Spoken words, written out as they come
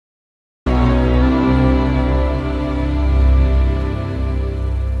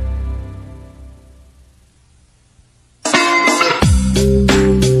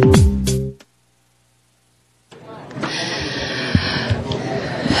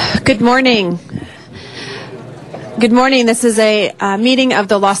Good morning. Good morning. This is a meeting of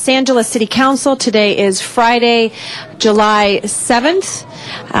the Los Angeles City Council. Today is Friday, July 7th.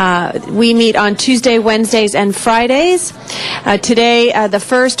 We meet on Tuesday, Wednesdays, and Fridays. Today, the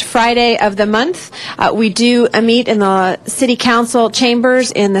first Friday of the month, we do meet in the City Council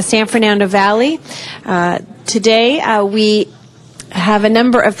chambers in the San Fernando Valley. Today, we have a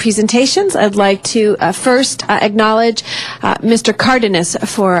number of presentations. I'd like to first acknowledge Mr. Cardenas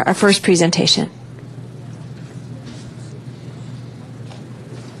for our first presentation.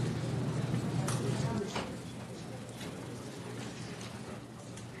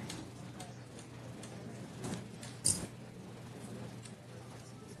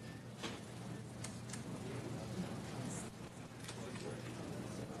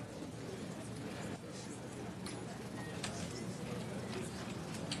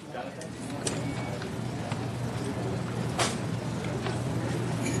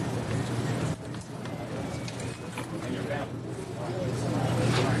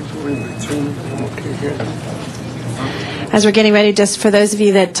 As we're getting ready, just for those of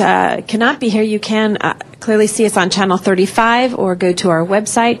you that cannot be here, you can clearly see us on Channel 35 or go to our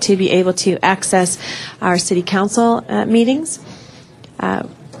website to be able to access our City Council meetings.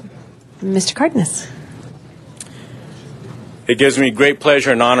 Mr. Cardenas. It gives me great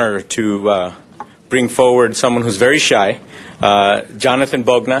pleasure and honor to bring forward someone who's very shy, Jonathan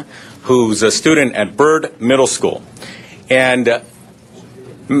Bogna, who's a student at Byrd Middle School. And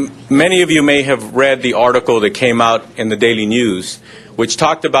many of you may have read the article that came out in the Daily News, which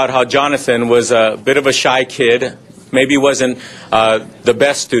talked about how Jonathan was a bit of a shy kid, maybe wasn't the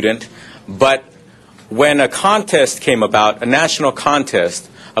best student, but when a contest came about, a national contest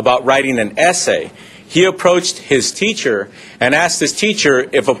about writing an essay, he approached his teacher and asked his teacher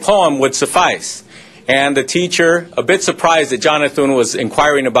if a poem would suffice. And the teacher, a bit surprised that Jonathan was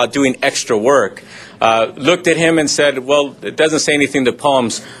inquiring about doing extra work, looked at him and said, well, it doesn't say anything that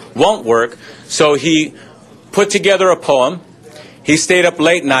poems won't work. So he put together a poem. He stayed up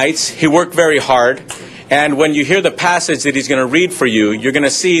late nights. He worked very hard. And when you hear the passage that he's going to read for you, you're going to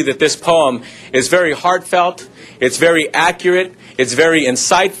see that this poem is very heartfelt. It's very accurate. It's very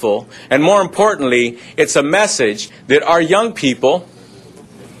insightful. And more importantly, it's a message that our young people,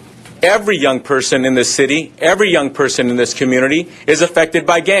 every young person in this city, every young person in this community is affected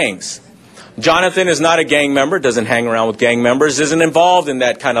by gangs. Jonathan is not a gang member, doesn't hang around with gang members, isn't involved in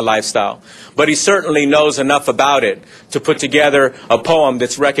that kind of lifestyle. But he certainly knows enough about it to put together a poem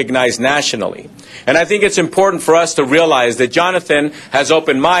that's recognized nationally. And I think it's important for us to realize that Jonathan has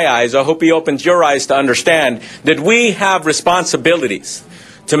opened my eyes. I hope he opens your eyes to understand that we have responsibilities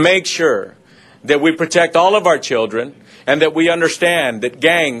to make sure that we protect all of our children and that we understand that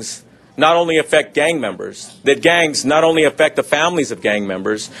gangs not only affect gang members, that gangs not only affect the families of gang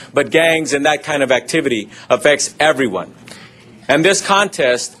members, but gangs and that kind of activity affects everyone. And this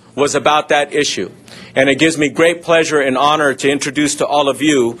contest was about that issue. And it gives me great pleasure and honor to introduce to all of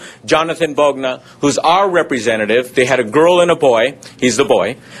you Jonathan Bogna, who's our representative. They had a girl and a boy, he's the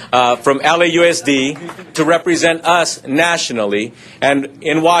boy, from LAUSD to represent us nationally. And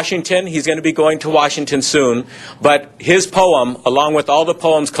in Washington, he's going to be going to Washington soon. But his poem, along with all the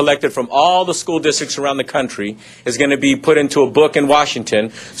poems collected from all the school districts around the country, is going to be put into a book in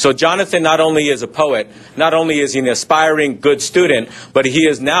Washington. So Jonathan not only is a poet, not only is he an aspiring good student, but he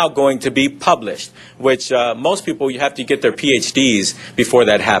is now going to be published, which most people, you have to get their PhDs before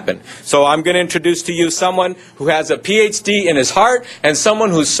that happen. So I'm going to introduce to you someone who has a PhD in his heart and someone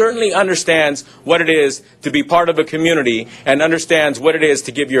who certainly understands what it is to be part of a community and understands what it is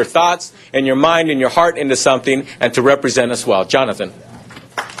to give your thoughts and your mind and your heart into something and to represent us well. Jonathan.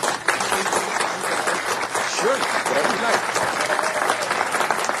 Sure, whatever you like.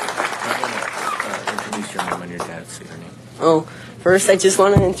 Introduce your mom and your dad, say your name. Oh. First, I just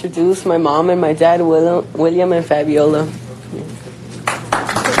want to introduce my mom and my dad, William and Fabiola.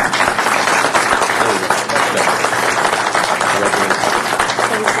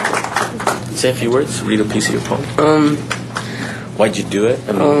 Say a few words. Read a piece of your poem. Why'd you do it?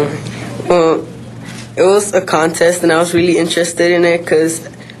 Well, it was a contest, and I was really interested in it because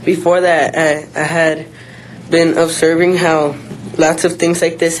before that, I had been observing how lots of things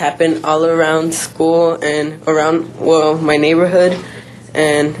like this happen all around school and around, well, my neighborhood.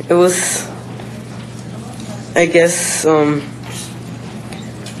 And it was, I guess,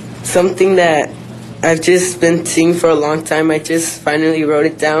 something that I've just been seeing for a long time. I just finally wrote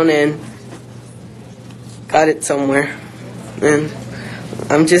it down and got it somewhere. And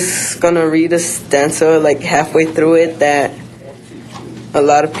I'm just going to read a stanza like halfway through it that a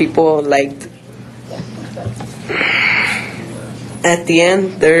lot of people liked. At the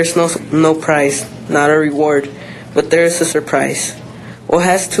end, there is no prize, not a reward, but there is a surprise. What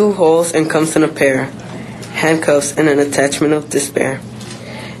has 2 holes and comes in a pair, handcuffs and an attachment of despair.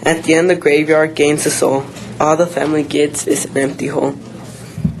 At the end, the graveyard gains a soul. All the family gets is an empty hole.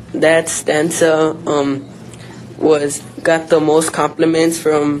 That stanza got the most compliments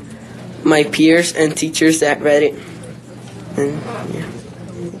from my peers and teachers that read it. And, yeah.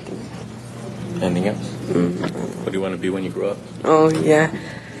 Anything else? What do you want to be when you grow up? Oh, yeah.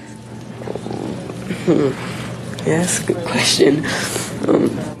 Yeah, that's a good question.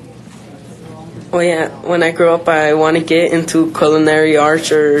 When I grow up, I want to get into culinary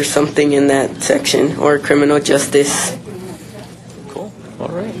arts or something in that section, or criminal justice. Cool. All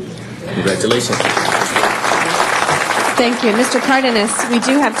right. Congratulations. Thank you. Mr. Cardenas, we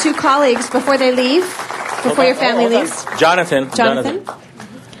do have 2 colleagues before they leave, before your family leaves. Jonathan. Jonathan.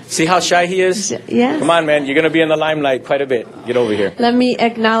 See how shy he is? Yes. Come on, man. You're going to be in the limelight quite a bit. Get over here. Let me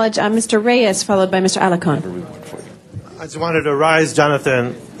acknowledge Mr. Reyes, followed by Mr. Alarcon. I just wanted to rise,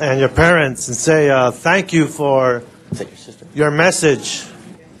 Jonathan, and your parents and say thank you for your message.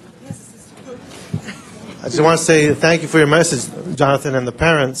 I just want to say thank you for your message, Jonathan, and the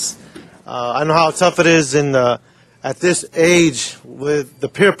parents. I know how tough it is at this age with the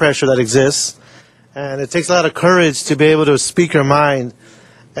peer pressure that exists, and it takes a lot of courage to be able to speak your mind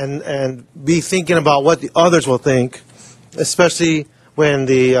and be thinking about what the others will think, especially when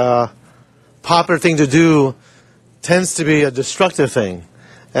the popular thing to do tends to be a destructive thing.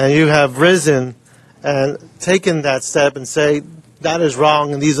 And you have risen and taken that step and say, that is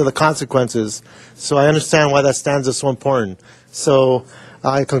wrong and these are the consequences. So I understand why that stands is so important. So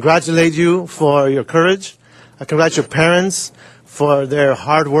I congratulate you for your courage. I congratulate your parents for their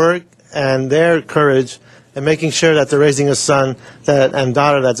hard work and their courage in making sure that they're raising a son and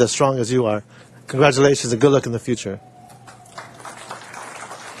daughter that's as strong as you are. Congratulations and good luck in the future.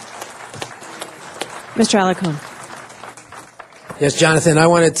 Mr. Alarcon. Yes, Jonathan, I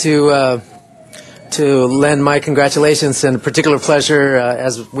wanted to lend my congratulations and a particular pleasure.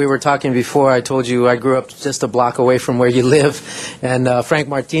 As we were talking before, I told you I grew up just a block away from where you live. And Frank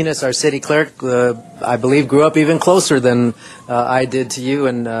Martinez, our city clerk, I believe grew up even closer than I did to you.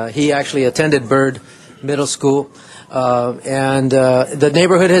 And he actually attended Byrd Middle School. And the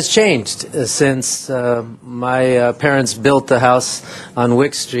neighborhood has changed since my parents built the house on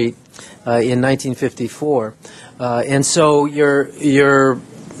Wick Street in 1954. And so your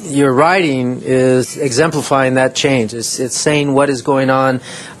writing is exemplifying that change. It's saying what is going on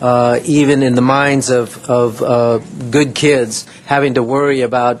even in the minds of good kids. Having to worry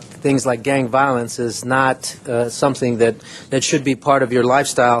about things like gang violence is not something that should be part of your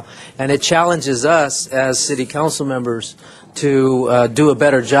lifestyle. And it challenges us as city council members to do a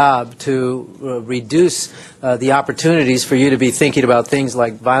better job to reduce the opportunities for you to be thinking about things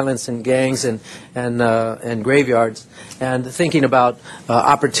like violence and gangs and graveyards, and thinking about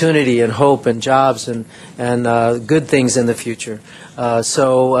opportunity and hope and jobs and good things in the future.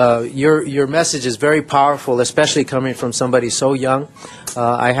 So your message is very powerful, especially coming from somebody so young.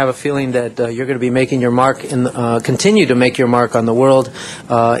 I have a feeling that you're going to be making your mark, continue to make your mark on the world,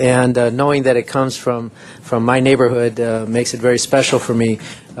 and knowing that it comes from my neighborhood makes it very special for me.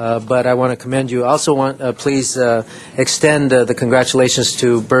 But I want to commend you. I also want please extend the congratulations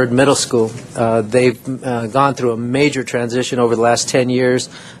to Byrd Middle School. They've gone through a major transition over the last 10 years.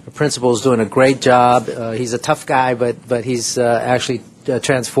 The principal is doing a great job. He's a tough guy, but he's actually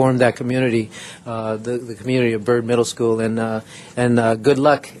transformed that community, the community of Byrd Middle School, and good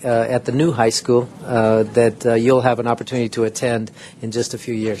luck at the new high school that you'll have an opportunity to attend in just a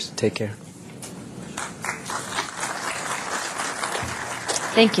few years. Take care.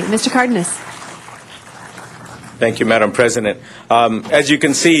 Thank you. Mr. Cardenas. Thank you, Madam President. As you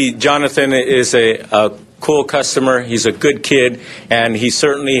can see, Jonathan is a cool customer. He's a good kid, and he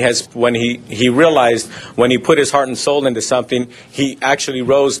certainly has, when he realized when he put his heart and soul into something, he actually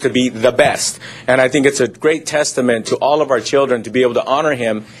rose to be the best. And I think it's a great testament to all of our children to be able to honor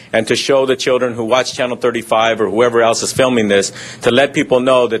him and to show the children who watch Channel 35 or whoever else is filming this, to let people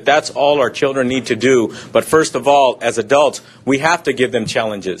know that that's all our children need to do. But first of all, as adults, we have to give them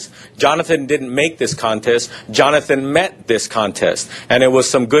challenges. Jonathan didn't make this contest. Jonathan met this contest. And it was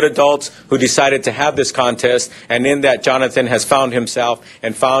some good adults who decided to have this contest. And in that, Jonathan has found himself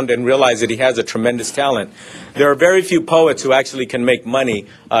and found and realized that he has a tremendous talent. There are very few poets who actually can make money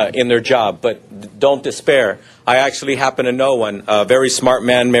in their job, but don't despair. I actually happen to know one. A very smart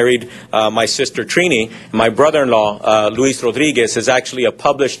man married my sister Trini. My brother-in-law, Luis Rodriguez, is actually a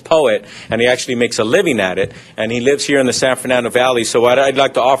published poet, and he actually makes a living at it. And he lives here in the San Fernando Valley. So what I'd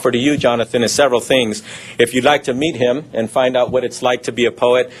like to offer to you, Jonathan, is several things. If you'd like to meet him and find out what it's like to be a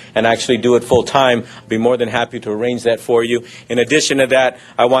poet and actually do it full-time, I'd be more than happy to arrange that for you. In addition to that,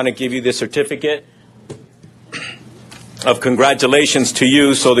 I want to give you this certificate of congratulations to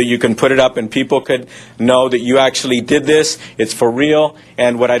you so that you can put it up and people could know that you actually did this. It's for real.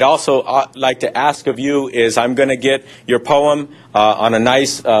 And what I'd also like to ask of you is I'm going to get your poem on a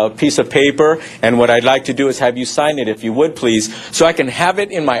nice piece of paper. And what I'd like to do is have you sign it, if you would, please, so I can have it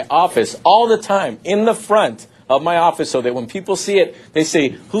in my office all the time, in the front of my office, so that when people see it, they say,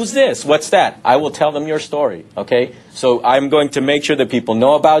 who's this? What's that? I will tell them your story, okay? So I'm going to make sure that people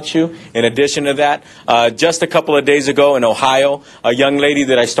know about you. In addition to that, just a couple of days ago in Ohio, a young lady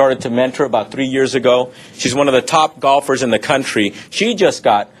that I started to mentor about 3 years ago, she's one of the top golfers in the country. She just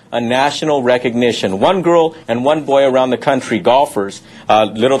got a national recognition. One girl and one boy around the country, golfers,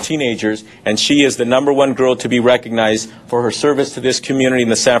 little teenagers, and she is the #1 girl to be recognized for her service to this community in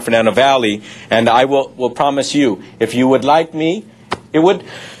the San Fernando Valley. And I will promise you, if you would like me, it would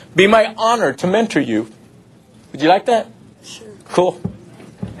be my honor to mentor you. Would you like that? Sure. Cool.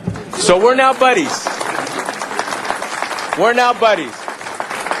 So we're now buddies. We're now buddies.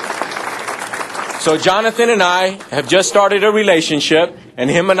 So Jonathan and I have just started a relationship, and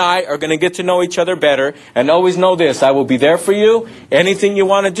him and I are going to get to know each other better. And always know this, I will be there for you. Anything you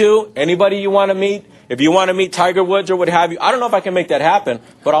want to do, anybody you want to meet, if you want to meet Tiger Woods or what have you, I don't know if I can make that happen,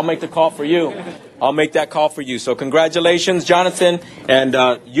 but I'll make the call for you. I'll make that call for you. So congratulations, Jonathan, and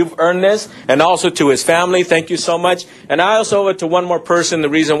you've earned this. And also to his family, thank you so much. And I also owe it to one more person, the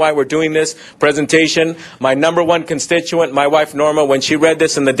reason why we're doing this presentation. My #1 constituent, my wife Norma, when she read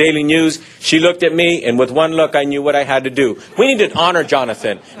this in the Daily News, she looked at me, and with one look, I knew what I had to do. We need to honor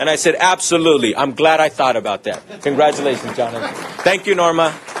Jonathan. And I said, absolutely. I'm glad I thought about that. Congratulations, Jonathan. Thank you,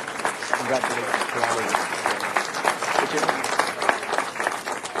 Norma. Congratulations.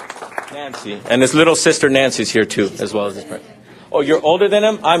 Nancy. And his little sister Nancy's here too, as well as his friend. Oh, you're older than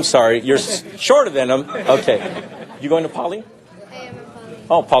him? I'm sorry. You're shorter than him. Okay. You going to Poly? I am at Poly.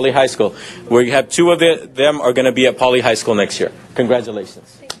 Oh, Poly High School. We have two of them are going to be at Poly High School next year.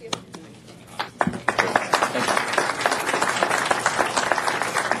 Congratulations. Thank you.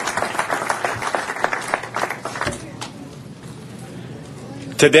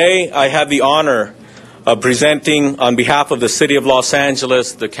 Today, I have the honor of presenting on behalf of the City of Los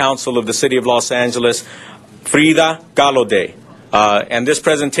Angeles, the Council of the City of Los Angeles, Frida Kahlo Day. And this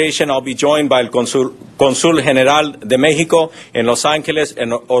presentation, I'll be joined by el Consul General de México en Los Ángeles,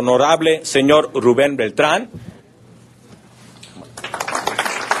 el Honorable Señor Rubén Beltrán.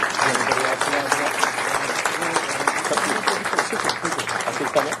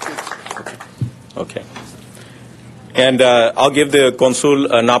 Okay. And I'll give the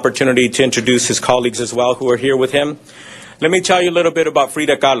Consul an opportunity to introduce his colleagues as well who are here with him. Let me tell you a little bit about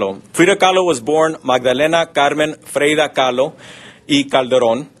Frida Kahlo. Frida Kahlo was born Magdalena Carmen Frida Kahlo y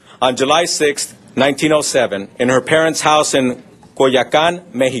Calderón on July 6, 1907, in her parents' house in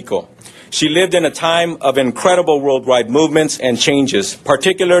Coyoacán, Mexico. She lived in a time of incredible worldwide movements and changes,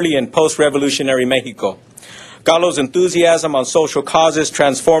 particularly in post-revolutionary Mexico. Kahlo's enthusiasm on social causes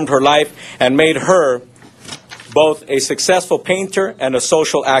transformed her life and made her both a successful painter and a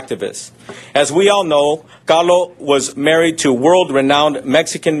social activist. As we all know, Kahlo was married to world-renowned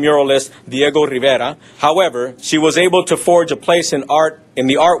Mexican muralist Diego Rivera. However, she was able to forge a place in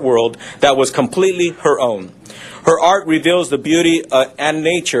the art world that was completely her own. Her art reveals the beauty and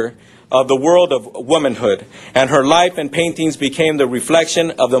nature of the world of womanhood, and her life and paintings became the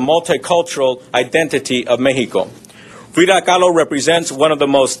reflection of the multicultural identity of Mexico. Frida Kahlo represents one of the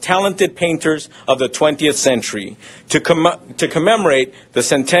most talented painters of the 20th century. To commemorate the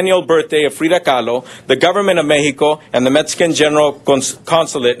centennial birthday of Frida Kahlo, the government of Mexico and the Mexican General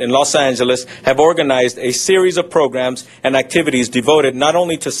Consulate in Los Angeles have organized a series of programs and activities devoted not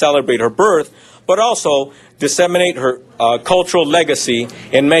only to celebrate her birth, but also disseminate her cultural legacy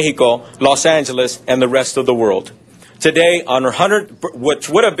in Mexico, Los Angeles, and the rest of the world. Today, on her 100th, which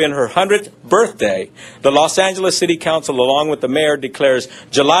would have been her 100th birthday, the Los Angeles City Council, along with the mayor, declares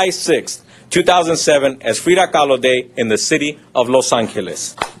July 6, 2007 as Frida Kahlo Day in the city of Los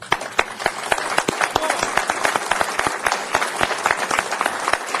Angeles.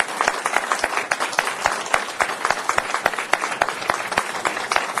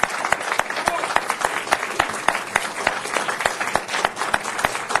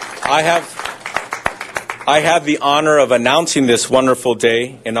 I have the honor of announcing this wonderful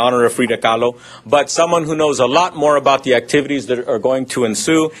day in honor of Frida Kahlo, but someone who knows a lot more about the activities that are going to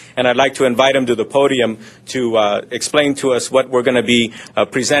ensue, and I'd like to invite him to the podium to explain to us what we're going to be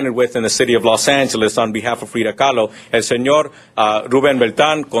presented with in the city of Los Angeles on behalf of Frida Kahlo, el señor Rubén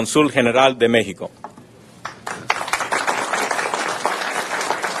Beltrán, Cónsul General de México.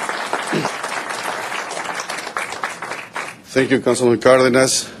 Thank you, Councilman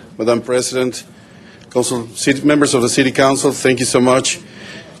Cárdenas, Madam President, members of the City Council, thank you so much.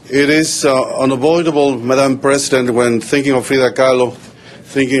 It is unavoidable, Madam President, when thinking of Frida Kahlo,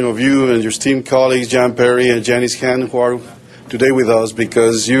 thinking of you and your esteemed colleagues, Jan Perry and Janice Han, who are today with us,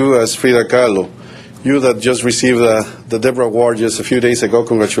 because you, as Frida Kahlo, you that just received the Deborah Award just a few days ago,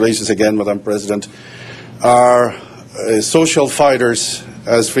 congratulations again, Madam President, are social fighters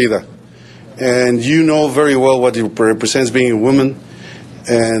as Frida. And you know very well what it represents being a woman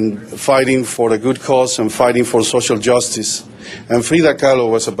and fighting for the good cause and fighting for social justice. And Frida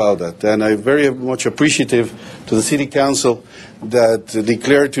Kahlo was about that. And I'm very much appreciative to the City Council that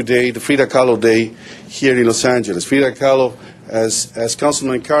declared today the Frida Kahlo Day here in Los Angeles. Frida Kahlo, as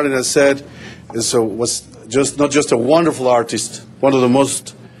Councilman Cárdenas said, was not just a wonderful artist, one of the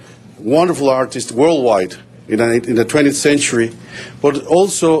most wonderful artists worldwide in the 20th century, but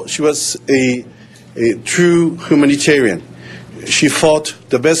also she was a true humanitarian. She fought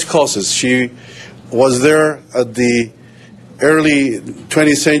the best causes. She was there at the early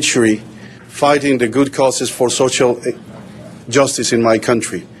 20th century fighting the good causes for social justice in my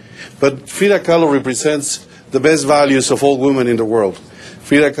country. But Frida Kahlo represents the best values of all women in the world.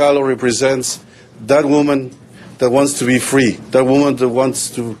 Frida Kahlo represents that woman that wants to be free, that woman that wants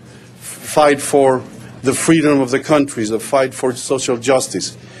to fight for the freedom of the countries, the fight for social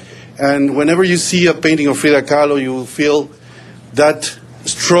justice. And whenever you see a painting of Frida Kahlo, you will feel that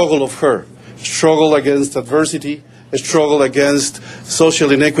struggle of her, struggle against adversity, a struggle against social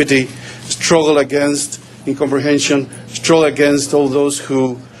inequity, struggle against incomprehension, struggle against all those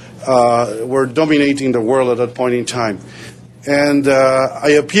who were dominating the world at that point in time. And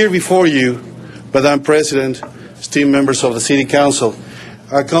I appear before you, Madam President, esteemed members of the City Council,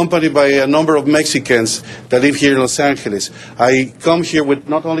 accompanied by a number of Mexicans that live here in Los Angeles. I come here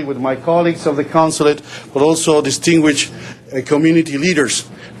not only with my colleagues of the consulate, but also distinguished community leaders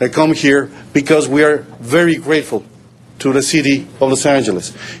that come here because we are very grateful to the city of Los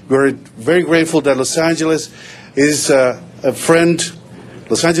Angeles. We are very grateful that Los Angeles is a friend.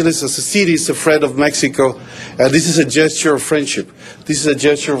 Los Angeles as a city is a friend of Mexico, and this is a gesture of friendship. This is a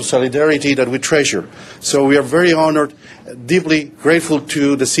gesture of solidarity that we treasure. So we are very honored, deeply grateful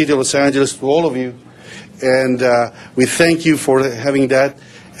to the city of Los Angeles, to all of you, and we thank you for having that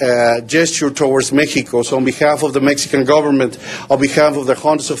gesture towards Mexico. So on behalf of the Mexican government, on behalf of the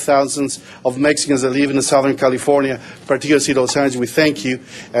hundreds of thousands of Mexicans that live in Southern California, particularly the city of Los Angeles, we thank you,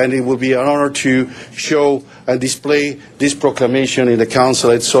 and it will be an honor to show and display this proclamation in the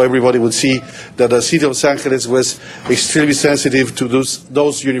consulate so everybody would see that the city of Los Angeles was extremely sensitive to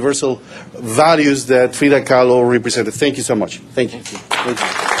those universal values that Frida Kahlo represented. Thank you so much. Thank you. Thank you.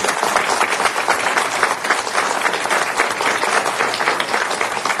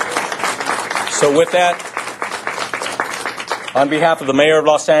 So with that, on behalf of the Mayor of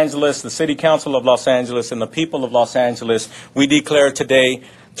Los Angeles, the City Council of Los Angeles, and the people of Los Angeles, we declare today,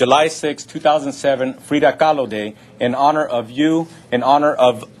 July 6, 2007, Frida Kahlo Day, in honor of you, in honor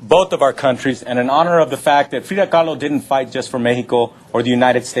of both of our countries, and in honor of the fact that Frida Kahlo didn't fight just for Mexico or the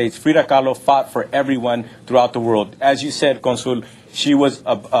United States. Frida Kahlo fought for everyone throughout the world. As you said, Consul, she was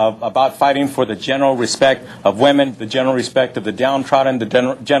about fighting for the general respect of women, the general respect of the downtrodden, the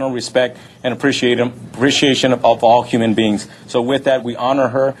general respect and appreciation of all human beings. So with that, we honor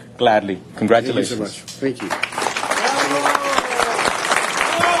her gladly. Congratulations. Thank you so much. Thank you.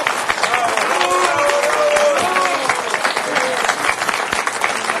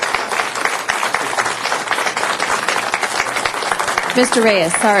 Mr.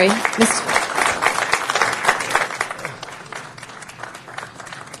 Reyes, sorry.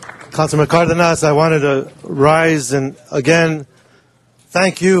 Councilman Cárdenas, I wanted to rise and again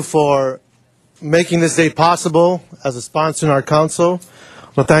thank you for making this day possible as a sponsor in our council. I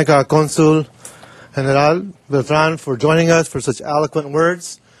want to thank our Consul General Beltrán for joining us for such eloquent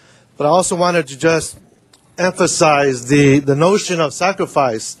words. But I also wanted to just emphasize the notion of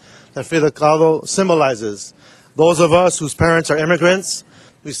sacrifice that Frida Kahlo symbolizes. Those of us whose parents are immigrants,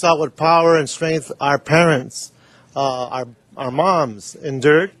 we saw what power and strength our parents, our moms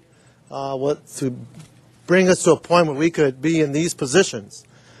endured. To bring us to a point where we could be in these positions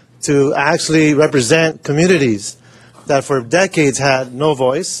to actually represent communities that for decades had no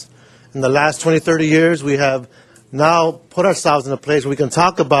voice In the last 20, 30 years, we have now put ourselves in a place where we can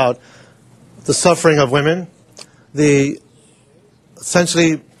talk about the suffering of women, essentially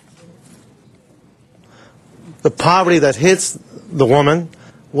the poverty that hits the woman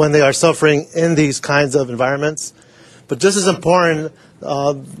when they are suffering in these kinds of environments. But just as important,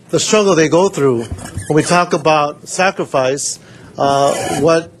 the struggle they go through. When we talk about sacrifice,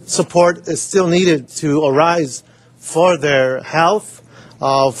 what support is still needed to arise for their health,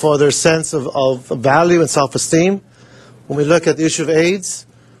 for their sense of value and self-esteem. When we look at the issue of AIDS,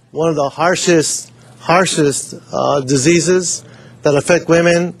 one of the harshest diseases that affect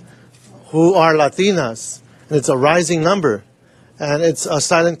women who are Latinas, and it's a rising number, and it's a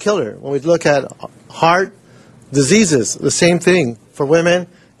silent killer. When we look at heart diseases, the same thing. For women,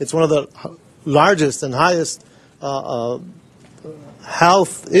 it's one of the largest and highest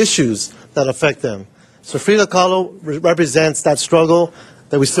health issues that affect them. So Frida Kahlo represents that struggle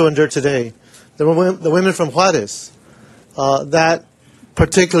that we still endure today. The women from Juarez, that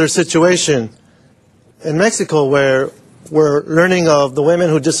particular situation in Mexico where we're learning of the women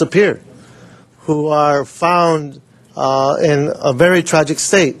who disappeared, who are found in a very tragic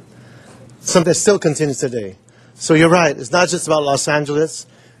state, something that still continues today. So you're right, it's not just about Los Angeles,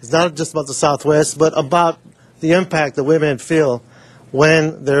 it's not just about the Southwest, but about the impact that women feel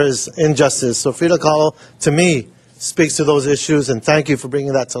when there is injustice. So Frida Kahlo, to me, speaks to those issues, and thank you for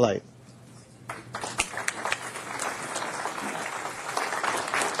bringing that to light.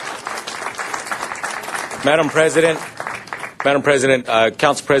 Madam President,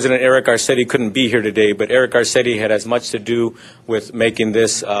 Council President Eric Garcetti couldn't be here today, but Eric Garcetti had as much to do with making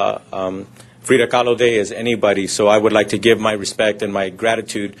this Frida Kahlo Day as anybody, so I would like to give my respect and my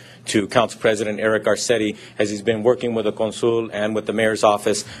gratitude to Council President Eric Garcetti as he's been working with the Consul and with the Mayor's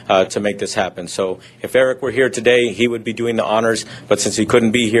office to make this happen. So if Eric were here today, he would be doing the honors, but since he couldn't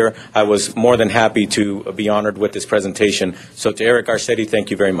be here, I was more than happy to be honored with this presentation. So to Eric Garcetti,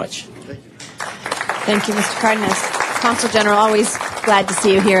 thank you very much. Thank you, Mr. Cardenas. Consul General, always glad to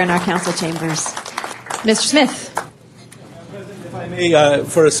see you here in our council chambers. Mr. Smith. If I may,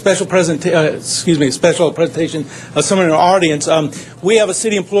 for a special presentation of someone in our audience, we have a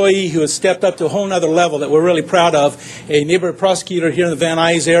city employee who has stepped up to a whole other level that we're really proud of. A neighborhood prosecutor here in the Van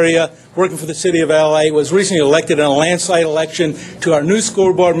Nuys area, working for the city of LA, was recently elected in a landslide election to our new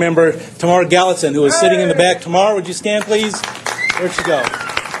school board member, Tamara Gallatin, who is sitting in the back. Tamara, would you stand, please? Where'd she go?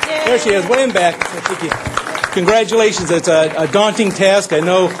 Yay. There she is, way in back. Thank you. Congratulations. It's a daunting task. I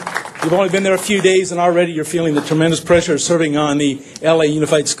know you've only been there a few days, and already you're feeling the tremendous pressure of serving on the LA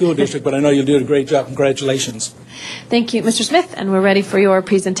Unified School District, but I know you'll do a great job. Congratulations. Thank you, Mr. Smith, and we're ready for your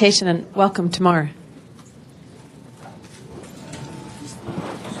presentation, and welcome, Tamara.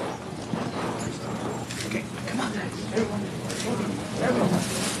 Okay, come on.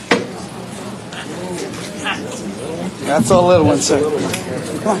 That's all little one, sir.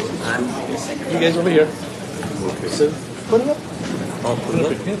 Come on. You guys over here. So, put it up. Oh, put it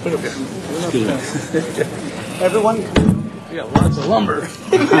up here. Put it up here. Everyone. We got lots of lumber.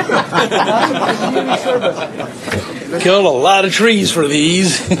 Killed a lot of trees for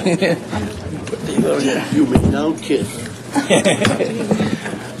these. You may now kiss.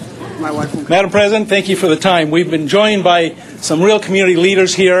 Madam President, thank you for the time. We've been joined by some real community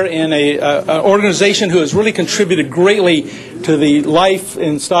leaders here in an organization who has really contributed greatly to the life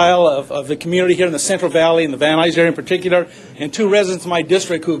and style of the community here in the Central Valley and the Van Nuys area in particular, and two residents of my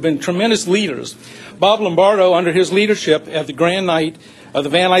district who have been tremendous leaders. Bob Lombardo, under his leadership at the Grand Night of the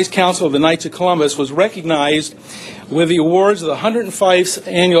Van Nuys Council of the Knights of Columbus, was recognized with the awards of the 105th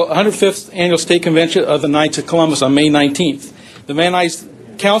Annual State Convention of the Knights of Columbus on May 19th. The Van Nuys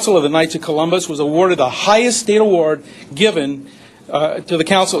Council of the Knights of Columbus was awarded the highest state award given to the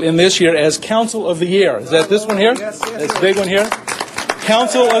council in this year as Council of the Year. Is that this one here? Yes. That's the big one here.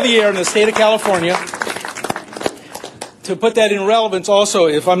 Council of the Year in the state of California. To put that in relevance also,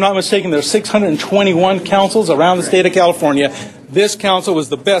 if I'm not mistaken, there are 621 councils around the state of California. This council was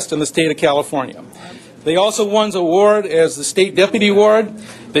the best in the state of California. They also won the award as the State Deputy Award,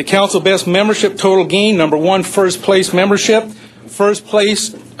 the Council Best Membership Total Gain, number one, first place membership, first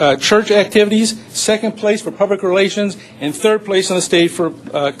place church activities, second place for public relations, and third place in the state for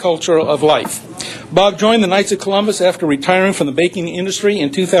culture of life. Bob joined the Knights of Columbus after retiring from the baking industry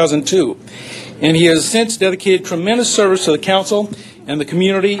in 2002, and he has since dedicated tremendous service to the council and the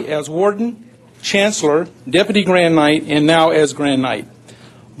community as warden, chancellor, deputy Grand Knight, and now as Grand Knight.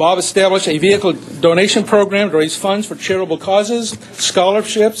 Bob established a vehicle donation program to raise funds for charitable causes,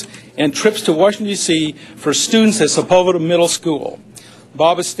 scholarships, and trips to Washington, D.C. for students at Sepulveda Middle School.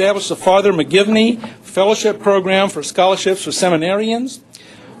 Bob established the Father McGivney Fellowship Program for scholarships for seminarians.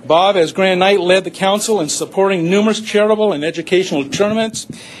 Bob, as Grand Knight, led the council in supporting numerous charitable and educational tournaments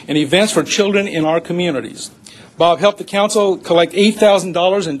and events for children in our communities. Bob helped the council collect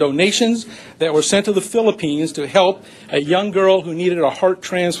 $8,000 in donations that were sent to the Philippines to help a young girl who needed a heart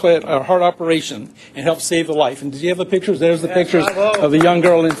transplant, a heart operation, and help save the life. And did you have the pictures? There's the pictures of the young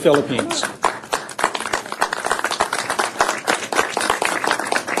girl in the Philippines.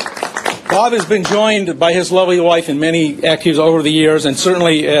 Bob has been joined by his lovely wife in many activities over the years, and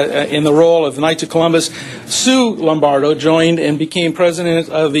certainly in the role of the Knights of Columbus. Sue Lombardo joined and became president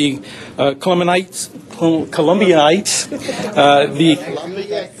of the Columbianites,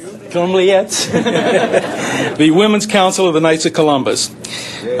 the Women's Council of the Knights of Columbus.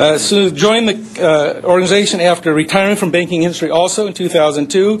 Sue joined the organization after retiring from banking industry also in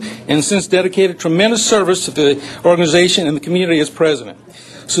 2002, and since dedicated tremendous service to the organization and the community as president.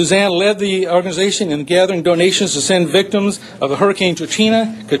 Suzanne led the organization in gathering donations to send victims of the Hurricane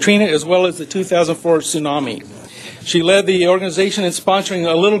Katrina, as well as the 2004 tsunami. She led the organization in sponsoring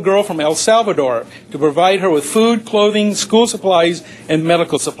a little girl from El Salvador to provide her with food, clothing, school supplies, and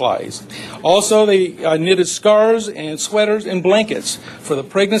medical supplies. Also, they knitted scarves and sweaters and blankets for the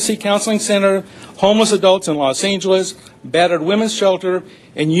Pregnancy Counseling Center, homeless adults in Los Angeles, battered women's shelter,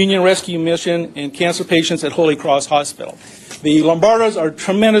 and Union Rescue Mission, and cancer patients at Holy Cross Hospital. The Lombardos are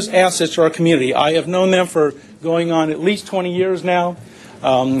tremendous assets to our community. I have known them for going on at least 20 years now.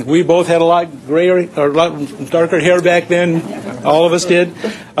 We both had a lot darker hair back then. All of us did.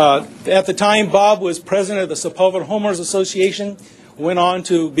 At the time, Bob was president of the Sepulveda Homeowners Association. Went on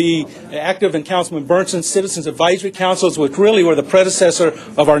to be active in Councilman Bernson's Citizens Advisory Councils, which really were the predecessor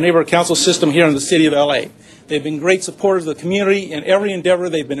of our neighborhood council system here in the city of L.A. They've been great supporters of the community in every endeavor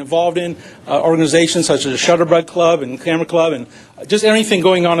they've been involved in, organizations such as the Shutterbug Club and Camera Club, and just anything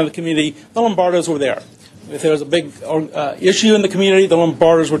going on in the community. The Lombardos were there. If there was a big issue in the community, the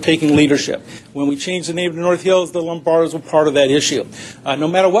Lombardos were taking leadership. When we changed the name to North Hills, the Lombardos were part of that issue. No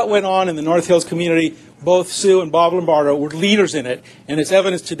matter what went on in the North Hills community, both Sue and Bob Lombardo were leaders in it, and it's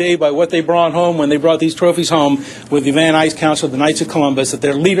evidenced today by what they brought home when they brought these trophies home with the Van Nuys Council of the Knights of Columbus, that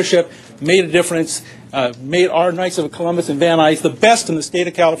their leadership made a difference, made our Knights of Columbus and Van Nuys the best in the state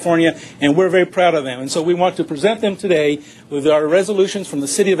of California, and we're very proud of them. And so we want to present them today with our resolutions from the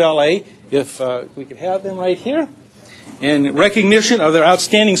city of L.A., if we could have them right here, in recognition of their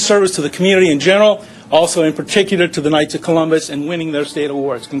outstanding service to the community in general, also in particular to the Knights of Columbus and winning their state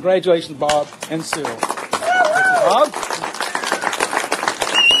awards. Congratulations, Bob and Sue. Bob?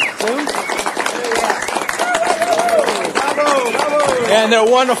 Sue? And their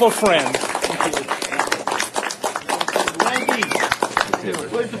wonderful friends.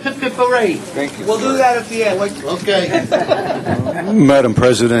 Where's the Pip Pip Parade? Thank you. We'll do that at the end. Okay. Madam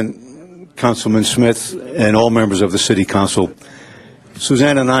President, Councilman Smith, and all members of the City Council,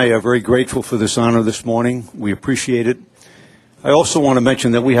 Suzanne and I are very grateful for this honor this morning. We appreciate it. I also want to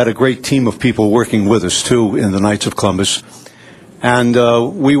mention that we had a great team of people working with us, too, in the Knights of Columbus. And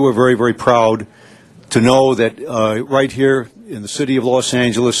we were very, very proud to know that right here in the city of Los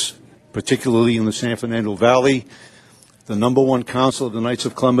Angeles, particularly in the San Fernando Valley, the #1 council of the Knights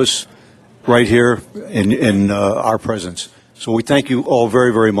of Columbus, right here in our presence. So we thank you all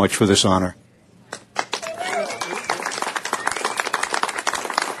very, very much for this honor.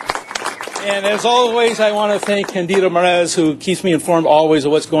 And as always, I want to thank Candido Merez, who keeps me informed always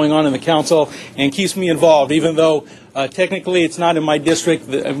of what's going on in the council and keeps me involved, even though technically it's not in my district.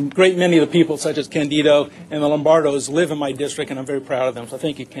 A great many of the people, such as Candido and the Lombardos, live in my district, and I'm very proud of them. So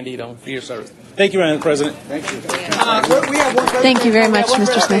thank you, Candido, for your service. Thank you, Madam President. Thank you. Thank you very much,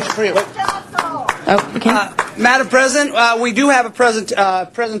 Mr. Smith. Oh, okay. Madam President, we do have a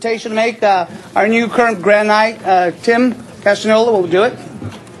presentation to make. Our new current Grand Knight, Tim Castanola, will do it.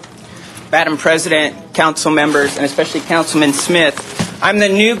 Madam President, council members, and especially Councilman Smith, I'm the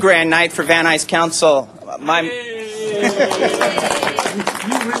new Grand Knight for Van Nuys Council.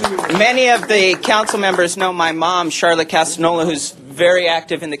 Many of the council members know my mom, Charlotte Castanola, who's very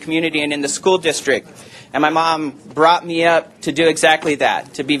active in the community and in the school district. And my mom brought me up to do exactly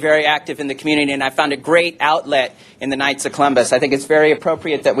that, to be very active in the community. And I found a great outlet in the Knights of Columbus. I think it's very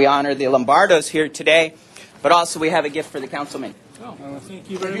appropriate that we honor the Lombardos here today, but also we have a gift for the councilman. Oh, thank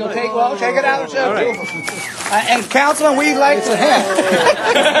you very much. Take it out. Right. And Councilman, we'd like to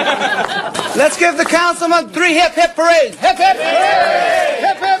let's give the councilman 3 hip hip parades. Hip hip hooray!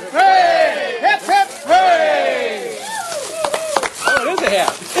 Hip hip hooray! Hip hip hooray! Oh, it is a hat.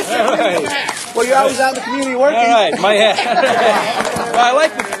 All right. Well, you're always out in the community working. All right, my hat. Well, I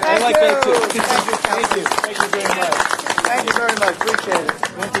like that too. Thank you very much. Thank you very much. Appreciate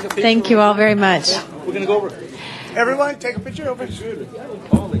it. Thank you all very much. We're going to go over. Everyone, take a picture over.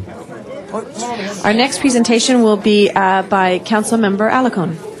 Our next presentation will be by Councilmember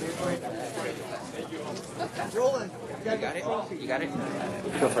Alarcon. You got it? You got it?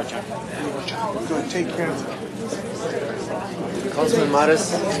 Go for it, John. Go take care of it. Councilman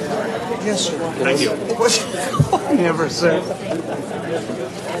Mares. Yes, sir. Thank you. Never, sir.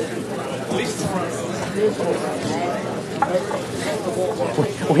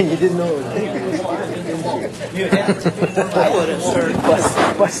 When you didn't know it was I would have, sir.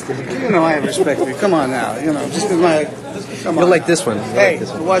 busted. You know I have respect for you. Come on now. You know, just because my... Come on. You'll like this one. You'll Hey, like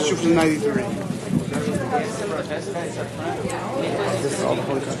this one. watch you from 93.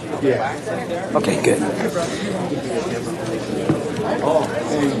 Yeah. Okay, good.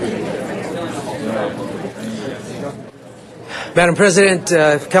 Madam President,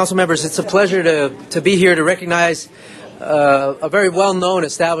 council members, it's a pleasure to be here to recognize a very well-known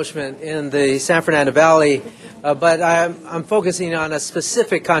establishment in the San Fernando Valley, but I'm focusing on a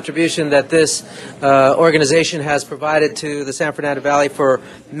specific contribution that this organization has provided to the San Fernando Valley for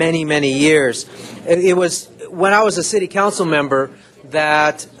many, many years. It was when I was a city council member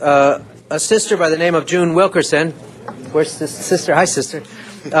that a sister by the name of June Wilkerson, where's this sister? Hi, sister.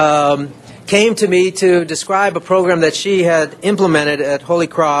 Came to me to describe a program that she had implemented at Holy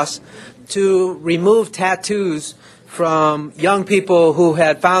Cross to remove tattoos from young people who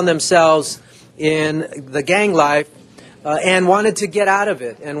had found themselves in the gang life and wanted to get out of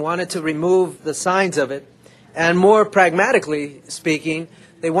it and wanted to remove the signs of it. And more pragmatically speaking,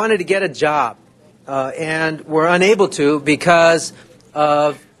 they wanted to get a job and were unable to because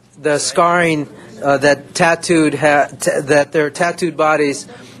of the scarring that their tattooed bodies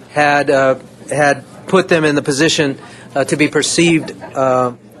had put them in the position to be perceived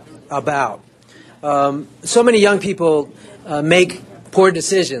about. So many young people make poor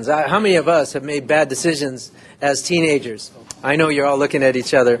decisions. How many of us have made bad decisions as teenagers? I know you're all looking at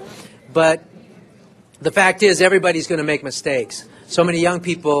each other, but the fact is everybody's going to make mistakes. So many young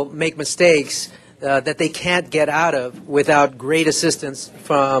people make mistakes that they can't get out of without great assistance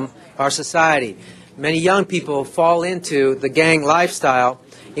from our society. Many young people fall into the gang lifestyle,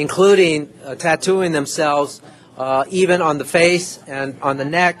 including tattooing themselves even on the face and on the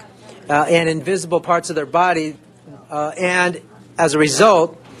neck and in visible parts of their body, and as a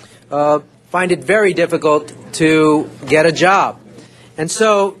result, find it very difficult to get a job. And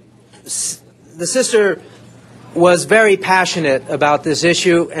so the sister was very passionate about this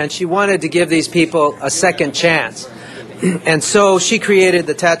issue, and she wanted to give these people a second chance. And so she created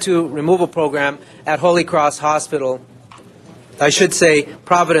the tattoo removal program at Holy Cross Hospital, I should say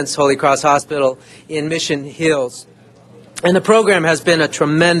Providence Holy Cross Hospital in Mission Hills. And the program has been a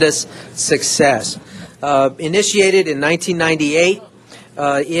tremendous success. Initiated in 1998,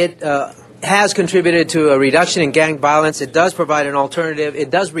 it has contributed to a reduction in gang violence. It does provide an alternative.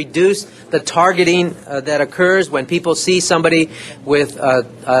 It does reduce the targeting that occurs when people see somebody with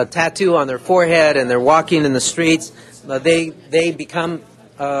a tattoo on their forehead and they're walking in the streets. They become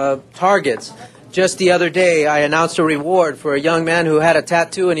targets. Just the other day, I announced a reward for a young man who had a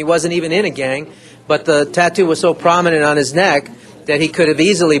tattoo and he wasn't even in a gang, but the tattoo was so prominent on his neck that he could have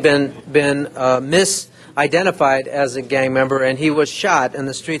easily been misidentified as a gang member, and he was shot in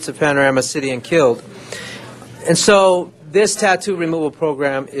the streets of Panorama City and killed. And so this tattoo removal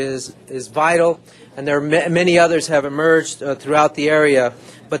program is vital, and there are many others have emerged throughout the area,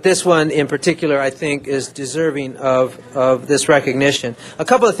 but this one in particular I think is deserving of this recognition. A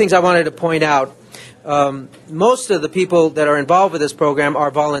couple of things I wanted to point out. Most of the people that are involved with this program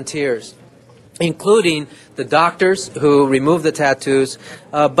are volunteers, including the doctors who remove the tattoos,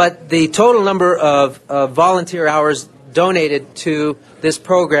 but the total number of volunteer hours donated to this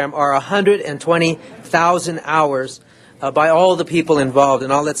program are 120,000 hours by all the people involved,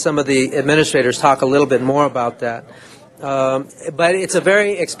 and I'll let some of the administrators talk a little bit more about that. But it's a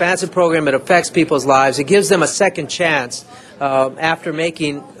very expansive program. It affects people's lives. It gives them a second chance after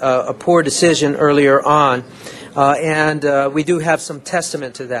making a poor decision earlier on. And we do have some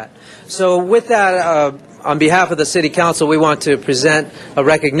testament to that. So with that, on behalf of the City Council, we want to present a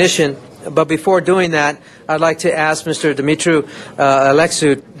recognition. But before doing that, I'd like to ask Mr. Dumitru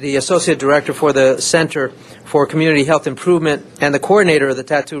Alexu, the Associate Director for the Center for Community Health Improvement and the coordinator of the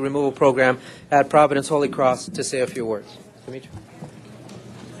Tattoo Removal Program at Providence Holy Cross, to say a few words. Dumitru.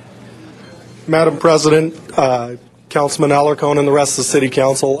 Madam President, Councilman Alarcon, and the rest of the City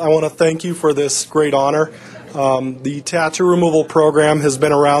Council, I want to thank you for this great honor. The tattoo removal program has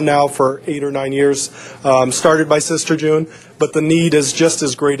been around now for 8 or 9 years, started by Sister June, but the need is just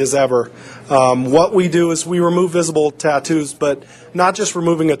as great as ever. What we do is we remove visible tattoos, but not just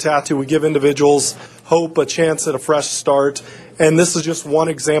removing a tattoo. We give individuals hope, a chance at a fresh start, And this is just one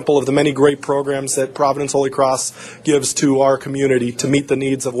example of the many great programs that Providence Holy Cross gives to our community to meet the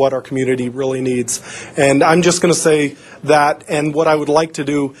needs of what our community really needs. And I'm just going to say that, and what I would like to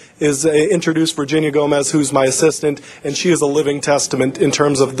do is introduce Virginia Gomez, who's my assistant, and she is a living testament in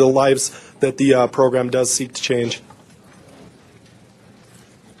terms of the lives that the program does seek to change.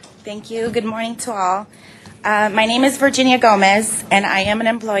 Thank you. Good morning to all. My name is Virginia Gomez, and I am an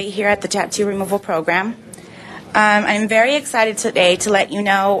employee here at the Tattoo Removal Program. I'm very excited today to let you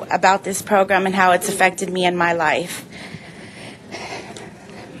know about this program and how it's affected me in my life.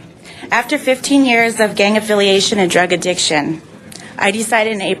 After 15 years of gang affiliation and drug addiction, I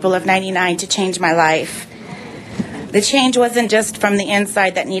decided in April of '99 to change my life. The change wasn't just from the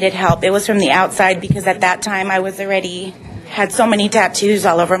inside that needed help, it was from the outside, because at that time I was already had so many tattoos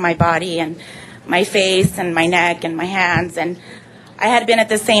all over my body and my face and my neck and my hands, and I had been at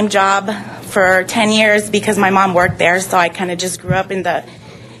the same job for 10 years because my mom worked there, so I kind of just grew up in the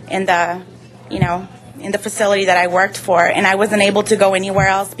facility that I worked for, and I wasn't able to go anywhere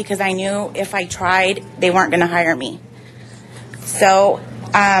else because I knew if I tried, they weren't going to hire me. So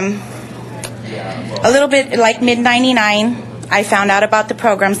a little bit like mid-'99, I found out about the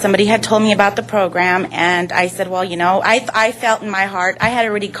program. Somebody had told me about the program, and I said, well, I felt in my heart, I had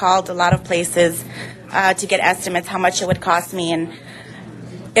already called a lot of places to get estimates how much it would cost me, and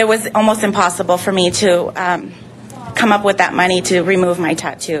it was almost impossible for me to come up with that money to remove my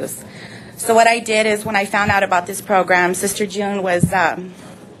tattoos. So what I did is, when I found out about this program, Sister June was the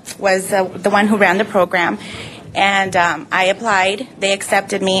one who ran the program, and I applied. They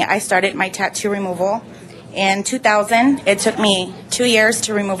accepted me. I started my tattoo removal. In 2000, it took me 2 years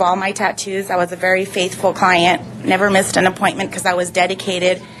to remove all my tattoos. I was a very faithful client, never missed an appointment because I was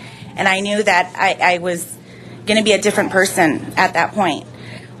dedicated, and I knew that I was going to be a different person at that point.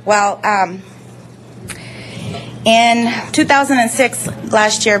 Well, in 2006,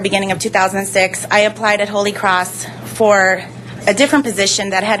 last year, beginning of 2006, I applied at Holy Cross for a different position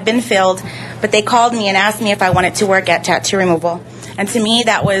that had been filled, but they called me and asked me if I wanted to work at tattoo removal. And to me,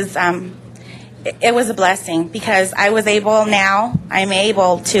 that was it was a blessing, because I'm able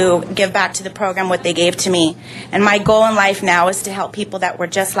to give back to the program what they gave to me. And my goal in life now is to help people that were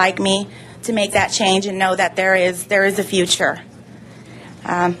just like me to make that change and know that there is a future.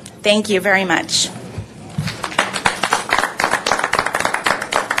 Thank you very much.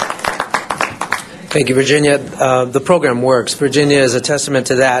 Thank you, Virginia. The program works. Virginia is a testament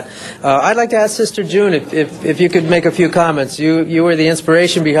to that. I'd like to ask Sister June if you could make a few comments. You were the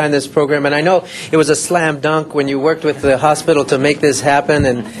inspiration behind this program, and I know it was a slam dunk when you worked with the hospital to make this happen,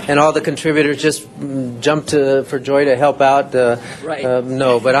 and all the contributors just jumped for joy to help out. Right.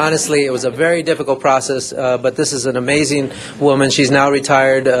 No, but honestly, it was a very difficult process, but this is an amazing woman. She's now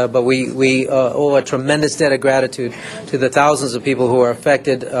retired, but we owe a tremendous debt of gratitude to the thousands of people who are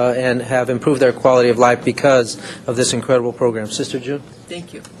affected and have improved their quality of life because of this incredible program. Sister June?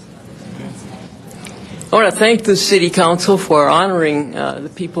 Thank you. I want to thank the City Council for honoring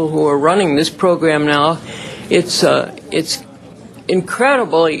the people who are running this program now. It's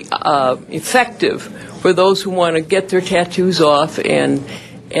incredibly effective for those who want to get their tattoos off and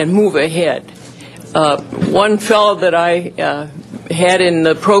move ahead. One fellow that I had in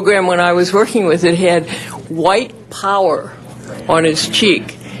the program when I was working with it had white power on his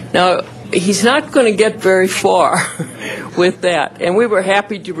cheek. Now, he's not going to get very far with that, and we were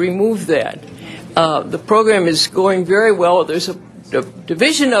happy to remove that. The program is going very well. There's a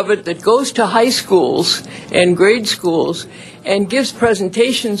division of it that goes to high schools and grade schools and gives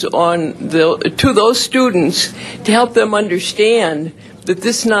presentations to those students to help them understand that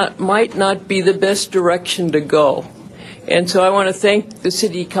this might not be the best direction to go. And so I want to thank the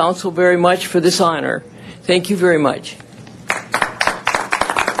City Council very much for this honor. Thank you very much.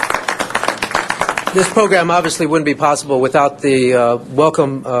 This program obviously wouldn't be possible without the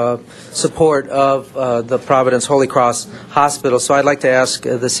welcome support of the Providence Holy Cross Hospital. So I'd like to ask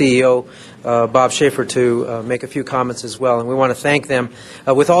the CEO, Bob Schaefer, to make a few comments as well. And we want to thank them.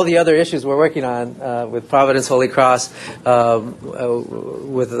 With all the other issues we're working on with Providence Holy Cross,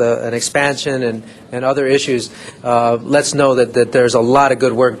 with an expansion and other issues, let's know that there's a lot of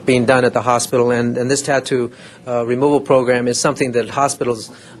good work being done at the hospital. And this tattoo removal program is something that hospitals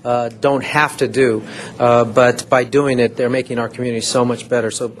don't have to do. But by doing it, they're making our community so much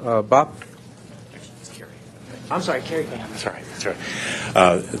better. So, Bob? I'm sorry, Kerry. Sorry.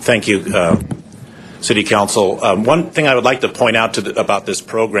 Thank you, City Council. One thing I would like to point out about this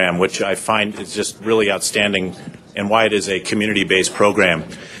program, which I find is just really outstanding, and why it is a community-based program.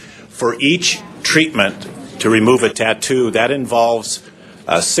 For each treatment to remove a tattoo, that involves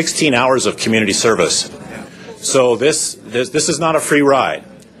 16 hours of community service. So this is not a free ride.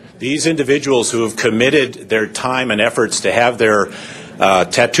 These individuals who have committed their time and efforts to have their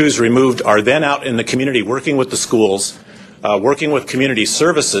tattoos removed are then out in the community working with the schools, working with community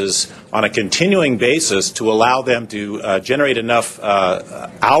services on a continuing basis to allow them to generate enough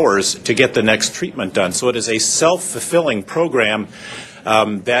hours to get the next treatment done. So it is a self-fulfilling program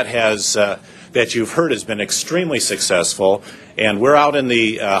that you've heard has been extremely successful. And we're out in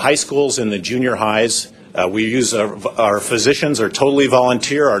the high schools and the junior highs. We use our physicians are totally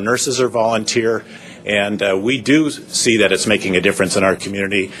volunteer, our nurses are volunteer, and we do see that it's making a difference in our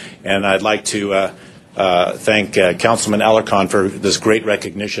community. And I'd like to thank Councilman Alarcon for this great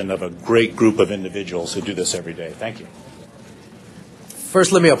recognition of a great group of individuals who do this every day. Thank you.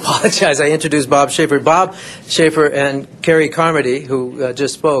 First, let me apologize. I introduced Bob Schaefer. Bob Schaefer and Carrie Carmody, who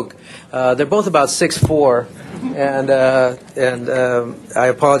just spoke, they're both about 6'4", and I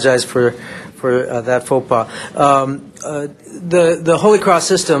apologize for that faux pas. The Holy Cross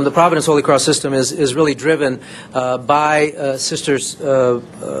system, the Providence Holy Cross system, is really driven by sisters of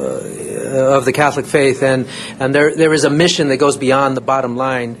the Catholic faith, and there is a mission that goes beyond the bottom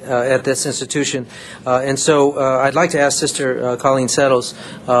line at this institution. And so I'd like to ask Sister Colleen Settles,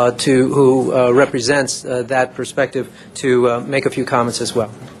 who represents that perspective, to make a few comments as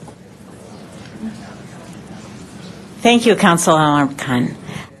well. Thank you, Councilor Alarcon.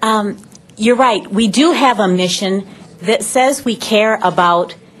 You're right. We do have a mission that says we care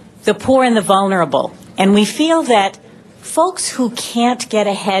about the poor and the vulnerable. And we feel that folks who can't get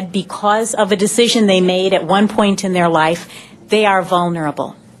ahead because of a decision they made at one point in their life, they are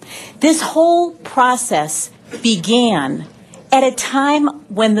vulnerable. This whole process began at a time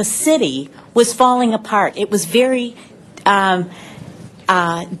when the city was falling apart. It was very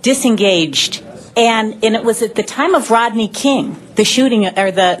disengaged. And it was at the time of Rodney King, the shooting or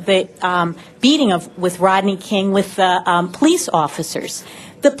the beating with Rodney King with the police officers.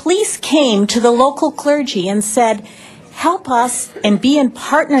 The police came to the local clergy and said, help us and be in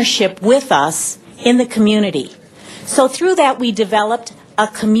partnership with us in the community. So through that, we developed a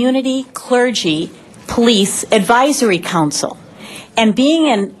community clergy police advisory council. And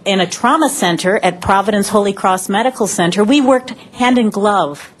being in a trauma center at Providence Holy Cross Medical Center, we worked hand in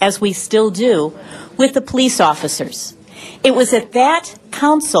glove, as we still do, with the police officers. It was at that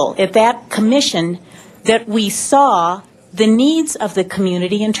council, at that commission, that we saw the needs of the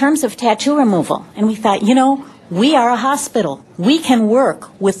community in terms of tattoo removal. And we thought, you know, we are a hospital. We can work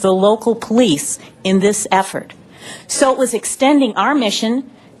with the local police in this effort. So it was extending our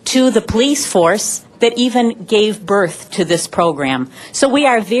mission to the police force that even gave birth to this program. So we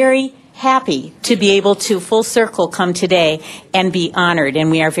are very happy to be able to full circle come today and be honored, and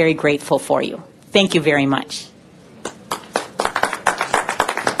we are very grateful for you. Thank you very much.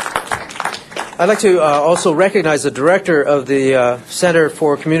 I'd like to also recognize the director of the Center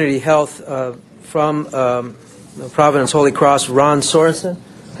for Community Health from Providence Holy Cross, Ron Sorensen.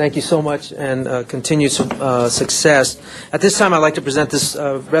 Thank you so much, and continued success. At this time, I'd like to present this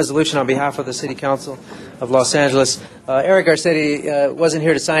resolution on behalf of the City Council of Los Angeles. Eric Garcetti wasn't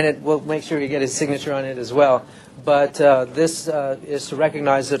here to sign it. We'll make sure you get his signature on it as well. But this is to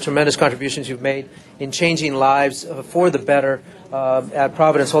recognize the tremendous contributions you've made in changing lives for the better at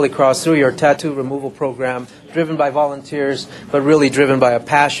Providence Holy Cross through your tattoo removal program, driven by volunteers, but really driven by a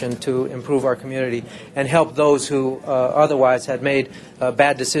passion to improve our community and help those who otherwise had made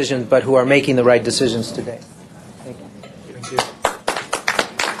bad decisions, but who are making the right decisions today. Thank you. Thank you.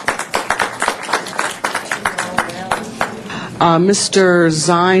 Mr.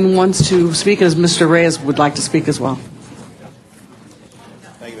 Zine wants to speak, as Mr. Reyes would like to speak as well.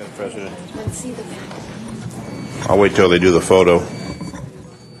 Thank you, Madam President. I'll wait till they do the photo.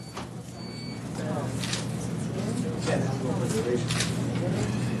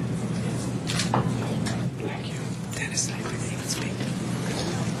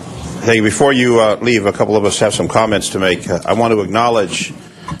 Thank you. Before you leave, a couple of us have some comments to make. I want to acknowledge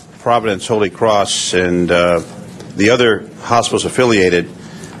Providence Holy Cross and the other hospitals affiliated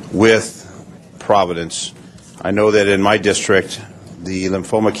with Providence. I know that in my district, the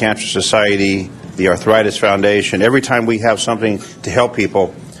Lymphoma Cancer Society, the Arthritis Foundation, every time we have something to help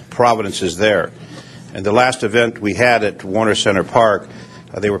people, Providence is there. And the last event we had at Warner Center Park,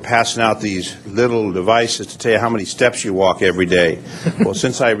 they were passing out these little devices to tell you how many steps you walk every day. Well,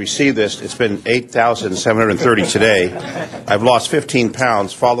 since I received this, it's been 8,730 today. I've lost 15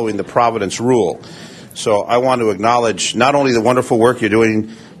 pounds following the Providence rule. So I want to acknowledge not only the wonderful work you're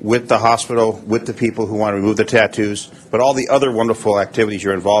doing with the hospital, with the people who want to remove the tattoos, but all the other wonderful activities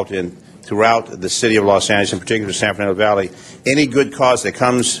you're involved in throughout the city of Los Angeles, in particular San Fernando Valley. Any good cause that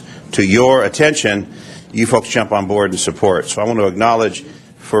comes to your attention, you folks jump on board and support. So I want to acknowledge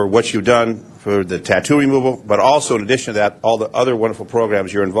for what you've done for the tattoo removal, but also in addition to that, all the other wonderful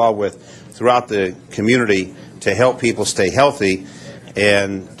programs you're involved with throughout the community to help people stay healthy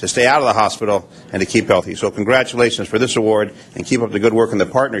and to stay out of the hospital and to keep healthy. So congratulations for this award, and keep up the good work in the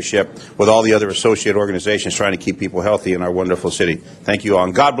partnership with all the other associated organizations trying to keep people healthy in our wonderful city. Thank you all,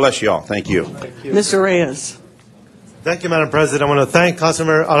 and God bless you all. Thank you. Mr. Reyes. Thank you, Madam President. I want to thank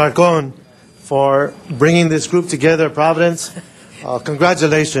Councilmember Alarcon for bringing this group together at Providence.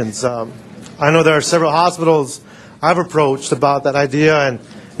 Congratulations. I know there are several hospitals I've approached about that idea, and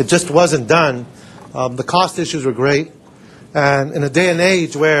it just wasn't done. The cost issues were great. And in a day and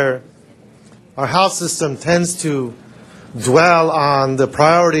age where our health system tends to dwell on the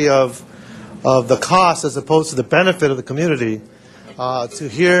priority of the cost as opposed to the benefit of the community, to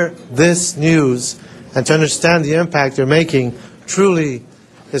hear this news and to understand the impact you're making truly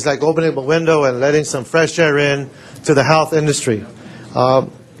is like opening a window and letting some fresh air in to the health industry.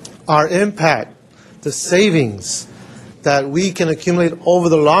 Our impact, the savings that we can accumulate over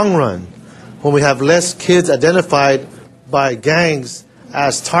the long run when we have less kids identified by gangs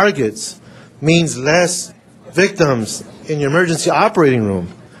as targets means less victims in your emergency operating room,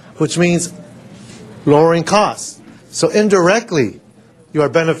 which means lowering costs. So indirectly, you are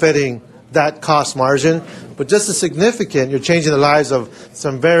benefiting that cost margin, but just as significant, you're changing the lives of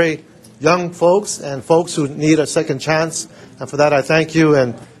some very young folks and folks who need a second chance. And for that, I thank you,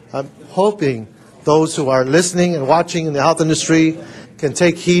 and I'm hoping those who are listening and watching in the health industry can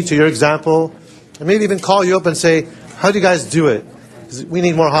take heed to your example and maybe even call you up and say, how do you guys do it? Because we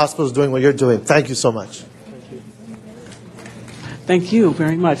need more hospitals doing what you're doing. Thank you so much. Thank you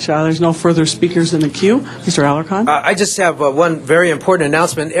very much. There's no further speakers in the queue. Mr. Alarcon? I just have one very important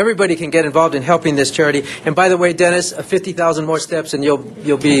announcement. Everybody can get involved in helping this charity. And by the way, Dennis, 50,000 more steps and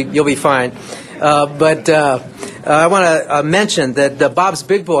you'll be fine. But I want to mention that Bob's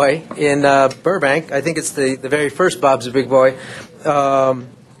Big Boy in Burbank, I think it's the very first Bob's Big Boy,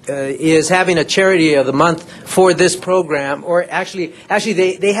 is having a charity of the month for this program, or actually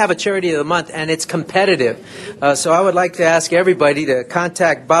they have a charity of the month, and it's competitive. So I would like to ask everybody to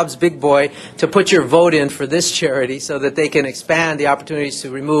contact Bob's Big Boy to put your vote in for this charity so that they can expand the opportunities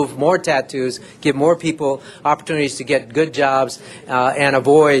to remove more tattoos, give more people opportunities to get good jobs, and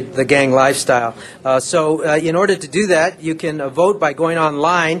avoid the gang lifestyle. So in order to do that, you can vote by going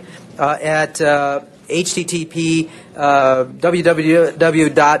online at http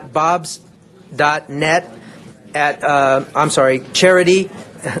www.bobs.net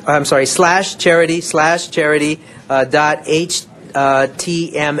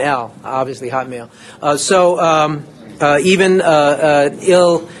 /charity/html, obviously Hotmail.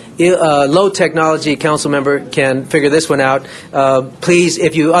 Even low technology council member can figure this one out. Please,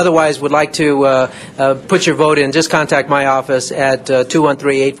 if you otherwise would like to put your vote in, just contact my office at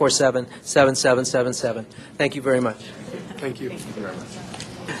 213-847-7777. Thank you very much. Thank you.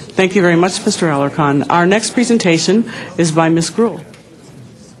 Thank you very much, Mr. Alarcon. Our next presentation is by Ms. Gruhl.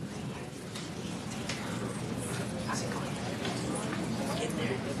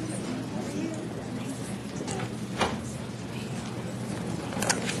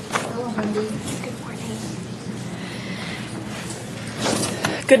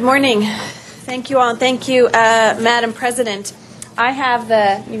 Good morning. Thank you all, and thank you, Madam President. I have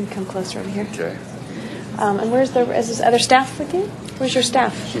you can come closer over here. Okay. And is this other staff with you? Where's your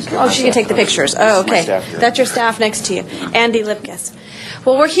staff? She can take the pictures. Oh, okay. That's your staff next to you. Andy Lipkiss.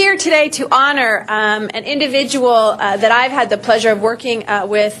 Well, we're here today to honor an individual that I've had the pleasure of working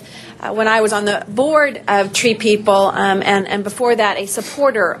with when I was on the board of Tree People, and before that, a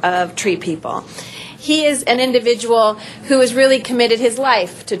supporter of Tree People. He is an individual who has really committed his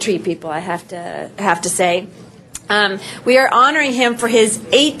life to Tree People, I have to say. We are honoring him for his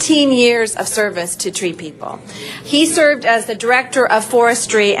 18 years of service to Tree People. He served as the Director of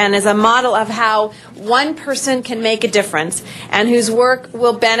Forestry and as a model of how one person can make a difference and whose work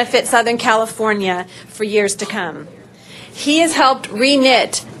will benefit Southern California for years to come. He has helped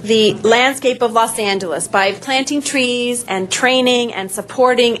reknit the landscape of Los Angeles by planting trees and training and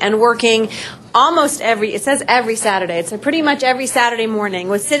supporting and working it says every Saturday. It's pretty much every Saturday morning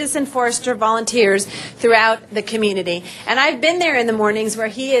with citizen forester volunteers throughout the community. And I've been there in the mornings where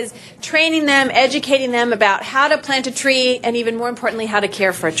he is training them, educating them about how to plant a tree, and even more importantly, how to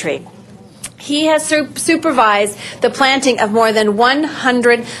care for a tree. He has supervised the planting of more than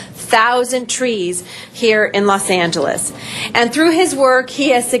 100,000 trees here in Los Angeles. And through his work, he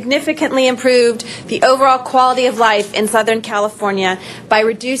has significantly improved the overall quality of life in Southern California by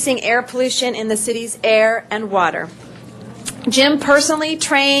reducing air pollution in the city's air and water. Jim personally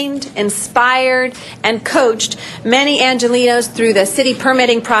trained, inspired, and coached many Angelinos through the city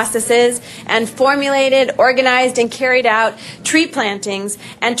permitting processes and formulated, organized, and carried out tree plantings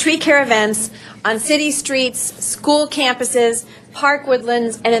and tree care events on city streets, school campuses, park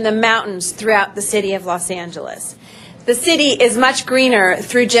woodlands, and in the mountains throughout the city of Los Angeles. The city is much greener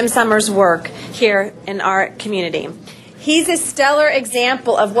through Jim Summers' work here in our community. He's a stellar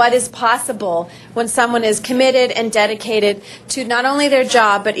example of what is possible when someone is committed and dedicated to not only their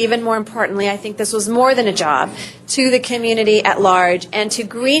job, but even more importantly, I think this was more than a job, to the community at large and to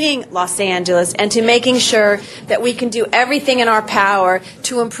greening Los Angeles and to making sure that we can do everything in our power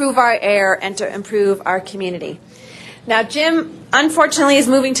to improve our air and to improve our community. Now, Jim, unfortunately, is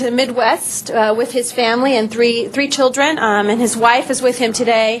moving to the Midwest with his family and three children, and his wife is with him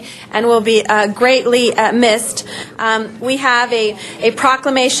today and will be greatly missed. We have a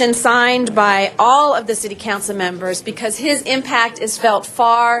proclamation signed by all of the city council members because his impact is felt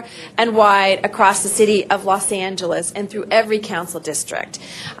far and wide across the city of Los Angeles and through every council district.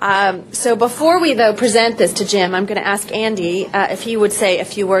 So before we, though, present this to Jim, I'm going to ask Andy if he would say a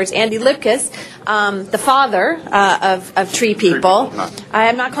few words. Andy Lipkiss, the father of Tree People. I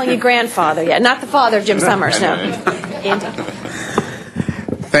am not calling you grandfather yet. Not the father of Jim Summers, no. Andy.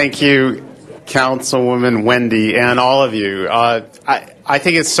 Thank you, Councilwoman Wendy, and all of you. I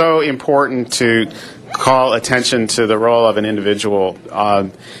think it's so important to call attention to the role of an individual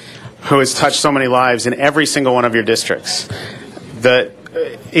who has touched so many lives in every single one of your districts.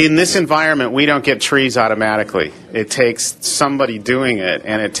 In this environment, we don't get trees automatically. It takes somebody doing it,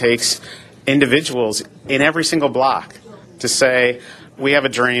 and it takes individuals in every single block to say, we have a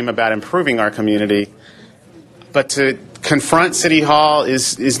dream about improving our community, but to confront City Hall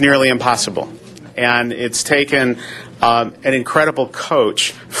is nearly impossible. And it's taken an incredible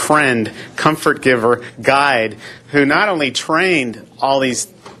coach, friend, comfort giver, guide, who not only trained all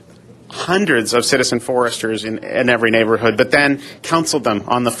these hundreds of citizen foresters in every neighborhood, but then counseled them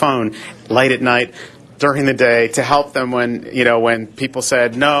on the phone late at night, during the day, to help them when people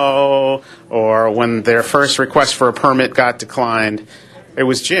said no, or when their first request for a permit got declined. It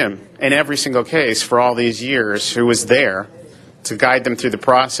was Jim, in every single case for all these years, who was there to guide them through the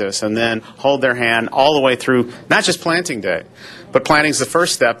process and then hold their hand all the way through, not just planting day, but planting's the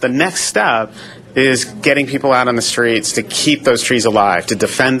first step. The next step is getting people out on the streets to keep those trees alive, to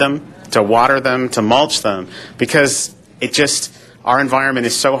defend them, to water them, to mulch them, because our environment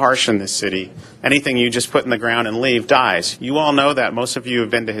is so harsh in this city. Anything you just put in the ground and leave dies. You all know that. Most of you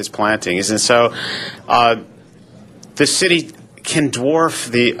have been to his plantings. And so the city can dwarf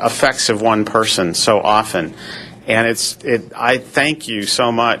the effects of one person so often. And I thank you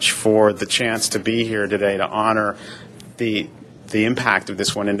so much for the chance to be here today to honor the impact of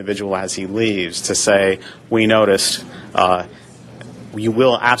this one individual as he leaves, to say, we noticed, you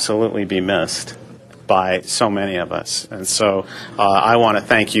will absolutely be missed by so many of us. And so I want to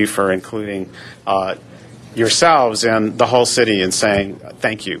thank you for including yourselves and the whole city in saying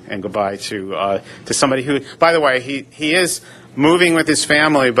thank you and goodbye to somebody who, by the way, he is moving with his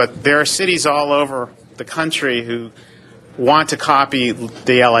family, but there are cities all over the country who want to copy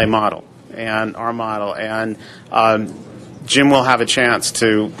the LA model and our model. And Jim will have a chance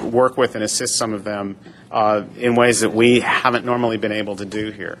to work with and assist some of them in ways that we haven't normally been able to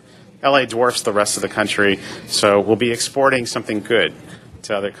do here. LA dwarfs the rest of the country, so we'll be exporting something good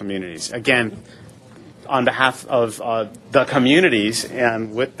to other communities. Again, on behalf of the communities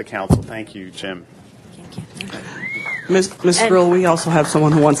and with the council, thank you, Jim. Thank you. Ms. Brill, we also have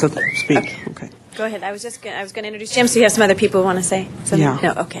someone who wants to speak. Okay. Go ahead. I was going to introduce Jim, so you have some other people who want to say something? Yeah.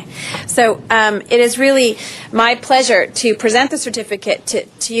 No, okay. So it is really my pleasure to present the certificate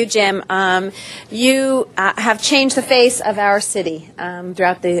to you, Jim. You have changed the face of our city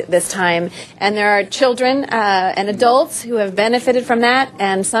throughout this time, and there are children and adults who have benefited from that,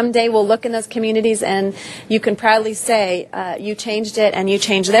 and someday we'll look in those communities and you can proudly say you changed it and you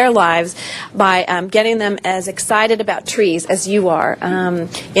changed their lives by getting them as excited about trees as you are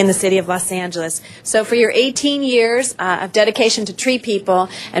in the city of Los Angeles. So for your 18 years of dedication to Tree People,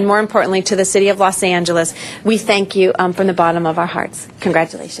 and more importantly to the city of Los Angeles, we thank you from the bottom of our hearts.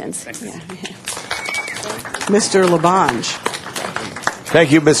 Congratulations. Yeah. Mr. Labange.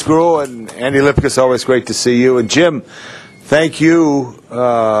 Thank you, Ms. Gruhl, and Andy Lipkiss, always great to see you. And Jim, thank you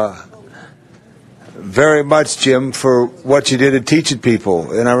very much, Jim, for what you did in teaching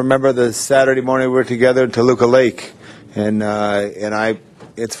people. And I remember the Saturday morning we were together in Toluca Lake, and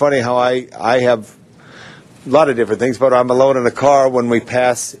it's funny how I have a lot of different things, but I'm alone in a car when I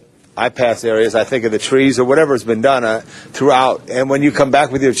pass areas, I think of the trees or whatever has been done throughout. And when you come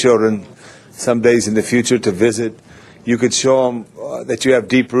back with your children some days in the future to visit, you could show them that you have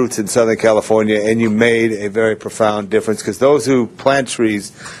deep roots in Southern California, and you made a very profound difference, because those who plant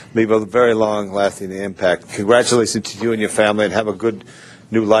trees leave a very long-lasting impact. Congratulations to you and your family, and have a good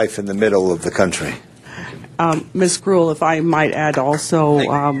new life in the middle of the country. Ms. Gruhl, if I might add also,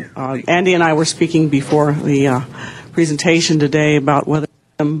 Andy and I were speaking before the presentation today about whether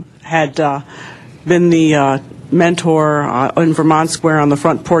Jim had been the mentor in Vermont Square on the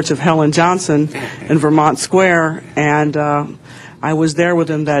front porch of Helen Johnson in Vermont Square, and I was there with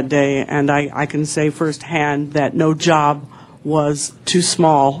him that day, and I can say firsthand that no job was too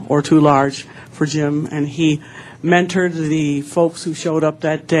small or too large for Jim, and he mentored the folks who showed up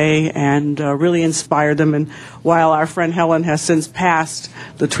that day and really inspired them. And while our friend Helen has since passed,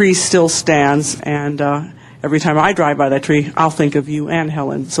 the tree still stands, and every time I drive by that tree, I'll think of you and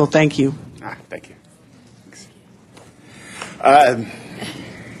Helen. So thank you. Thank you.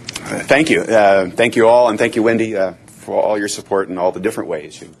 Thank you. Thank you all, and thank you, Wendy, for all your support in all the different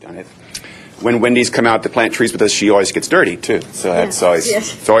ways you've done it. When Wendy's come out to plant trees with us, she always gets dirty, too. So that's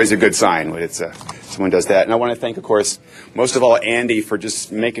it's always a good sign when someone does that. And I want to thank, of course, most of all, Andy for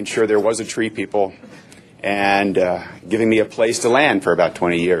just making sure there was a tree, people, and giving me a place to land for about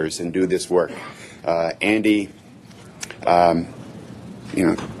 20 years and do this work. Andy,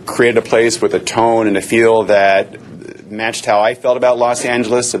 created a place with a tone and a feel that matched how I felt about Los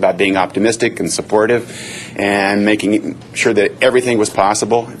Angeles, about being optimistic and supportive, and making sure that everything was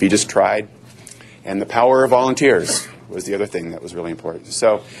possible if you just tried. And the power of volunteers was the other thing that was really important.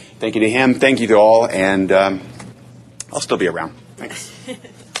 So thank you to him, thank you to all, and I'll still be around. Thanks. Thank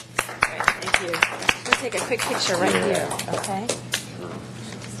you. We'll take a quick picture right here, okay?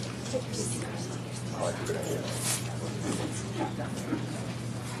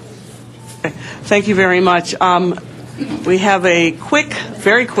 Thank you very much. We have a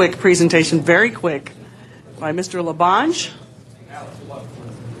very quick presentation, by Mr. LaBonge.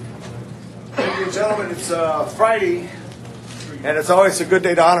 Thank you, gentlemen. It's Friday, and it's always a good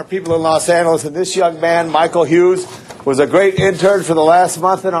day to honor people in Los Angeles. And this young man, Michael Hughes, was a great intern for the last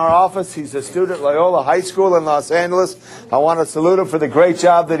month in our office. He's a student at Loyola High School in Los Angeles. I want to salute him for the great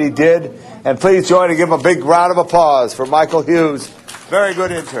job that he did. And please join and give him a big round of applause for Michael Hughes. Very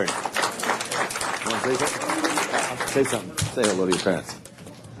good intern. Say something. Say hello to your parents.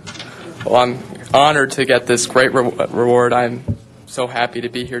 Well, I'm honored to get this great reward. I'm so happy to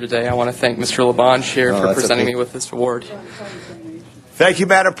be here today. I want to thank Mr. LaBonge here for presenting me with this award. Thank you,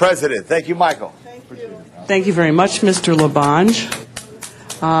 Madam President. Thank you, Michael. Thank you very much, Mr. LaBonge.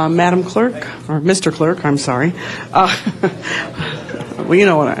 Madam Clerk, or Mr. Clerk, I'm sorry. Well, you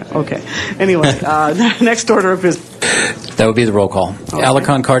know what okay. Anyway, next order of business. That would be the roll call. Okay.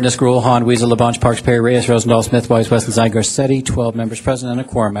 Alarcon, Cardenas, Gruhl, Hahn, Weezer, LaBonge, Parks, Perry, Reyes, Rosendahl, Smith, Weiss, Wesley, Zine, Garcetti, 12 members present and a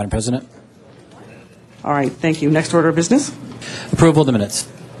quorum, Madam President. All right, thank you. Next order of business. Approval of the minutes.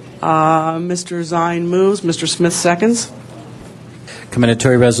 Mr. Zine moves. Mr. Smith seconds.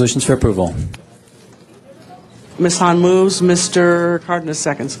 Commendatory resolutions for approval. Ms. Hahn moves. Mr. Cardenas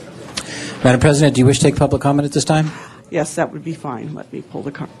seconds. Madam President, do you wish to take public comment at this time? Yes, that would be fine. Let me pull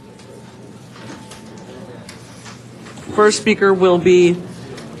the card. First speaker will be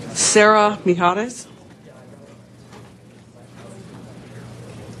Sarah Mijares.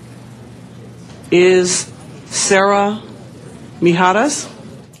 Is Sarah Mijares?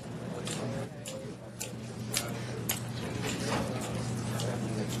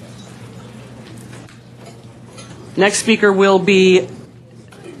 Next speaker will be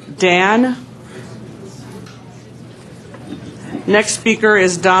Dan. Next speaker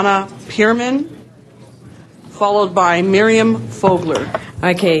is Donna Pierman, followed by Miriam Fogler.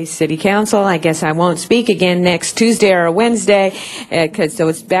 Okay, City Council, I guess I won't speak again next Tuesday or Wednesday because so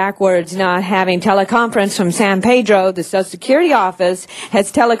it's backwards not having teleconference from San Pedro. The Social Security office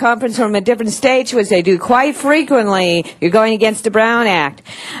has teleconference from a different state, which they do quite frequently. You're going against the Brown Act.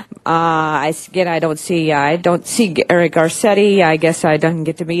 I don't see Eric Garcetti. I guess I don't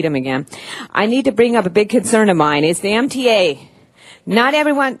get to meet him again. I need to bring up a big concern of mine. It's the MTA. Not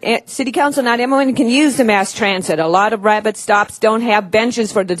everyone, City Council, not everyone can use the mass transit. A lot of rapid stops don't have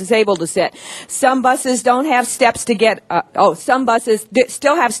benches for the disabled to sit. Some buses don't have steps to get, some buses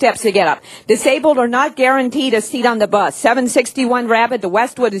still have steps to get up. Disabled are not guaranteed a seat on the bus. 761 Rapid, the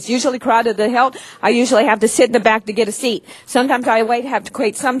Westwood is usually crowded to hell. I usually have to sit in the back to get a seat. Sometimes I have to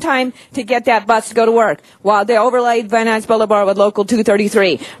wait some time to get that bus to go to work. While they overlaid Van Nuys Boulevard with Local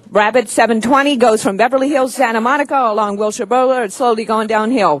 233. Rapid 720 goes from Beverly Hills to Santa Monica along Wilshire Boulevard. Slow slowly going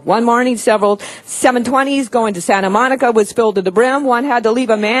downhill. One morning, several 720s going to Santa Monica was filled to the brim. One had to leave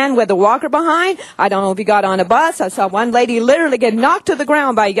a man with a walker behind. I don't know if he got on a bus. I saw one lady literally get knocked to the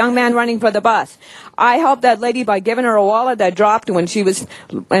ground by a young man running for the bus. I helped that lady by giving her a wallet that dropped when she was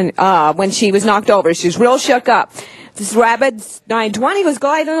knocked over. She was real shook up. This rabid 920 was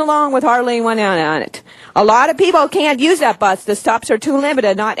gliding along with hardly anyone on it. A lot of people can't use that bus. The stops are too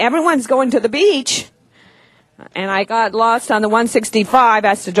limited. Not everyone's going to the beach. And I got lost on the 165.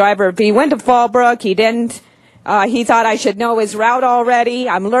 Asked the driver if he went to Fallbrook. He didn't. He thought I should know his route already.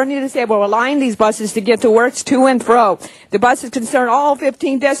 I'm learning to say we're relying these buses to get to work to and fro. The buses concern all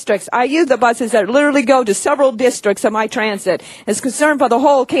 15 districts. I use the buses that literally go to several districts of my transit. It's concerned for the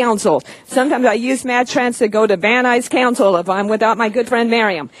whole council. Sometimes I use Mass Transit to go to Van Nuys Council if I'm without my good friend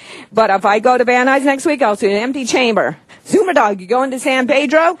Miriam. But if I go to Van Nuys next week, I'll see an empty chamber. Zoomer Dog, you going to San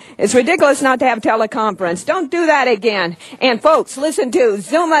Pedro? It's ridiculous not to have teleconference. Don't do that again. And folks, listen to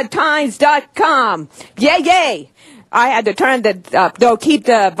ZoomerTimes.com. Yay! I had to turn they'll keep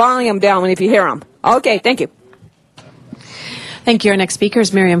the volume down if you hear them. Okay, thank you. Thank you. Our next speaker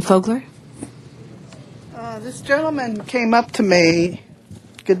is Miriam Fogler. This gentleman came up to me.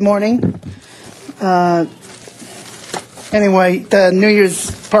 Good morning. Anyway, the New Year's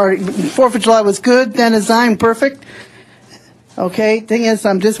party, 4th of July was good. Then design perfect. Okay, thing is,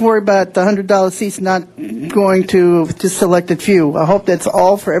 I'm just worried about the $100 seats not going to just selected few. I hope that's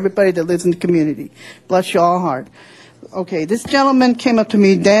all for everybody that lives in the community. Bless you all hard. Okay, this gentleman came up to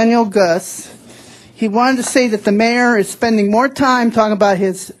me, Daniel Gus. He wanted to say that the mayor is spending more time talking about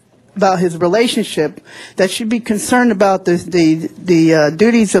his relationship that should be concerned about the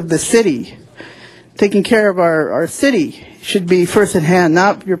duties of the city. Taking care of our city should be first at hand,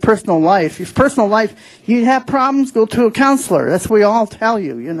 not your personal life. Your personal life, you have problems, go to a counselor. That's what we all tell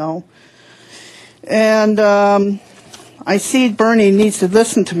you, you know. And I see Bernie needs to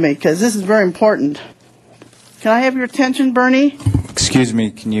listen to me because this is very important. Can I have your attention, Bernie? Excuse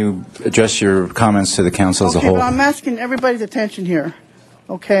me, can you address your comments to the council as a whole? Okay, but I'm asking everybody's attention here.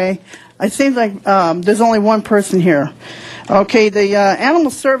 Okay? It seems like there's only one person here. Okay, the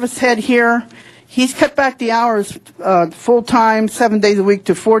animal service head here, he's cut back the hours full-time, 7 days a week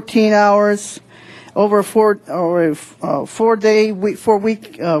to 14 hours over a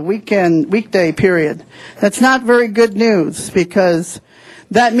weekday period. That's not very good news because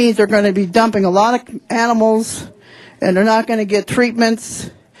that means they're going to be dumping a lot of animals and they're not going to get treatments.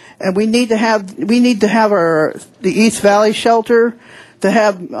 And we need to have the East Valley shelter to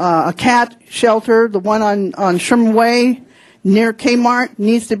have a cat shelter. The one on Sherman Way near Kmart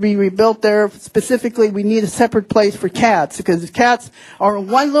needs to be rebuilt there. Specifically, we need a separate place for cats because the cats are in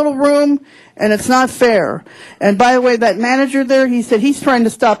one little room and it's not fair. And by the way, that manager there, he said he's trying to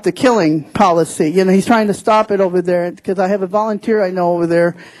stop the killing policy. You know, he's trying to stop it over there because I have a volunteer I know over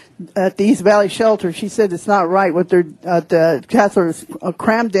there at the East Valley shelter. She said it's not right what the cats are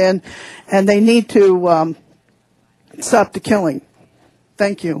crammed in and they need to stop the killing.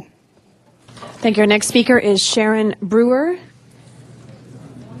 Thank you. Thank you. Our next speaker is Sharon Brewer,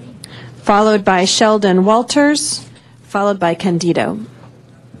 followed by Sheldon Walters, followed by Candido.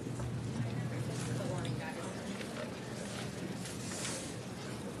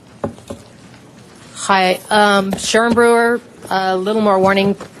 Hi, Sharon Brewer, a little more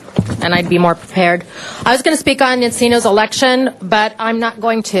warning and I'd be more prepared. I was going to speak on Encino's election, but I'm not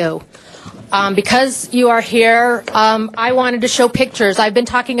going to. Because you are here, I wanted to show pictures. I've been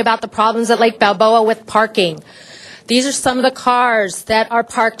talking about the problems at Lake Balboa with parking. These are some of the cars that are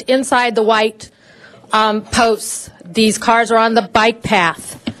parked inside the white posts. These cars are on the bike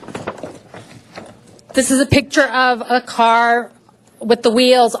path. This is a picture of a car with the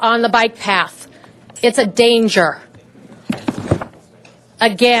wheels on the bike path. It's a danger.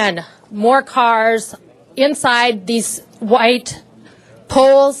 Again, more cars inside these white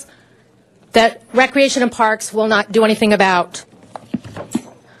poles that Recreation and Parks will not do anything about.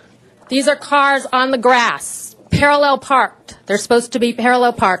 These are cars on the grass, parallel parked. They're supposed to be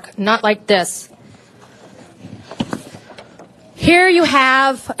parallel parked, not like this. Here you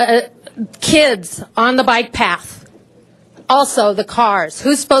have kids on the bike path. Also the cars.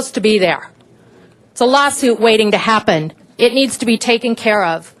 Who's supposed to be there? It's a lawsuit waiting to happen. It needs to be taken care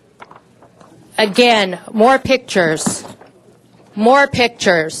of. Again, more pictures. More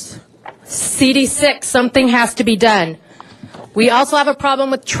pictures. CD6, something has to be done. We also have a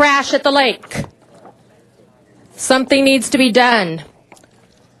problem with trash at the lake. Something needs to be done.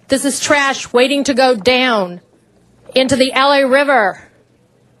 This is trash waiting to go down into the LA River.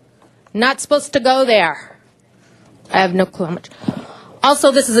 Not supposed to go there. I have no clue how much.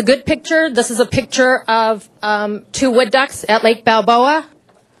 Also, this is a good picture. This is a picture of 2 wood ducks at Lake Balboa.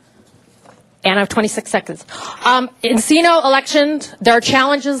 And I have 26 seconds. Encino elections, there are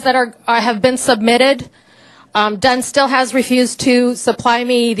challenges that have been submitted. Dunn still has refused to supply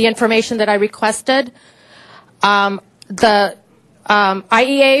me the information that I requested. The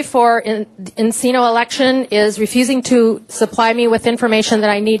IEA for Encino election is refusing to supply me with information that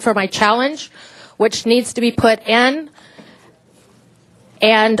I need for my challenge, which needs to be put in.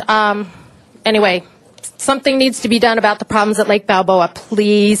 And anyway, something needs to be done about the problems at Lake Balboa.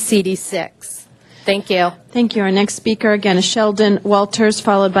 Please, CD6. Thank you. Thank you. Our next speaker, again, is Sheldon Walters,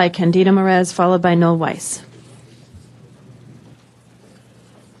 followed by Candido Merez, followed by Noel Weiss.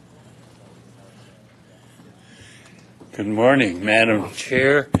 Good morning, Madam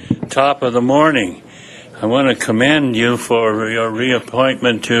Chair. Top of the morning. I want to commend you for your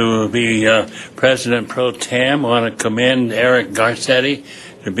reappointment to be President Pro Tem. I want to commend Eric Garcetti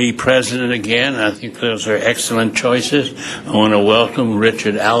to be President again. I think those are excellent choices. I want to welcome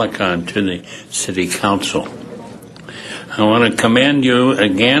Richard Alarcon to the City Council. I want to commend you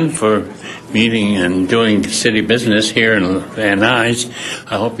again for meeting and doing city business here in Van Nuys.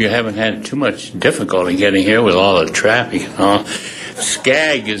 I hope you haven't had too much difficulty getting here with all the traffic and all.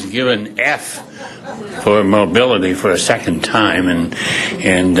 SCAG is given F for mobility for a second time,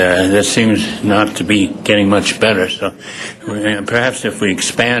 and that seems not to be getting much better. So perhaps if we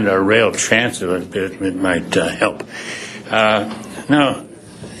expand our rail transit a bit, it might help. Now,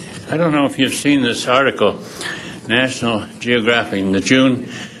 I don't know if you've seen this article, National Geographic, in the June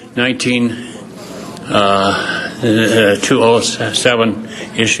 207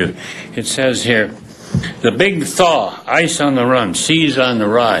 issue. It says here, the big thaw, ice on the run, seas on the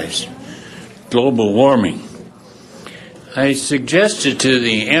rise, global warming. I suggested to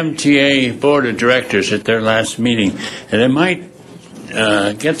the MTA Board of Directors at their last meeting that they might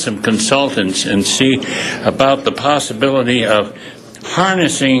get some consultants and see about the possibility of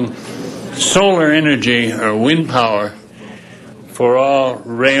harnessing solar energy or wind power for all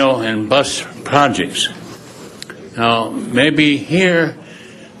rail and bus projects. Now, maybe here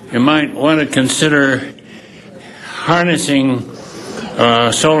you might want to consider harnessing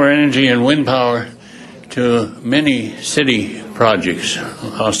solar energy and wind power to many city projects,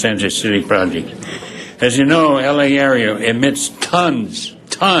 Los Angeles city projects. As you know, LA area emits tons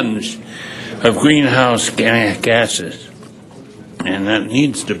of greenhouse gases, and that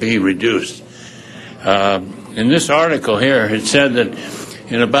needs to be reduced. In this article here, it said that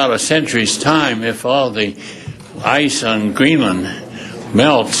in about a century's time, if all the ice on Greenland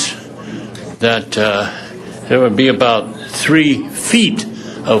melts, that there would be about 3 feet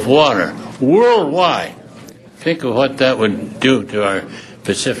of water worldwide. Think of what that would do to our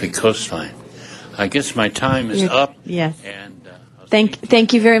Pacific coastline. I guess my time is up. Yes. And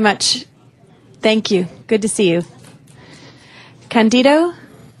thank you very much. Thank you. Good to see you. Candido?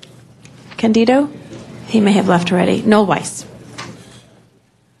 He may have left already. Noel Weiss.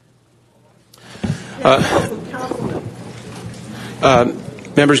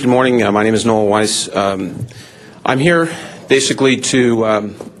 Members, good morning. My name is Noel Weiss. I'm here basically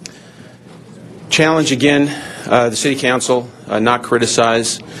to challenge again the City Council, not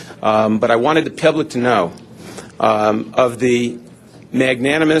criticize, but I wanted the public to know of the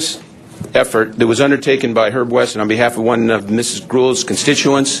magnanimous effort that was undertaken by Herb Wesson on behalf of one of Mrs. Gruhl's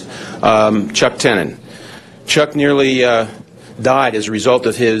constituents, Chuck Tenon. Chuck nearly died as a result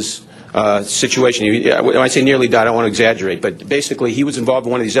of his situation. When I say nearly died, I don't want to exaggerate, but basically he was involved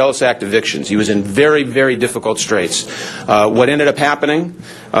in one of these Ellis Act evictions. He was in very, very difficult straits. What ended up happening,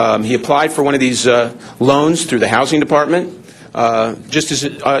 he applied for one of these loans through the housing department. Just as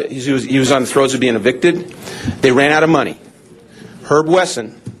he was on the throes of being evicted, they ran out of money. Herb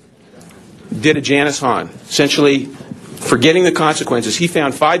Wesson did a Janice Hahn, essentially forgetting the consequences. He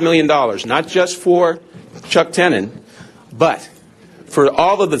found $5 million, not just for Chuck Tenon, but for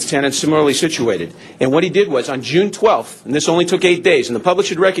all of the tenants similarly situated. And what he did was, on June 12th, and this only took 8 days, and the public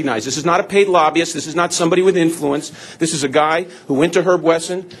should recognize this is not a paid lobbyist, this is not somebody with influence, this is a guy who went to Herb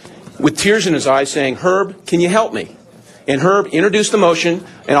Wesson with tears in his eyes saying, Herb, can you help me? And Herb introduced the motion,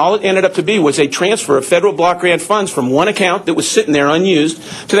 and all it ended up to be was a transfer of federal block grant funds from one account that was sitting there unused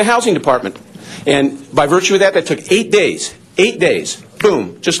to the housing department. And by virtue of that, that took 8 days. 8 days.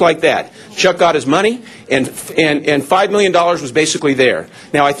 Boom. Just like that. Chuck got his money, and $5 million was basically there.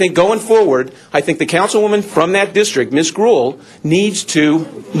 Now, I think going forward, I think the councilwoman from that district, Ms. Gruhl, needs to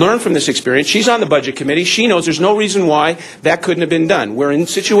learn from this experience. She's on the budget committee. She knows there's no reason why that couldn't have been done. We're in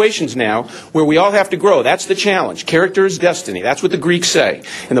situations now where we all have to grow. That's the challenge. Character is destiny. That's what the Greeks say.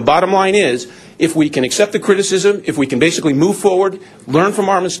 And the bottom line is, if we can accept the criticism, if we can basically move forward, learn from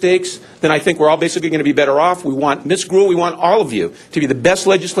our mistakes, then I think we're all basically going to be better off. We want Ms. Gruhl, we want all of you to be the best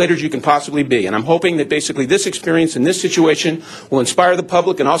legislators you can possibly be. And I'm hoping that basically this experience in this situation will inspire the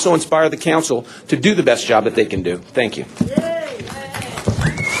public and also inspire the council to do the best job that they can do. Thank you.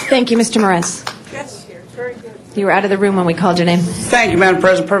 Thank you, Mr. Morez. You were out of the room when we called your name. Thank you, Madam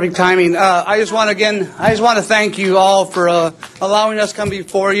President. Perfect timing. I just want to thank you all for allowing us to come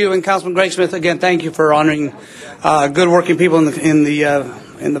before you, and Councilman Greg Smith. Again, thank you for honoring good working people in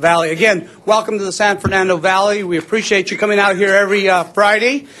the Valley. Again, welcome to the San Fernando Valley. We appreciate you coming out here every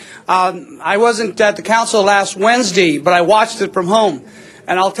Friday. I wasn't at the council last Wednesday, but I watched it from home.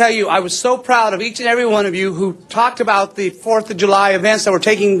 And I'll tell you, I was so proud of each and every one of you who talked about the 4th of July events that were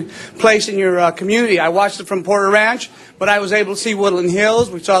taking place in your community. I watched it from Porter Ranch, but I was able to see Woodland Hills.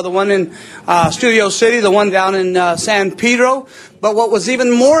 We saw the one in Studio City, the one down in San Pedro. But what was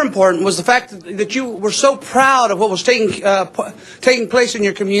even more important was the fact that you were so proud of what was taking place in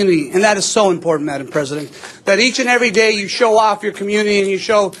your community. And that is so important, Madam President, that each and every day you show off your community and you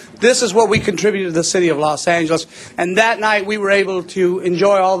show this is what we contribute to the city of Los Angeles. And that night we were able to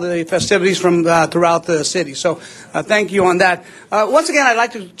enjoy all the festivities from throughout the city. So thank you on that. Once again, I'd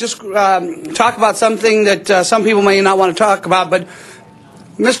like to just talk about something that some people may not want to talk about, but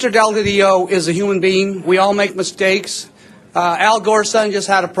Mr. Delgadillo is a human being. We all make mistakes. Al Gore's son just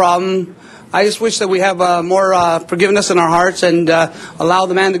had a problem. I just wish that we have more forgiveness in our hearts and allow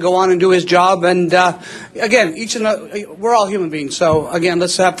the man to go on and do his job. And again, we're all human beings. So again,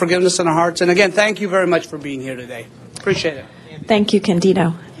 let's have forgiveness in our hearts. And again, thank you very much for being here today. Appreciate it. Thank you,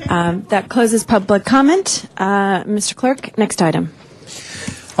 Candido. That closes public comment. Mr. Clerk, next item.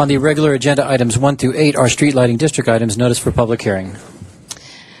 On the regular agenda, items 1 through 8 are street lighting district items, notice for public hearing.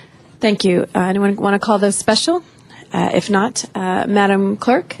 Thank you. Anyone want to call those special? If not, Madam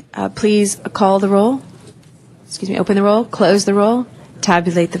Clerk, please call the roll. Open the roll, close the roll,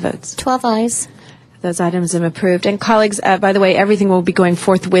 tabulate the votes. 12 ayes. Those items have approved. And colleagues, by the way, everything will be going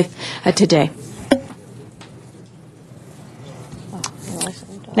forthwith today.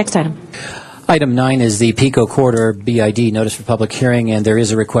 Next item. Item 9 is the Pico Corridor BID notice for public hearing, and there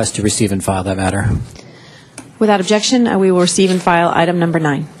is a request to receive and file that matter. Without objection, we will receive and file item number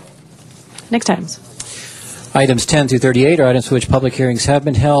 9. Next items. Items 10 through 38 are items for which public hearings have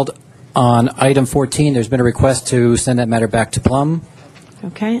been held. On item 14, there's been a request to send that matter back to Plum.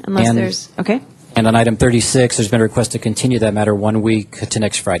 Okay, unless there's... Okay. And on item 36, there's been a request to continue that matter 1 week to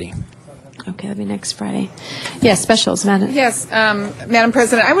next Friday. Okay, that'll be next Friday. Yes, specials, Madam. Yes, Madam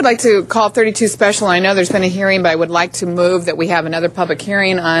President, I would like to call 32 special. I know there's been a hearing, but I would like to move that we have another public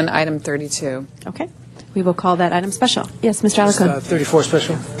hearing on item 32. Okay. We will call that item special. Yes, Mr. Alarcon. 34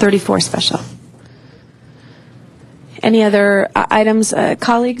 special. 34 special. Any other items,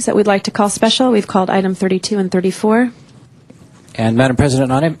 colleagues, that we'd like to call special? We've called item 32 and 34. And, Madam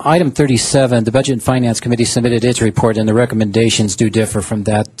President, on item 37, the Budget and Finance Committee submitted its report, and the recommendations do differ from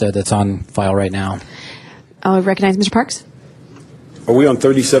that that's on file right now. I'll recognize Mr. Parks. Are we on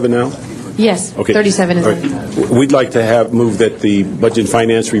 37 now? Yes, okay. 37 is right. We'd like to move that the Budget and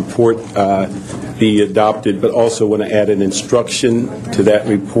Finance report be adopted, but also want to add an instruction to that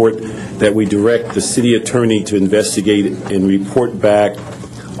report that we direct the city attorney to investigate and report back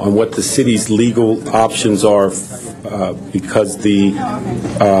on what the city's legal options are because the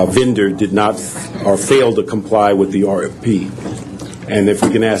vendor did not or failed to comply with the RFP. And if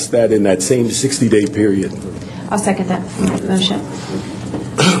we can ask that in that same 60-day period. I'll second that motion.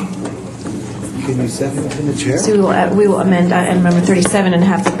 Can you second it in the chair? So we will amend item number 37 and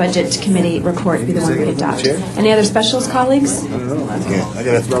have the Budget Committee report be the one we adopt. Any other specials, colleagues? I don't know. I can't. I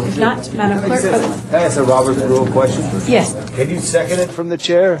got If not, Madam Clerk. That's a Robert Rule question. Yes. Can you second it from the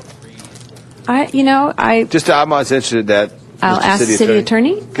chair? I'm not interested in that. I'll Mr. ask City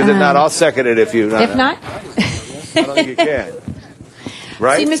Attorney. Because if not, I'll second it if you. If not. I don't think you can.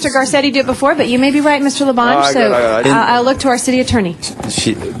 Right? Seen Mr. Garcetti do it before, but you may be right, Mr. Labange, I'll look to our City Attorney.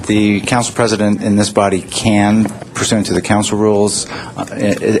 The Council President in this body can, pursuant to the Council rules,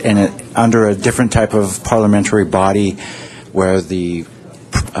 under a different type of parliamentary body where the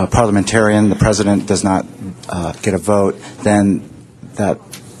parliamentarian, the President, does not get a vote, then that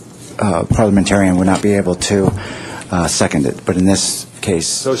parliamentarian would not be able to second it. But in this case...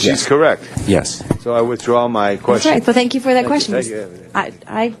 So she's correct? Yes. So I withdraw my question. That's right. Well, thank you for that question. Thank you.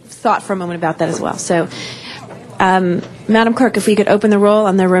 I thought for a moment about that as well. So, Madam Clerk, if we could open the roll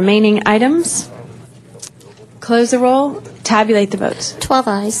on the remaining items, close the roll, tabulate the votes. 12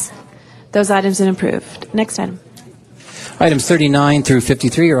 ayes. Those items have been approved. Next item. Items 39 through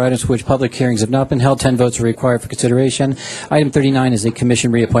 53 are items for which public hearings have not been held. 10 votes are required for consideration. Item 39 is a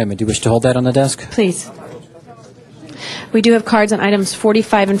commission reappointment. Do you wish to hold that on the desk? Please. We do have cards on items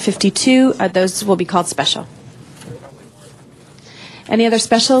 45 and 52. Those will be called special. Any other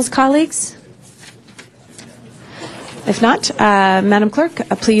specials, colleagues? If not, Madam Clerk,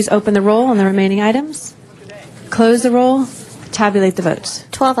 please open the roll on the remaining items. Close the roll. Tabulate the votes.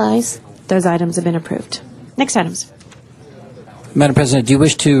 12 ayes. Those items have been approved. Next items. Madam President, do you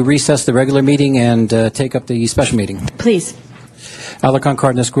wish to recess the regular meeting and take up the special meeting? Please. Alarcon,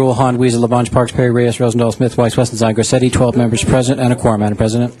 Cardenas, Gruel, Hahn, Weezer, Labange, Parks, Perry, Reyes, Rosendahl, Smith, Weiss, Westenstein, Grassetti, 12 members present and a quorum, Madam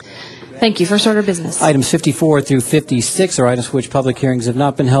President. Thank you. First order of business. Items 54 through 56 are items for which public hearings have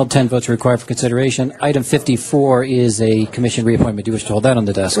not been held. 10 votes are required for consideration. Item 54 is a commission reappointment. Do you wish to hold that on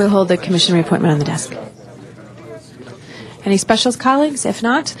the desk? We'll hold the commission reappointment on the desk. Any specials, colleagues? If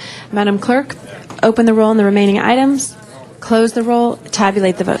not, Madam Clerk, open the roll on the remaining items. Close the roll.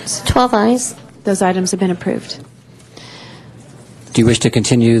 Tabulate the votes. 12 ayes. Those items have been approved. Do you wish to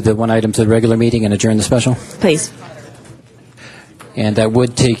continue the one item to the regular meeting and adjourn the special? Please. And that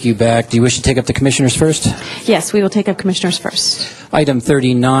would take you back. Do you wish to take up the commissioners first? Yes, we will take up commissioners first. Item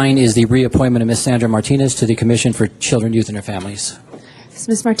 39 is the reappointment of Ms. Sandra Martinez to the Commission for Children, Youth, and Their Families. Is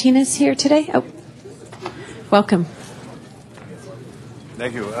Ms. Martinez here today? Oh, welcome.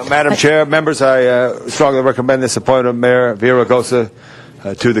 Thank you. Madam Chair, members, I strongly recommend this appointment of Mayor Vera Gosa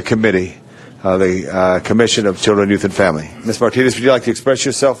to the committee, the Commission of Children, Youth, and Family. Ms. Martinez, would you like to express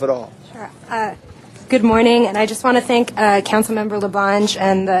yourself at all? Sure. Good morning, and I just want to thank Councilmember Labange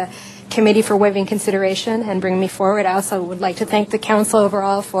and the committee for waiving consideration and bringing me forward. I also would like to thank the council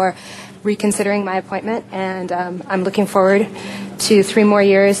overall for reconsidering my appointment, and I'm looking forward to 3 more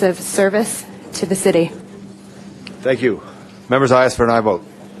years of service to the city. Thank you. Members, I ask for an aye vote.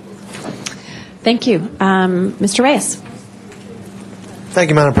 Thank you. Mr. Reyes. Thank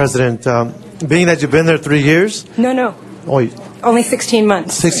you, Madam President. Being that you've been there 3 years? No. Oh, only 16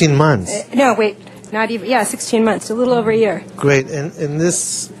 months. 16 months? No, wait. Not even, 16 months, a little over a year. Great. And in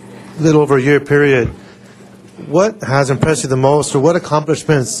this little over a year period, what has impressed you the most, or what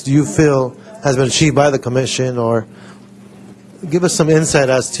accomplishments do you feel has been achieved by the Commission, or give us some insight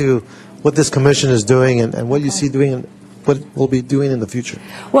as to what this Commission is doing and what you see doing and what we'll be doing in the future?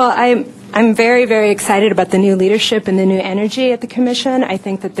 Well, I'm very, very excited about the new leadership and the new energy at the Commission. I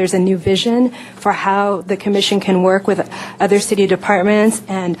think that there's a new vision for how the Commission can work with other city departments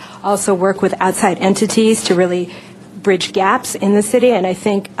and also work with outside entities to really bridge gaps in the city. And I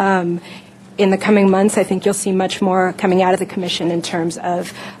think in the coming months, I think you'll see much more coming out of the Commission in terms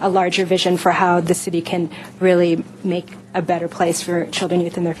of a larger vision for how the city can really make a better place for children,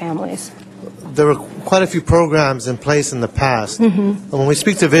 youth, and their families. There were quite a few programs in place in the past. Mm-hmm. And when we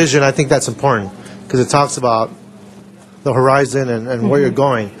speak to vision, I think that's important because it talks about the horizon and where you're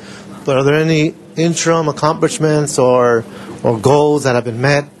going. But are there any interim accomplishments or goals that have been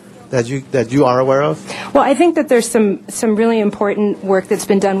met that you are aware of? Well, I think that there's some really important work that's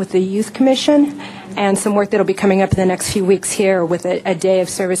been done with the Youth Commission and some work that will be coming up in the next few weeks here with a day of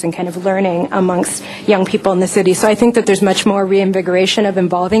service and kind of learning amongst young people in the city. So I think that there's much more reinvigoration of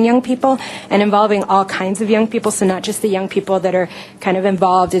involving young people and involving all kinds of young people, so not just the young people that are kind of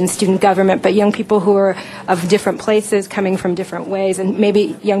involved in student government, but young people who are of different places, coming from different ways, and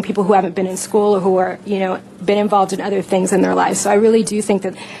maybe young people who haven't been in school or who are, been involved in other things in their lives. So I really do think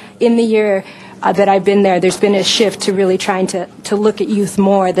that in the year that I've been there, there's been a shift to really trying to look at youth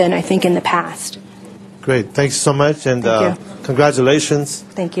more than I think in the past. Great. Thanks so much, and congratulations.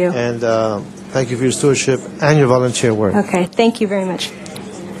 Thank you. And thank you for your stewardship and your volunteer work. Okay. Thank you very much.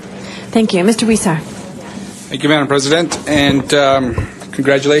 Thank you. Mr. Huizar. Thank you, Madam President, and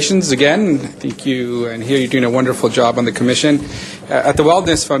congratulations again. Thank you, and here you're doing a wonderful job on the Commission. At the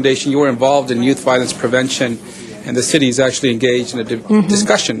Wellness Foundation, you were involved in youth violence prevention, and the city is actually engaged in a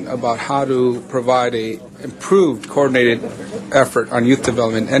discussion about how to provide a improved, coordinated effort on youth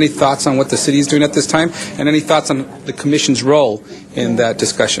development. Any thoughts on what the city is doing at this time, and any thoughts on the Commission's role in that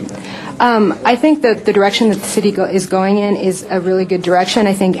discussion? I think that the direction that the city is going in is a really good direction.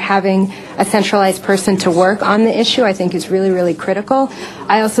 I think having a centralized person to work on the issue, I think, is really, really critical.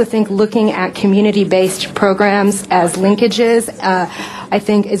 I also think looking at community-based programs as linkages, I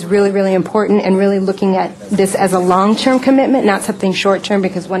think is really, really important, and really looking at this as a long-term commitment, not something short-term,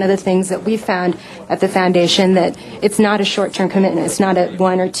 because one of the things that we found at the foundation that it's not a short-term commitment. It's not a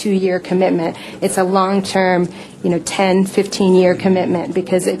 1 or 2 year commitment. It's a long-term 10, 15-year commitment,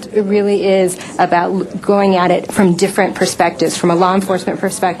 because it really is about going at it from different perspectives, from a law enforcement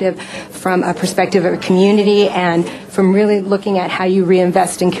perspective, from a perspective of a community, and from really looking at how you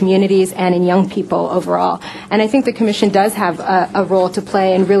reinvest in communities and in young people overall. And I think the Commission does have a role to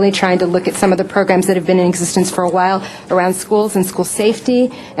play in really trying to look at some of the programs that have been in existence for a while around schools and school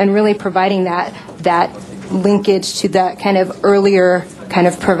safety, and really providing that linkage to that kind of earlier kind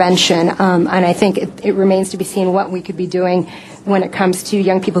of prevention. And I think it remains to be seen what we could be doing when it comes to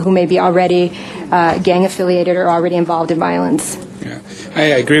young people who may be already gang affiliated or already involved in violence. Yeah, I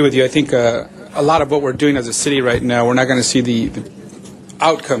agree with you. I think a lot of what we're doing as a city right now, we're not going to see the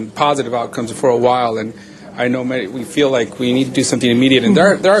positive outcomes for a while. And I know we feel like we need to do something immediate. And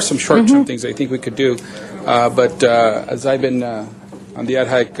there are some short-term things I think we could do. But as I've been on the ad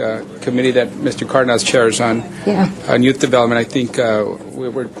hoc committee that Mr. Cardenas chairs on youth development, I think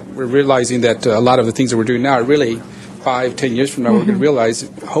we're realizing that a lot of the things that we're doing now are really 5-10 years from now, we're going to realize,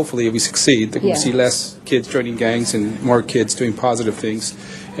 hopefully, if we succeed, that we see less kids joining gangs and more kids doing positive things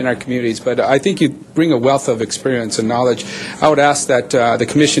in our communities. But I think you bring a wealth of experience and knowledge. I would ask that the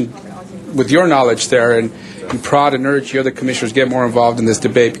Commission, with your knowledge there, and prod and urge your other commissioners get more involved in this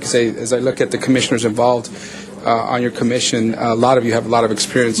debate, because as I look at the commissioners involved on your commission, a lot of you have a lot of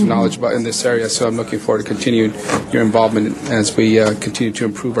experience and knowledge in this area, so I'm looking forward to continuing your involvement as we continue to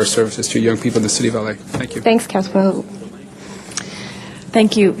improve our services to young people in the City of LA. Thank you. Thanks, Councilman.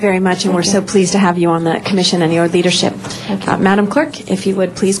 Thank you very much, and we're so pleased to have you on the commission and your leadership. Madam Clerk, if you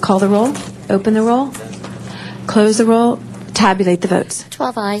would please call the roll, open the roll, close the roll, tabulate the votes.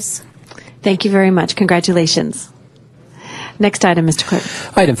 12 ayes. Thank you very much. Congratulations. Next item, Mr. Clerk.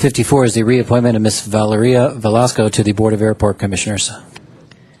 Item 54 is the reappointment of Ms. Valeria Velasco to the Board of Airport Commissioners.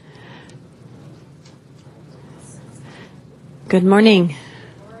 Good morning.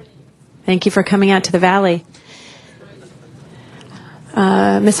 Thank you for coming out to the Valley.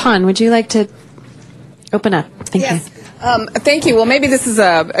 Ms. Hahn, would you like to open up? Thank you. Thank you. Well, maybe this is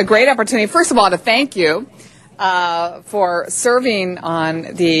a great opportunity, first of all, to thank you for serving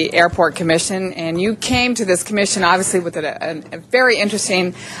on the Airport Commission. And you came to this commission, obviously, with a very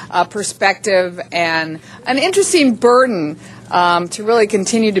interesting perspective and an interesting burden to really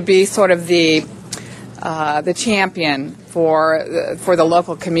continue to be sort of the champion for the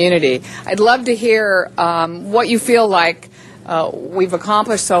local community. I'd love to hear what you feel like we've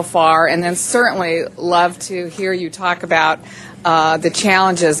accomplished so far, and then certainly love to hear you talk about the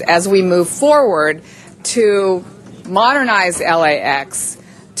challenges as we move forward to modernize LAX,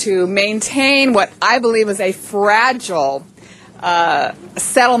 to maintain what I believe is a fragile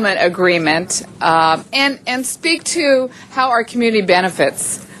settlement agreement, and speak to how our community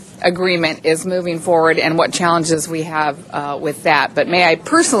benefits agreement is moving forward and what challenges we have with that. But may I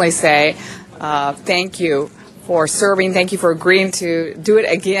personally say thank you for serving. Thank you for agreeing to do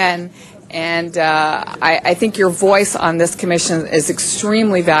it again. And I think your voice on this commission is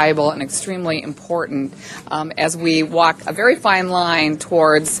extremely valuable and extremely important as we walk a very fine line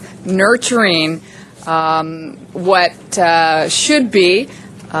towards nurturing what should be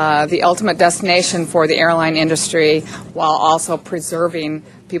the ultimate destination for the airline industry, while also preserving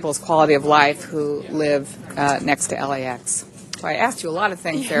people's quality of life who live next to LAX. So I asked you a lot of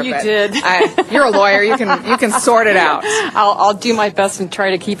things there, You but did. You're a lawyer. You can sort it out. I'll do my best and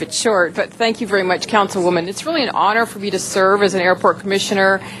try to keep it short. But thank you very much, Councilwoman. It's really an honor for me to serve as an airport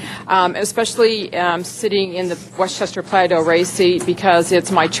commissioner, especially sitting in the Westchester Playa del Rey seat, because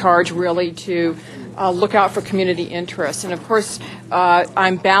it's my charge really to look out for community interests. And of course,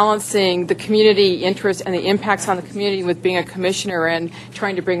 I'm balancing the community interests and the impacts on the community with being a commissioner and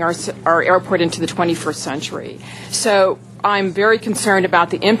trying to bring our airport into the 21st century. So I'm very concerned about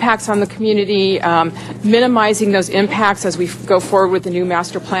the impacts on the community, minimizing those impacts as we go forward with the new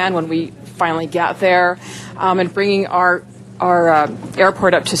master plan when we finally get there, and bringing our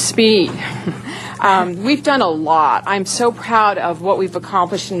airport up to speed. We've done a lot. I'm so proud of what we've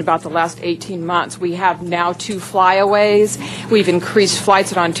accomplished in about the last 18 months. We have now 2 flyaways. We've increased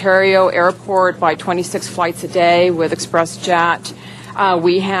flights at Ontario Airport by 26 flights a day with ExpressJet.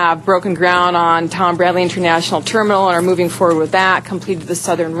 We have broken ground on Tom Bradley International Terminal and are moving forward with that, completed the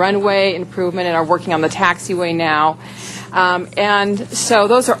southern runway improvement, and are working on the taxiway now. And so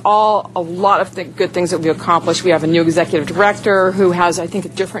those are all a lot of good things that we accomplished. We have a new executive director who has, I think, a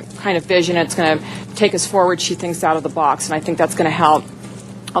different kind of vision. It's going to take us forward. She thinks out of the box, and I think that's going to help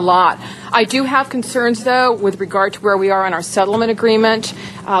a lot. I do have concerns, though, with regard to where we are on our settlement agreement.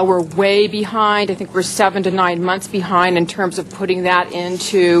 We're way behind. I think we're 7 to 9 months behind in terms of putting that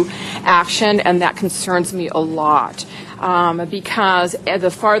into action, and that concerns me a lot. because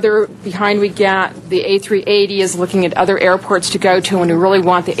the farther behind we get, the A380 is looking at other airports to go to, and we really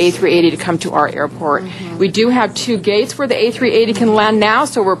want the A380 to come to our airport. We do have 2 gates where the A380 can land now,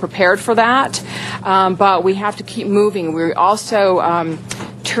 so we're prepared for that, but we have to keep moving. We also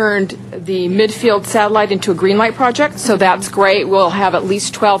turned the midfield satellite into a green light project, so that's great. We'll have at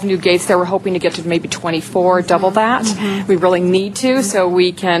least 12 new gates there. We're hoping to get to maybe 24, double that. We really need to, so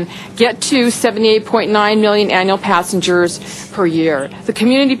we can get to 78.9 million annual passengers per year. The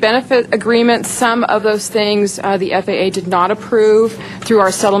community benefit agreement, some of those things the FAA did not approve through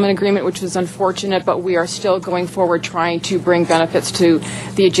our settlement agreement, which was unfortunate, but we are still going forward trying to bring benefits to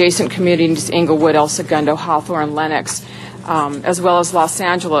the adjacent communities, Inglewood, El Segundo, Hawthorne, Lenox, as well as Los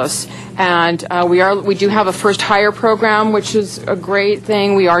Angeles. And we do have a first hire program, which is a great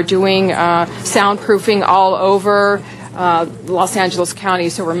thing. We are doing soundproofing all over Los Angeles County,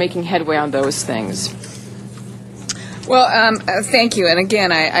 so we're making headway on those things. Well, thank you. And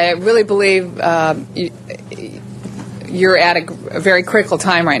again, I really believe you're at a very critical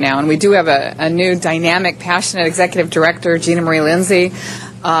time right now. And we do have a new dynamic, passionate executive director, Gina Marie Lindsay.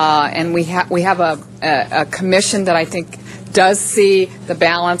 And we have a commission that I think does see the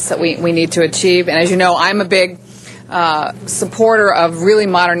balance that we need to achieve. And as you know, I'm a big supporter of really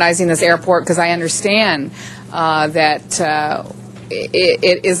modernizing this airport because I understand that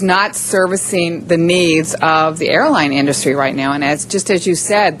it is not servicing the needs of the airline industry right now. And just as you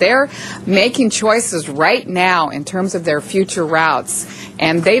said, they're making choices right now in terms of their future routes.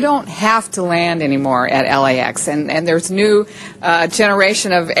 And they don't have to land anymore at LAX. And there's new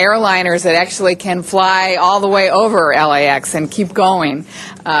generation of airliners that actually can fly all the way over LAX and keep going.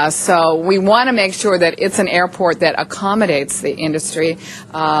 So we want to make sure that it's an airport that accommodates the industry.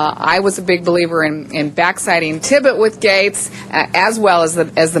 I was a big believer in backsiding Tibbet with gates, as well as the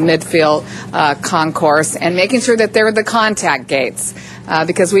midfield concourse, and making sure that they're the contact gates.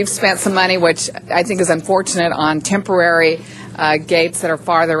 Because we've spent some money, which I think is unfortunate, on temporary gates that are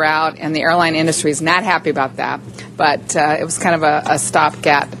farther out, and the airline industry is not happy about that. But it was kind of a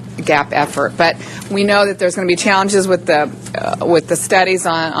stopgap effort. But we know that there's going to be challenges with the studies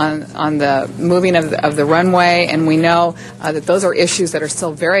on the moving of the runway, and we know that those are issues that are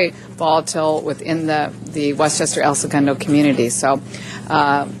still very volatile within the Westchester El Segundo community. So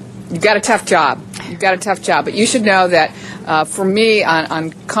you've got a tough job. But you should know that for me,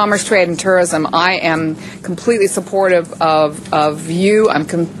 on commerce, trade, and tourism, I am completely supportive of you. I'm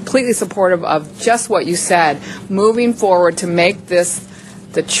completely supportive of just what you said, moving forward to make this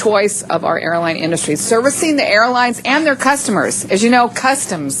the choice of our airline industry, servicing the airlines and their customers. As you know,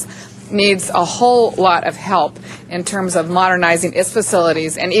 Customs needs a whole lot of help in terms of modernizing its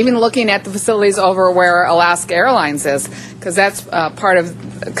facilities and even looking at the facilities over where Alaska Airlines is, because that's part of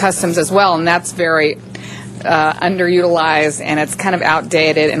Customs as well, and that's very underutilized, and it's kind of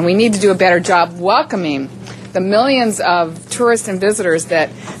outdated, and we need to do a better job welcoming the millions of tourists and visitors that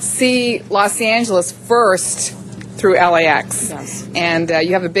see Los Angeles first through LAX. Yes. And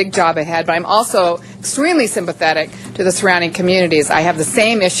you have a big job ahead, but I'm also extremely sympathetic to the surrounding communities. I have the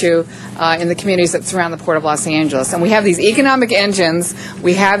same issue in the communities that surround the Port of Los Angeles. And we have these economic engines,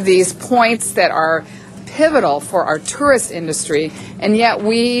 we have these points that are pivotal for our tourist industry, and yet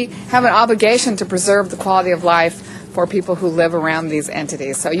we have an obligation to preserve the quality of life for people who live around these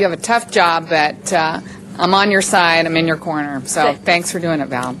entities. So you have a tough job, but I'm on your side, I'm in your corner. So thanks for doing it,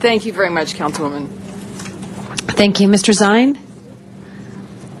 Val. Thank you very much, Councilwoman. Thank you. Mr. Zine,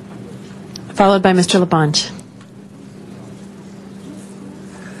 followed by Mr. LaBonge.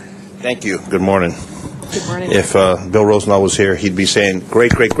 Thank you. Good morning. Good morning. If Bill Rosenthal was here, he'd be saying,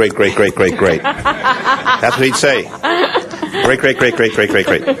 great, great, great, great, great, great, great. That's what he'd say. Great, great, great, great, great, great,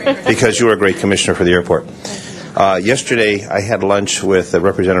 great. Because you are a great commissioner for the airport. Yesterday, I had lunch with a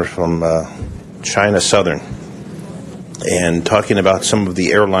representative from China Southern and talking about some of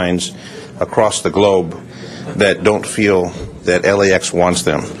the airlines across the globe that don't feel that LAX wants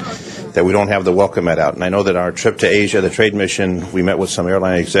them, that we don't have the welcome mat out. And I know that our trip to Asia, the trade mission, we met with some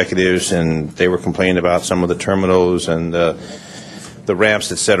airline executives, and they were complaining about some of the terminals and the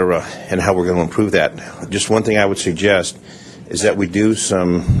ramps, et cetera, and how we're going to improve that. Just one thing I would suggest is that we do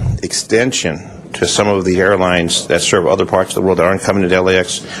some extension to some of the airlines that serve other parts of the world that aren't coming to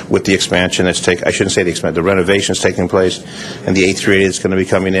LAX with the expansion that's taking, I shouldn't say the expansion, the renovations taking place, and the A380 is going to be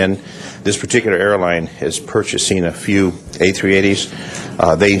coming in. This particular airline is purchasing a few A380s.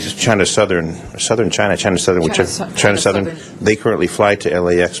 China Southern, they currently fly to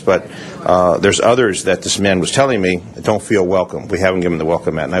LAX, but there's others that this man was telling me that don't feel welcome. We haven't given them the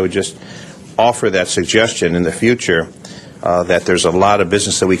welcome mat. And I would just offer that suggestion in the future that there's a lot of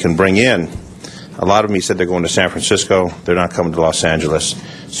business that we can bring in A lot of them, he said, they're going to San Francisco. They're not coming to Los Angeles.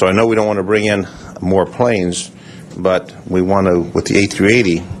 So I know we don't want to bring in more planes, but we want to, with the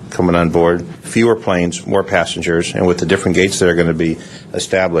A380 coming on board, fewer planes, more passengers, and with the different gates that are going to be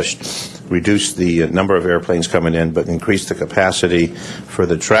established, reduce the number of airplanes coming in, but increase the capacity for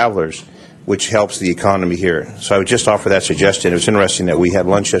the travelers, which helps the economy here. So I would just offer that suggestion. It was interesting that we had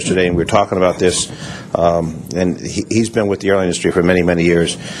lunch yesterday and we were talking about this, and he's been with the airline industry for many, many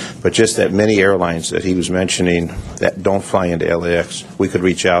years, but just that many airlines that he was mentioning that don't fly into LAX, we could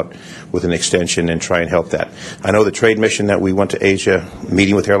reach out with an extension and try and help that. I know the trade mission that we went to Asia,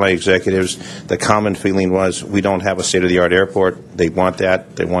 meeting with airline executives, the common feeling was we don't have a state-of-the-art airport. They want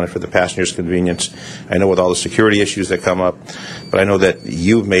that. They want it for the passengers' convenience. I know with all the security issues that come up, but I know that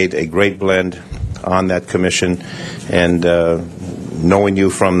you've made a great blend on that commission, and knowing you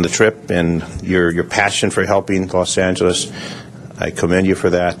from the trip and your passion for helping Los Angeles, I commend you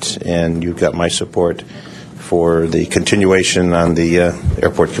for that, and you've got my support for the continuation on the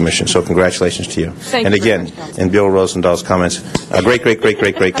Airport Commission. So congratulations to you. Thank and you very again, much, in Bill Rosenthal's comments, a great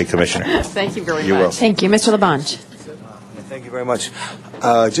commissioner. Thank you very You much. will. Thank you. Mr. Labange. Thank you very much.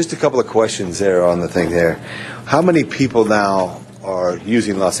 Just a couple of questions there on the thing there. How many people now are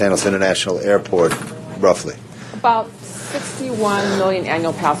using Los Angeles International Airport, roughly? About 61 million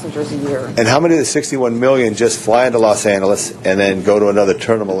annual passengers a year. And how many of the 61 million just fly into Los Angeles and then go to another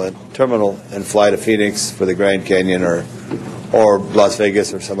terminal and fly to Phoenix for the Grand Canyon or Las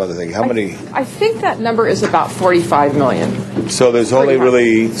Vegas or some other thing? How many? I think that number is about 45 million. So there's only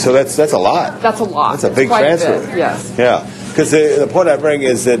really, so that's a lot. That's a lot. That's a big Quite transfer. A bit, yes. Yeah, because the point I bring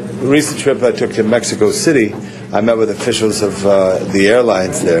is that the recent trip I took to Mexico City, I met with officials of the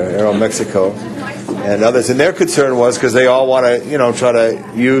airlines there, Aeromexico, and others, and their concern was, because they all want to, try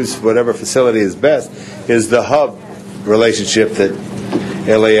to use whatever facility is best, is the hub relationship that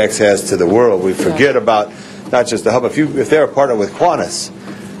LAX has to the world. We forget about not just the hub. If they're a partner with Qantas,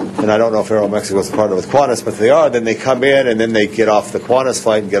 and I don't know if Aeromexico is a partner with Qantas, but if they are, then they come in and then they get off the Qantas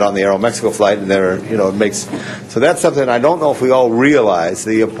flight and get on the Aeromexico flight, and they're, it makes. So that's something I don't know if we all realize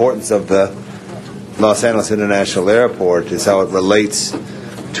the importance of the Los Angeles International Airport is how it relates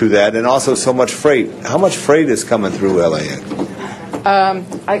to that, and also so much freight. How much freight is coming through LAX?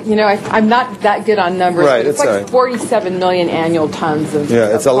 I'm not that good on numbers. Right, but it's it's like all right. 47 million annual tons of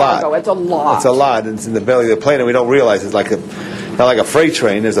It's a lot. cargo. It's a lot. It's a lot. It's in the belly of the plane, and we don't realize it's like not like a freight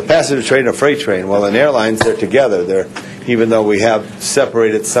train. There's a passenger train and a freight train. Well, in airlines, they're together. Even though we have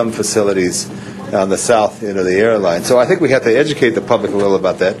separated some facilities on the south end of the airline. So I think we have to educate the public a little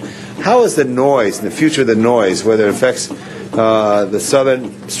about that. How is the noise, and the future of the noise, whether it affects the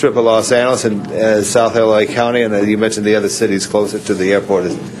southern strip of Los Angeles and South LA County, and you mentioned the other cities closer to the airport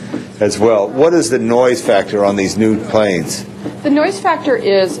as well. What is the noise factor on these new planes? The noise factor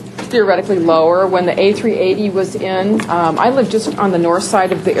is theoretically lower. When the A380 was in, I live just on the north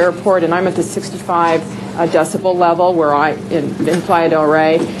side of the airport, and I'm at the 65 decibel level where in Playa del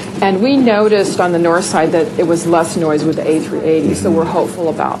Rey, and we noticed on the north side that it was less noise with the A380, so we're hopeful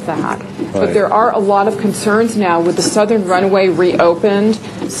about that. Right. But there are a lot of concerns now with the southern runway reopened.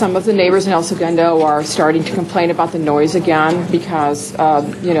 Some of the neighbors in El Segundo are starting to complain about the noise again because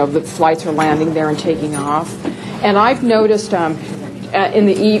the flights are landing there and taking off. And I've noticed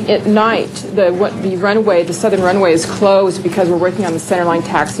at night the runway, the southern runway, is closed because we're working on the Centerline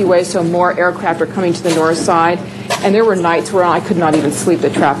taxiway, so more aircraft are coming to the north side. And there were nights where I could not even sleep. The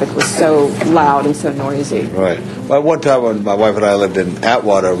traffic was so loud and so noisy. Right. Well, one time when my wife and I lived in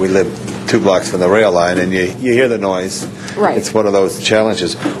Atwater, we lived 2 blocks from the rail line, and you hear the noise. Right. It's one of those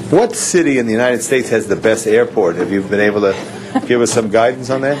challenges. What city in the United States has the best airport? Have you been able to give us some guidance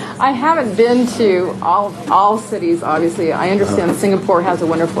on that? I haven't been to all cities, obviously. I understand Singapore has a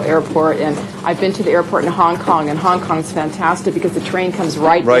wonderful airport, and I've been to the airport in Hong Kong, and Hong Kong's fantastic because the train comes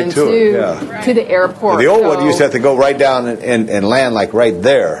right into to the airport. The old one used to have to go right down and land like right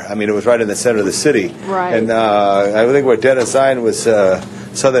there. I mean, it was right in the center of the city. Right. And I think where Dennis Zine was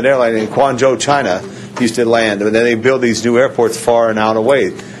Southern Airlines in Guangzhou, China, used to land. And then they build these new airports far and out away.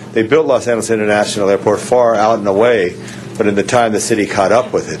 They built Los Angeles International Airport far out and away, but in the time the city caught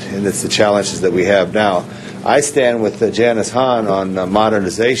up with it, and it's the challenges that we have now. I stand with Janice Hahn on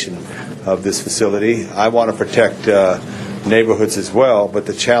modernization of this facility. I want to protect neighborhoods as well, but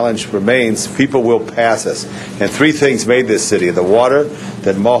the challenge remains. People will pass us. And 3 things made this city: the water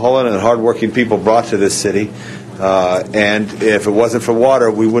that Mulholland and hardworking people brought to this city, and if it wasn't for water,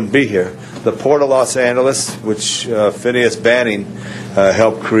 we wouldn't be here. The Port of Los Angeles, which Phineas Banning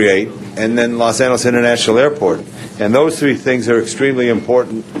helped create, and then Los Angeles International Airport. And those 3 things are extremely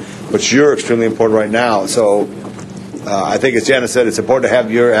important, but you're extremely important right now. So I think, as Janice said, it's important to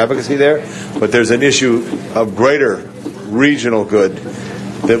have your advocacy there, but there's an issue of greater regional good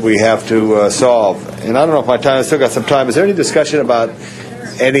that we have to solve. And I don't know if I still got some time. Is there any discussion about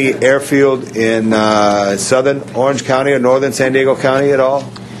any airfield in southern Orange County or northern San Diego County at all?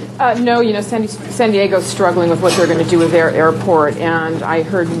 No, San Diego's struggling with what they're going to do with their airport, and I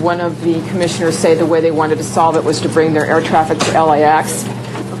heard one of the commissioners say the way they wanted to solve it was to bring their air traffic to LAX.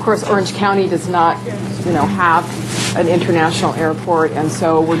 Of course, Orange County does not, have an international airport, and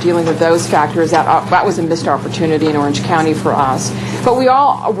so we're dealing with those factors. That was a missed opportunity in Orange County for us. But we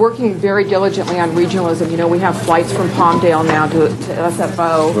all are working very diligently on regionalism. We have flights from Palmdale now to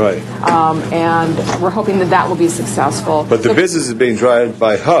SFO, right? And we're hoping that will be successful. But the business is being driven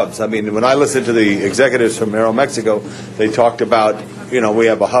by hubs. I mean, when I listened to the executives from Aeromexico, they talked about, we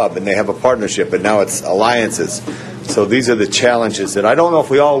have a hub and they have a partnership, and now it's alliances. So these are the challenges that I don't know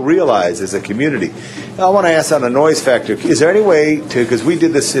if we all realize as a community. Now, I want to ask on a noise factor, is there any way to, because we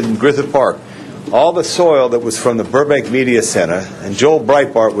did this in Griffith Park, all the soil that was from the Burbank Media Center, and Joel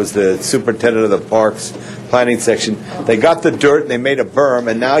Breitbart was the superintendent of the parks planning section, they got the dirt and they made a berm,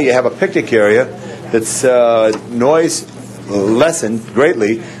 and now you have a picnic area that's noise lessened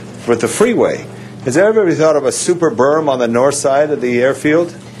greatly with the freeway. Has there ever been thought of a super berm on the north side of the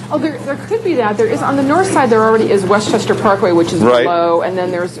airfield? Oh, there could be that. There is on the north side. There already is Westchester Parkway, which is below, and then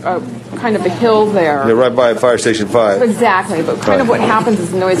there's kind of a hill there. They're right by Fire Station 5. Exactly, but kind of what happens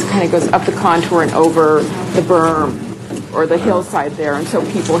is the noise kind of goes up the contour and over the berm or the hillside there, and so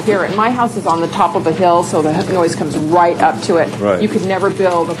people hear it. My house is on the top of a hill, so the noise comes right up to it. Right. You could never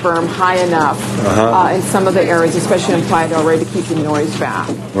build a berm high enough in some of the areas, especially in Playa del Rey, to keep the noise back.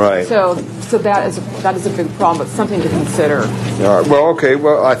 Right. So that is a big problem, but something to consider. All right. Well, okay.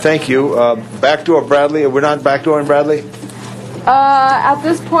 Well, I thank you. Backdoor Bradley. We're not backdooring Bradley? At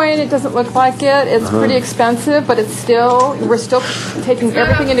this point, it doesn't look like it. It's pretty expensive, but we're still taking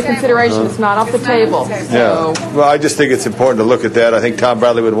everything into consideration. It's not off the table. So. Yeah. Well, I just think it's important to look at that. I think Tom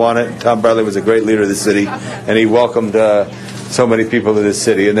Bradley would want it. Tom Bradley was a great leader of the city, and he welcomed so many people to this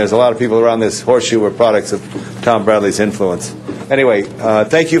city. And there's a lot of people around this horseshoe who are products of Tom Bradley's influence. Anyway,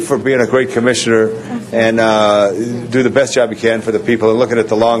 thank you for being a great commissioner, and do the best job you can for the people and looking at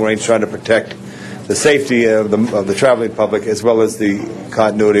the long range, trying to protect the safety of the traveling public as well as the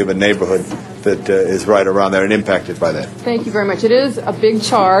continuity of a neighborhood that is right around there and impacted by that. Thank you very much. It is a big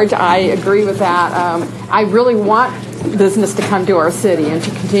charge. I agree with that. I really want business to come to our city and to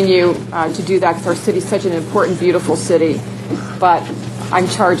continue to do that because our city is such an important, beautiful city. But I'm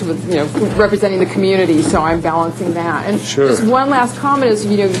charged with, representing the community, so I'm balancing that. And just one last comment is,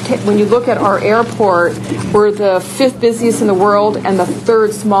 when you look at our airport, we're the 5th busiest in the world and the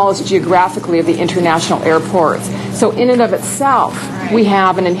 3rd smallest geographically of the international airports. So in and of itself, we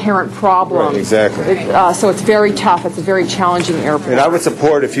have an inherent problem. Right, exactly. So it's very tough. It's a very challenging airport. And I would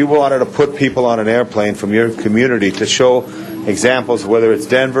support if you wanted to put people on an airplane from your community to show examples, whether it's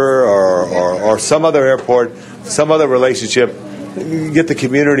Denver or some other airport, some other relationship, get the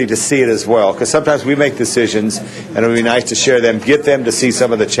community to see it as well, because sometimes we make decisions and it would be nice to share them, get them to see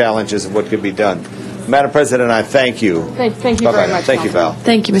some of the challenges of what could be done. Madam President, I thank you. Thank you very much. Thank you, Val.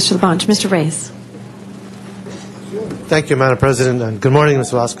 Thank you, Mr. LaBonge. Mr. Reyes. Thank you, Madam President, and good morning,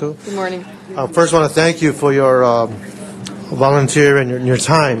 Ms. Velasco. Good morning. First, I want to thank you for your volunteer and your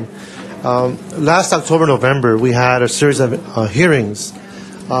time. Last October, November, we had a series of hearings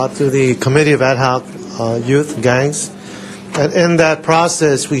to the Committee of Ad Hoc Youth Gangs. And in that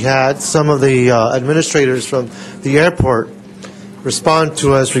process, we had some of the administrators from the airport respond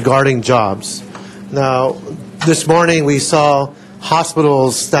to us regarding jobs. Now, this morning we saw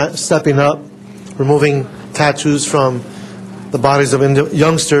hospitals stepping up, removing tattoos from the bodies of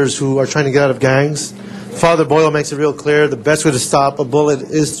youngsters who are trying to get out of gangs. Father Boyle makes it real clear the best way to stop a bullet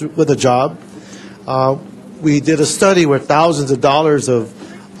is with a job. We did a study where thousands of dollars of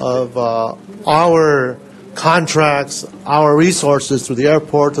our contracts, our resources through the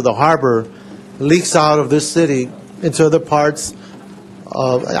airport to the harbor leaks out of this city into other parts,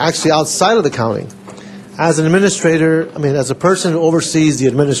 actually outside of the county. As an administrator, as a person who oversees the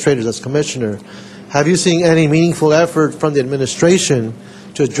administrators as commissioner, have you seen any meaningful effort from the administration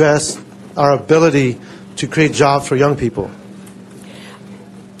to address our ability to create jobs for young people?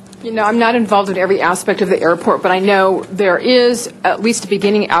 You know, I'm not involved in every aspect of the airport, but I know there is at least a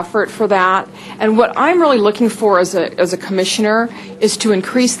beginning effort for that. And what I'm really looking for as a commissioner is to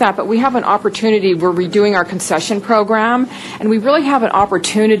increase that. But we have an opportunity. We're redoing our concession program, and we really have an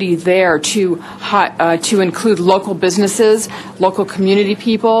opportunity there to include local businesses, local community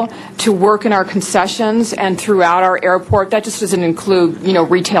people, to work in our concessions and throughout our airport. That just doesn't include, you know,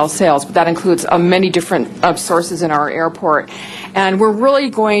 retail sales, but that includes many different sources in our airport. And we're really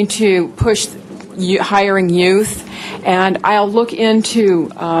going to push hiring youth, and I'll look into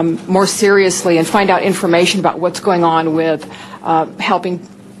more seriously and find out information about what's going on with helping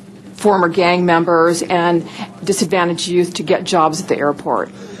former gang members and disadvantaged youth to get jobs at the airport.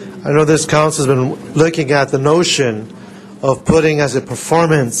 I know this council has been looking at the notion of putting as a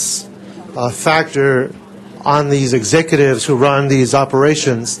performance factor on these executives who run these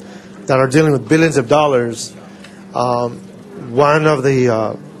operations that are dealing with billions of dollars. One of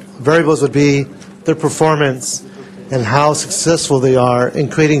the variables would be their performance and how successful they are in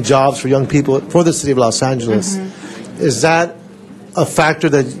creating jobs for young people for the city of Los Angeles. Mm-hmm. Is that a factor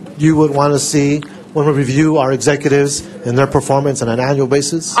that you would want to see when we review our executives and their performance on an annual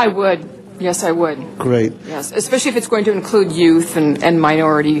basis? I would. Yes, I would. Great. Yes, especially if it's going to include youth and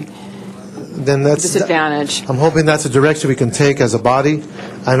minority disadvantage. I'm hoping that's a direction we can take as a body.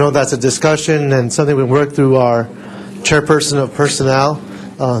 I know that's a discussion and something we work through our chairperson of personnel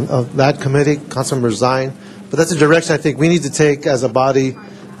of that committee, Councilmember Zine. But that's a direction I think we need to take as a body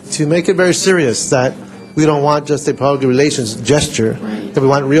to make it very serious that we don't want just a public relations gesture, right, that we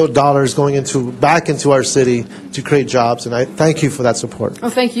want real dollars going back into our city to create jobs. And I thank you for that support.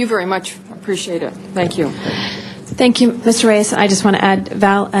 Well, thank you very much. Appreciate it. Thank you. Thank you, Mr. Reyes. I just want to add,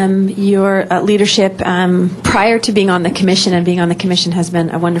 Val, your leadership prior to being on the commission and being on the commission has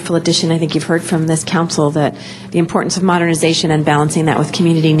been a wonderful addition. I think you've heard from this council that the importance of modernization and balancing that with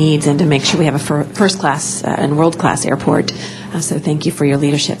community needs and to make sure we have a first-class and world-class airport. So thank you for your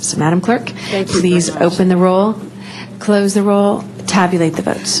leadership. So, Madam Clerk, please open the roll, close the roll, tabulate the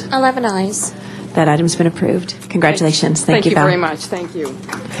votes. 11 ayes. That item's been approved. Congratulations. Thank you, Val. Thank you very much. Thank you.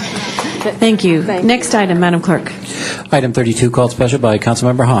 Thank you. Next item, Madam Clerk. Item 32, called special by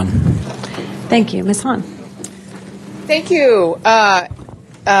Councilmember Hahn. Thank you. Ms. Hahn. Thank you,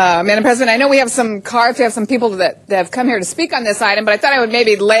 Madam President. I know we have some cards. We have some people that have come here to speak on this item, but I thought I would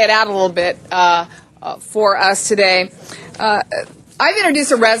maybe lay it out a little bit for us today. I've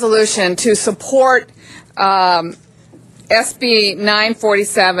introduced a resolution to support SB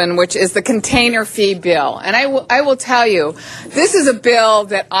 947, which is the container fee bill. And I will tell you, this is a bill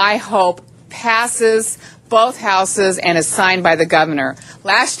that I hope passes both houses and is signed by the governor.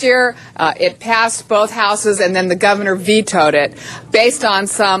 Last year, it passed both houses, and then the governor vetoed it based on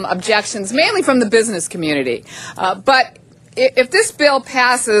some objections, mainly from the business community. But if this bill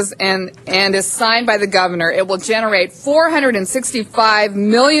passes and is signed by the governor, it will generate $465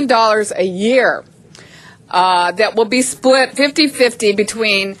 million a year. That will be split 50-50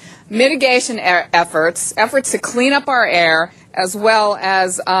 between mitigation efforts to clean up our air, as well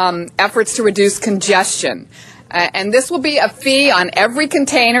as efforts to reduce congestion. And this will be a fee on every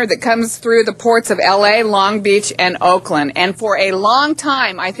container that comes through the ports of L.A., Long Beach, and Oakland. And for a long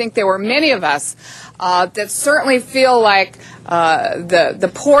time, I think there were many of us that certainly feel like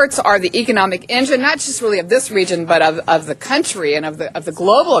the ports are the economic engine, not just really of this region, but of the country and of the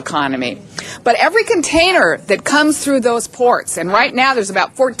global economy. But every container that comes through those ports, and right now there's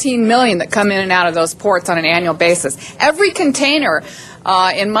about 14 million that come in and out of those ports on an annual basis. Every container,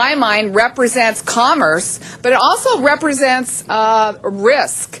 in my mind, represents commerce, but it also represents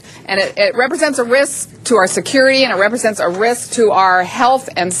risk. And it represents a risk to our security, and it represents a risk to our health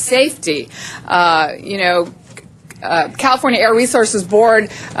and safety. California Air Resources Board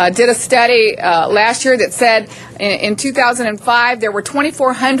did a study last year that said in 2005 there were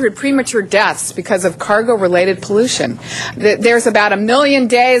 2,400 premature deaths because of cargo-related pollution. There's about 1 million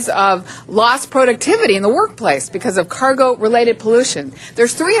days of lost productivity in the workplace because of cargo-related pollution.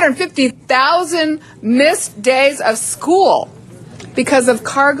 There's 350,000 missed days of school because of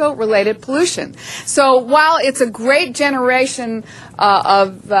cargo-related pollution. So while it's a great generation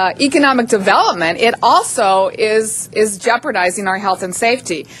of economic development, it also is jeopardizing our health and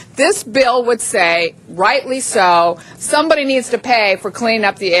safety. This bill would say, rightly so, somebody needs to pay for cleaning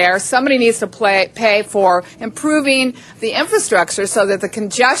up the air, somebody needs to pay for improving the infrastructure so that the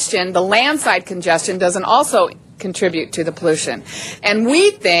congestion, the landside congestion, doesn't also contribute to the pollution. And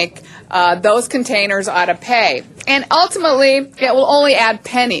we think those containers ought to pay. And ultimately, it will only add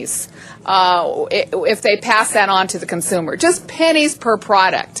pennies if they pass that on to the consumer. Just pennies per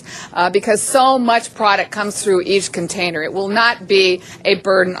product, because so much product comes through each container. It will not be a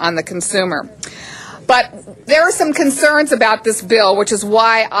burden on the consumer. But there are some concerns about this bill, which is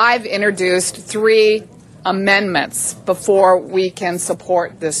why I've introduced 3 amendments before we can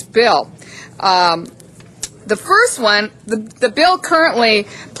support this bill. The first one, the bill currently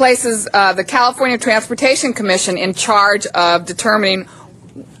places the California Transportation Commission in charge of determining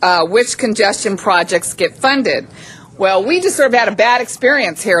which congestion projects get funded. Well, we just sort of had a bad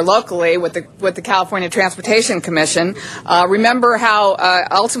experience here locally with the California Transportation Commission. Remember how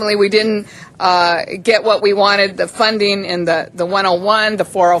ultimately we didn't get what we wanted, the funding in the 101, the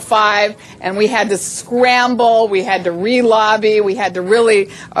 405, and we had to scramble, we had to re-lobby, we had to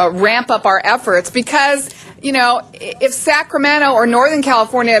really ramp up our efforts because, you know, if Sacramento or Northern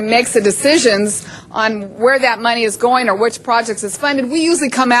California makes the decisions on where that money is going or which projects is funded, we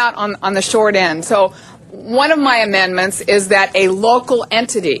usually come out on the short end. So one of my amendments is that a local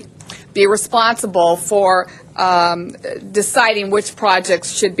entity be responsible for deciding which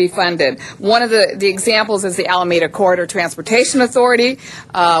projects should be funded. One of the examples is the Alameda Corridor Transportation Authority,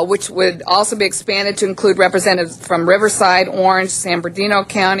 which would also be expanded to include representatives from Riverside, Orange, San Bernardino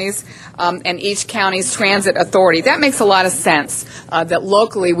counties, and each county's transit authority. That makes a lot of sense, that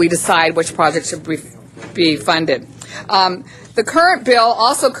locally we decide which projects should be funded. The current bill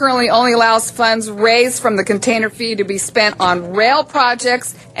also currently only allows funds raised from the container fee to be spent on rail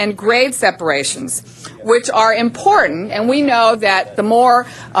projects and grade separations, which are important, and we know that the more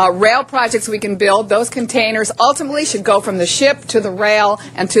rail projects we can build, those containers ultimately should go from the ship to the rail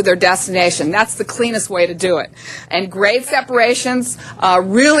and to their destination. That's the cleanest way to do it. And grade separations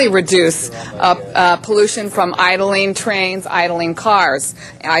really reduce pollution from idling trains, idling cars,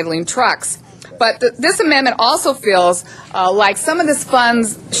 idling trucks. But this amendment also feels like some of this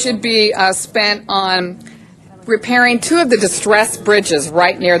funds should be spent on repairing 2 of the distressed bridges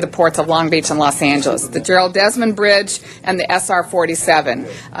right near the ports of Long Beach and Los Angeles, the Gerald Desmond Bridge and the SR 47.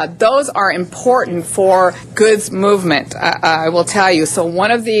 Those are important for goods movement, I will tell you. So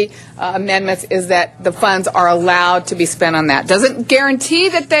one of the amendments is that the funds are allowed to be spent on that. Doesn't guarantee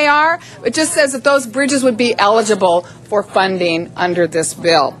that they are, it just says that those bridges would be eligible for funding under this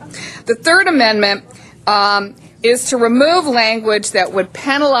bill. The third amendment is to remove language that would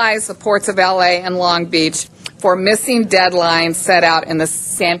penalize the ports of LA and Long Beach for missing deadlines set out in the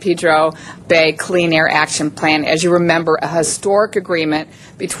San Pedro Bay Clean Air Action Plan. As you remember, a historic agreement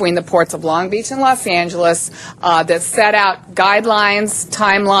between the ports of Long Beach and Los Angeles that set out guidelines,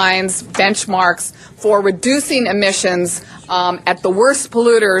 timelines, benchmarks for reducing emissions at the worst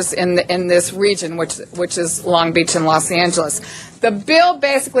polluters in this region, which is Long Beach and Los Angeles. The bill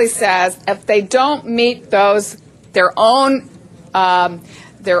basically says if they don't meet their own guidelines,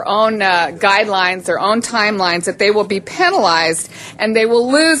 their own timelines, that they will be penalized and they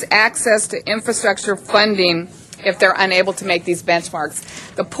will lose access to infrastructure funding if they're unable to make these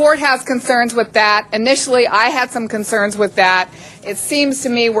benchmarks. The port has concerns with that. Initially, I had some concerns with that. It seems to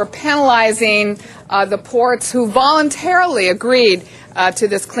me we're penalizing the ports who voluntarily agreed to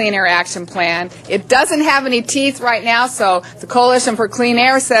this Clean Air Action Plan. It doesn't have any teeth right now, so the Coalition for Clean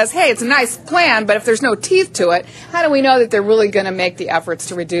Air says, hey, it's a nice plan, but if there's no teeth to it, how do we know that they're really going to make the efforts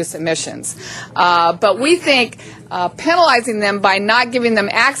to reduce emissions? But we think penalizing them by not giving them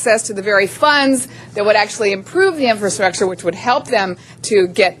access to the very funds that would actually improve the infrastructure, which would help them to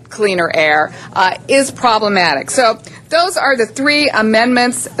get cleaner air, is problematic. So those are the 3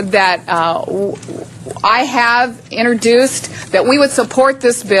 amendments that I have introduced, that we would support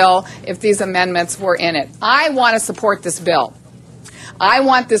this bill if these amendments were in it. I want to support this bill. I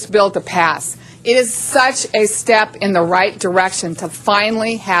want this bill to pass. It is such a step in the right direction to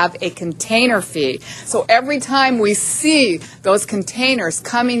finally have a container fee. So every time we see those containers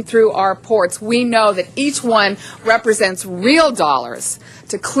coming through our ports, we know that each one represents real dollars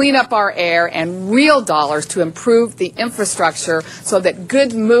to clean up our air and real dollars to improve the infrastructure so that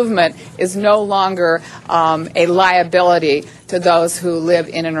good movement is no longer a liability to those who live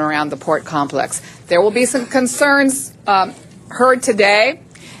in and around the port complex. There will be some concerns heard today.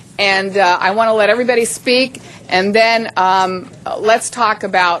 And I want to let everybody speak, and then let's talk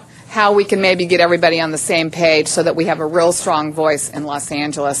about how we can maybe get everybody on the same page so that we have a real strong voice in Los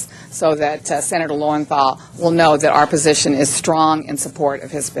Angeles so that Senator Lowenthal will know that our position is strong in support of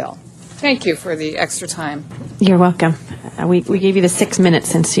his bill. Thank you for the extra time. You're welcome. We gave you the 6 minutes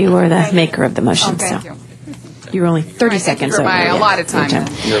since you were the maker of the motion. Thank you. You're only 30 seconds for over. my allotted time.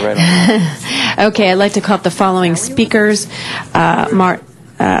 You're right on. Okay, I'd like to call up the following speakers. Martin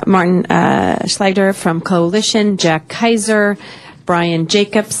Schlager from Coalition, Jack Kaiser, Brian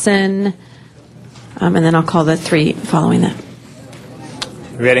Jacobson, and then I'll call the three following that.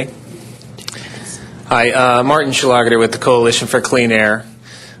 Ready? Hi, Martin Schlager with the Coalition for Clean Air.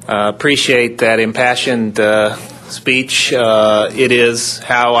 Appreciate that impassioned speech. It is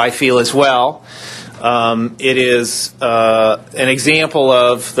how I feel as well. It is an example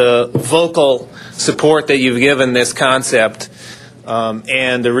of the vocal support that you've given this concept.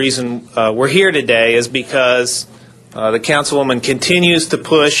 And the reason we're here today is because the Councilwoman continues to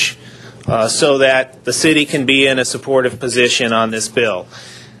push so that the city can be in a supportive position on this bill.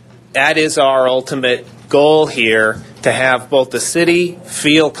 That is our ultimate goal here, to have both the city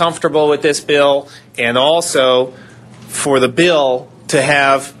feel comfortable with this bill and also for the bill to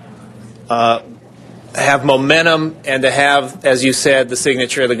have momentum and to have, as you said, the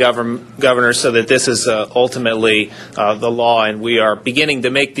signature of the governor so that this is ultimately the law and we are beginning to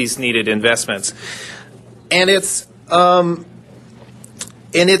make these needed investments. And it's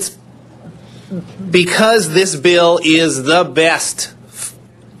because this bill is the best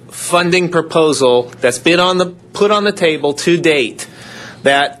funding proposal that's been put on the table to date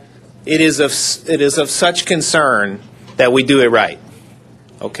that it is of such concern that we do it right.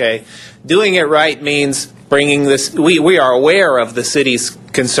 Okay? Doing it right means bringing this. We are aware of the city's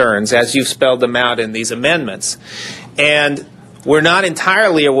concerns as you've spelled them out in these amendments, and we're not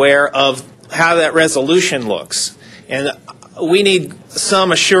entirely aware of how that resolution looks. And we need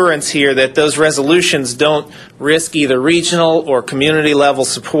some assurance here that those resolutions don't risk either regional or community level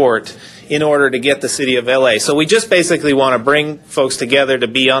support in order to get the City of LA. So we just basically want to bring folks together to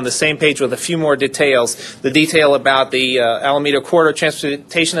be on the same page with a few more details. The detail about the Alameda Corridor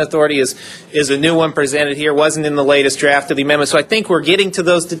Transportation Authority is a new one presented here, wasn't in the latest draft of the amendment. So I think we're getting to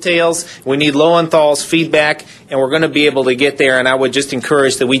those details. We need Lowenthal's feedback, and we're going to be able to get there. And I would just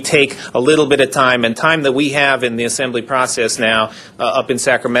encourage that we take a little bit of time, and time that we have in the assembly process now up in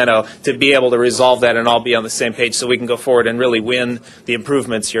Sacramento, to be able to resolve that and all be on the same page so we can go forward and really win the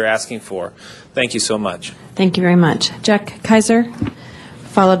improvements you're asking for. Thank you so much. Thank you very much. Jack Kaiser,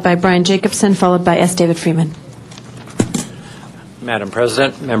 followed by Brian Jacobson, followed by S. David Freeman. Madam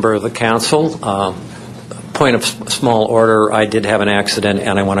President, member of the council, point of small order, I did have an accident,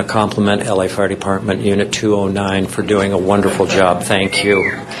 and I want to compliment LA Fire Department Unit 209 for doing a wonderful job. Thank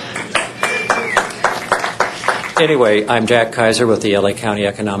you. Anyway, I'm Jack Kaiser with the LA County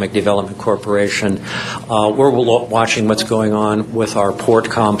Economic Development Corporation. We're watching what's going on with our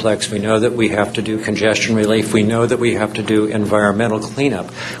port complex. We know that we have to do congestion relief. We know that we have to do environmental cleanup.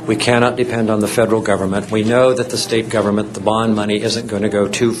 We cannot depend on the federal government. We know that the state government, the bond money, isn't going to go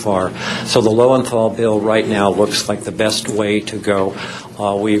too far. So the Lowenthal bill right now looks like the best way to go.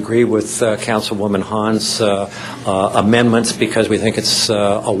 We agree with Councilwoman Hahn's amendments because we think it's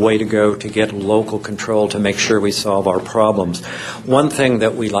a way to go to get local control to make sure we solve our problems. One thing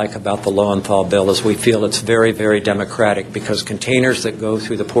that we like about the Lowenthal bill is we feel it's very, very democratic because containers that go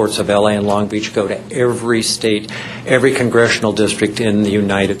through the ports of LA and Long Beach go to every state, every congressional district in the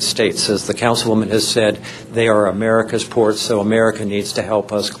United States. As the Councilwoman has said, they are America's ports, so America needs to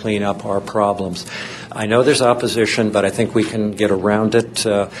help us clean up our problems. I know there's opposition, but I think we can get around it.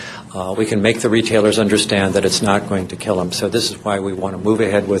 We can make the retailers understand that it's not going to kill them. So this is why we want to move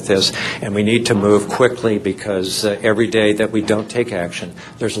ahead with this, and we need to move quickly because every day that we don't take action,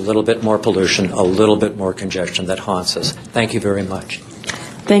 there's a little bit more pollution, a little bit more congestion that haunts us. Thank you very much.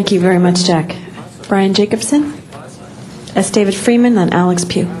 Thank you very much, Jack. Brian Jacobson, S. David Freeman, and Alex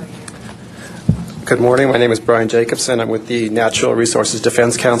Pugh. Good morning. My name is Brian Jacobson. I'm with the Natural Resources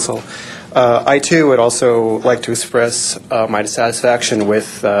Defense Council. I, too, would also like to express my dissatisfaction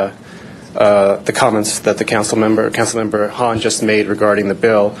with the comments that the Councilmember Hahn just made regarding the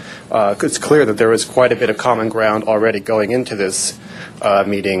bill. It's clear that there is quite a bit of common ground already going into this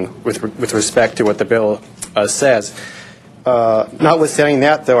meeting with respect to what the bill says. Notwithstanding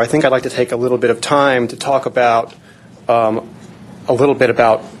that, though, I think I'd like to take a little bit of time to talk about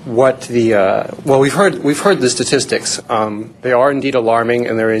what the well, we've heard the statistics. They are indeed alarming,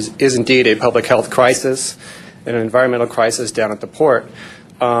 and there is indeed a public health crisis and an environmental crisis down at the port.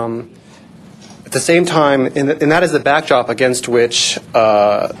 At the same time, and that is the backdrop against which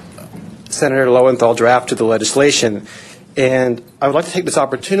Senator Lowenthal drafted the legislation. And I would like to take this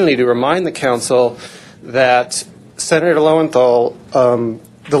opportunity to remind the Council that Senator Lowenthal, the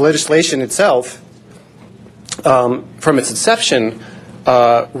legislation itself, from its inception,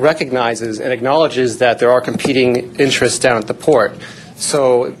 recognizes and acknowledges that there are competing interests down at the port.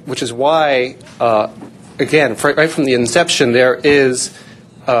 So, which is why again, right from the inception, there is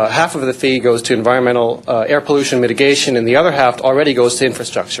half of the fee goes to environmental air pollution mitigation, and the other half already goes to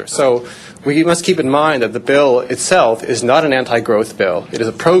infrastructure. So we must keep in mind that the bill itself is not an anti-growth bill. It is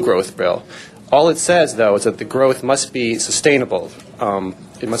a pro-growth bill. All it says, though, is that the growth must be sustainable.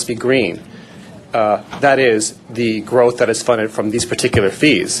 It must be green. That is the growth that is funded from these particular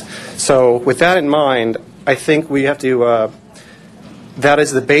fees. So with that in mind, I think we have to that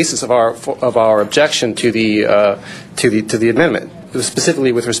is the basis of our objection to the amendment,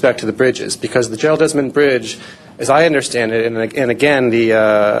 specifically with respect to the bridges, because the Gerald Desmond Bridge, as I understand it, and again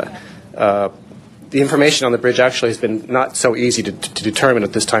the information on the bridge actually has been not so easy to determine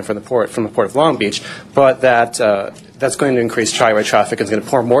at this time from the Port of Long Beach, but that's going to increase Tri-Way traffic. It's going to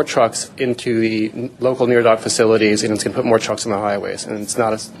pour more trucks into the local near-dock facilities, and it's going to put more trucks on the highways. And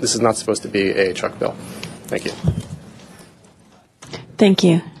this is not supposed to be a truck bill. Thank you. Thank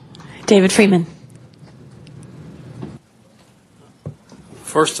you. David Freeman.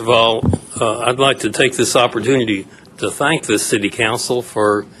 First of all, I'd like to take this opportunity to thank the City Council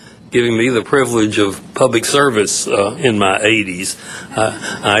for giving me the privilege of public service in my 80s.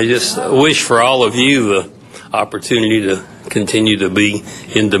 I just wish for all of you the opportunity to continue to be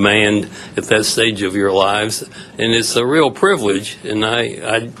in demand at that stage of your lives. And it's a real privilege, and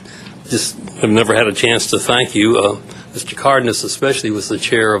I just have never had a chance to thank you. Mr. Cardenas especially was the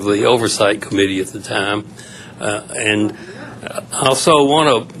chair of the Oversight Committee at the time. And I also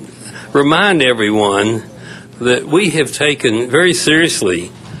want to remind everyone that we have taken very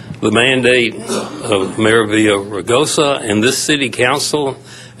seriously the mandate of Mayor Villaraigosa and this City Council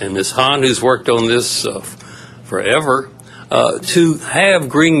and Ms. Hahn, who's worked on this forever, to have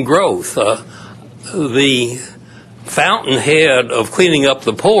green growth. The fountainhead of cleaning up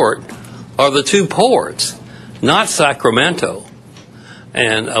the port are the two ports, not Sacramento.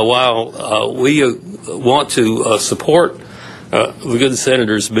 And while we want to support the good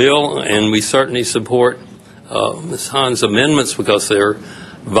senator's bill, and we certainly support Ms. Hahn's amendments because they're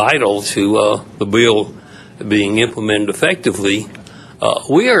vital to the bill being implemented effectively,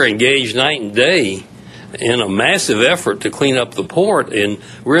 we are engaged night and day in a massive effort to clean up the port, and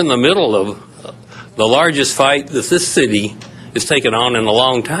we're in the middle of the largest fight that this city has taken on in a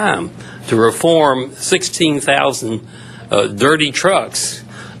long time to reform 16,000 dirty trucks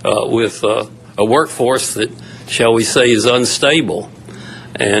with a workforce that, shall we say, is unstable,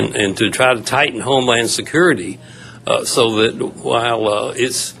 and to try to tighten Homeland Security so that while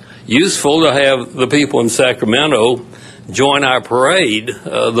it's useful to have the people in Sacramento join our parade,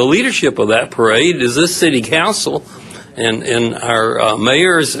 the leadership of that parade is this City Council and our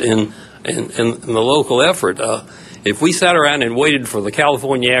mayors and the local effort. If we sat around and waited for the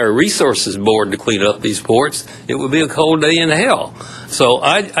California Air Resources Board to clean up these ports, it would be a cold day in hell. So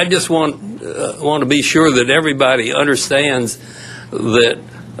I just want to be sure that everybody understands that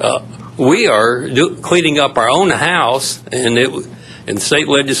we are cleaning up our own house, and state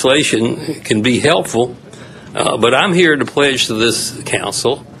legislation can be helpful. But I'm here to pledge to this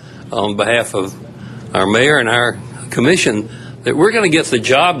council, on behalf of our mayor and our commission, that we're going to get the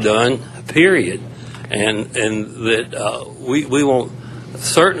job done, period. And that we will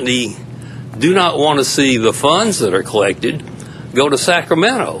certainly do not want to see the funds that are collected go to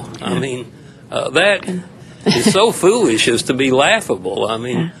Sacramento. I mean, that is so foolish as to be laughable. I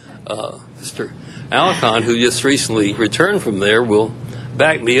mean, Mr. Alicon, who just recently returned from there, will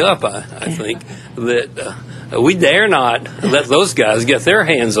back me up, I think, that we dare not let those guys get their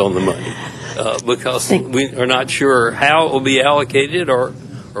hands on the money because we are not sure how it will be allocated or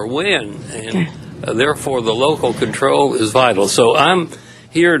when. And therefore, the local control is vital. So I'm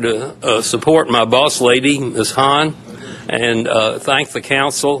here to support my boss lady, Ms. Hahn, and thank the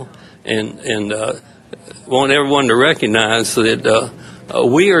council, and want everyone to recognize that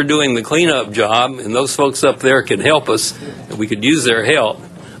we are doing the cleanup job, and those folks up there can help us, and we could use their help,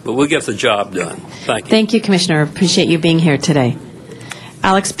 but we'll get the job done. Thank you. Thank you, Commissioner. Appreciate you being here today.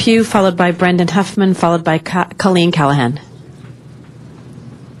 Alex Pugh, followed by Brendan Huffman, followed by Colleen Callahan.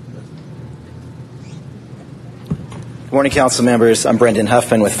 Good morning, council members. I'm Brendan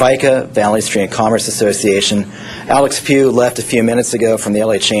Huffman with FICA, Valley Street Commerce Association. Alex Pugh left a few minutes ago from the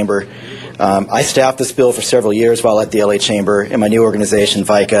LA Chamber. I staffed this bill for several years while at the LA Chamber, and my new organization,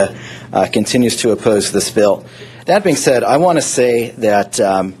 FICA, continues to oppose this bill. That being said, I want to say that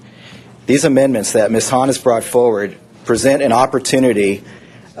these amendments that Ms. Hahn has brought forward present an opportunity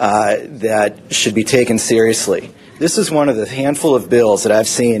that should be taken seriously. This is one of the handful of bills that I've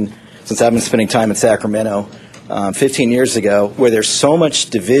seen since I've been spending time in Sacramento 15 years ago, where there's so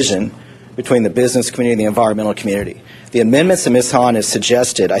much division between the business community and the environmental community. The amendments that Ms. Hahn has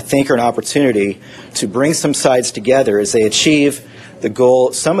suggested, I think, are an opportunity to bring some sides together as they achieve the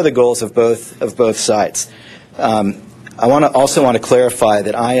goal, some of the goals of both sides. I also want to clarify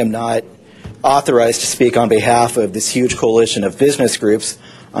that I am not authorized to speak on behalf of this huge coalition of business groups.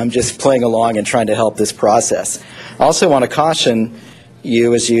 I'm just playing along and trying to help this process. I also want to caution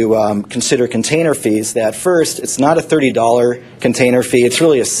you as you consider container fees that first, it's not a $30 container fee, it's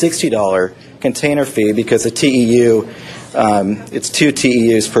really a $60 container fee because the TEU, it's 2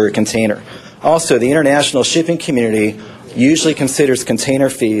 TEUs per container. Also, the international shipping community usually considers container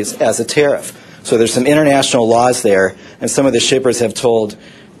fees as a tariff. So there's some international laws there, and some of the shippers have told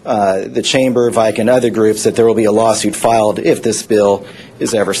the Chamber, VIC, and other groups that there will be a lawsuit filed if this bill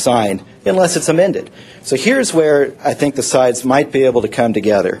is ever signed, unless it's amended. So here's where I think the sides might be able to come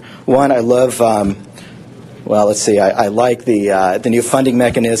together. One, I love, well, let's see, I like the new funding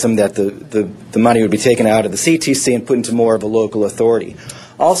mechanism that the money would be taken out of the CTC and put into more of a local authority.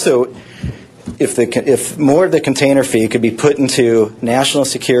 Also, if more of the container fee could be put into national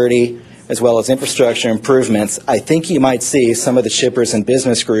security as well as infrastructure improvements, I think you might see some of the shippers and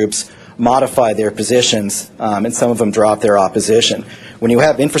business groups modify their positions, and some of them drop their opposition. When you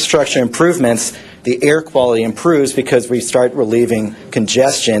have infrastructure improvements, the air quality improves because we start relieving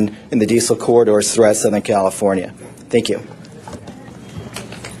congestion in the diesel corridors throughout Southern California. Thank you.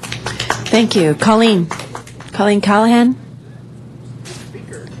 Thank you. Colleen Callahan.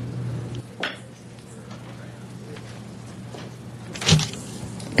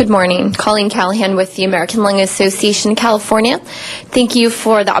 Good morning. Colleen Callahan with the American Lung Association, California. Thank you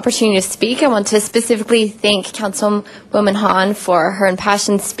for the opportunity to speak. I want to specifically thank Councilwoman Hahn for her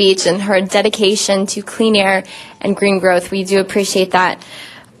impassioned speech and her dedication to clean air and green growth. We do appreciate that.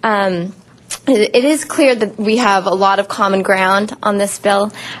 It is clear that we have a lot of common ground on this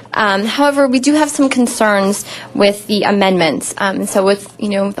bill. However, we do have some concerns with the amendments. So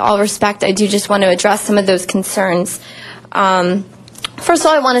with all respect, I do just want to address some of those concerns. First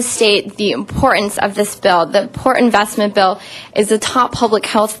of all, I want to state the importance of this bill. The Port Investment Bill is the top public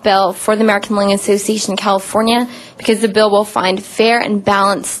health bill for the American Lung Association California because the bill will find fair and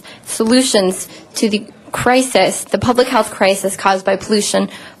balanced solutions to the crisis, the public health crisis caused by pollution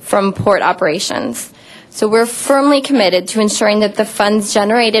from port operations. So we're firmly committed to ensuring that the funds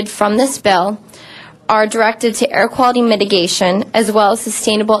generated from this bill are directed to air quality mitigation as well as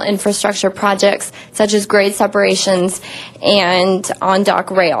sustainable infrastructure projects such as grade separations and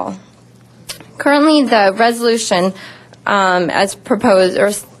on-dock rail. Currently, the resolution as proposed,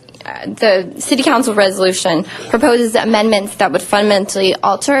 or the City Council resolution proposes amendments that would fundamentally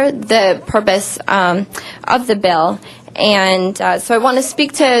alter the purpose of the bill. And so I want to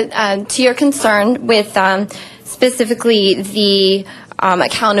speak to your concern with specifically the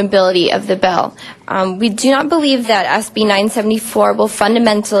accountability of the bill. We do not believe that SB 974 will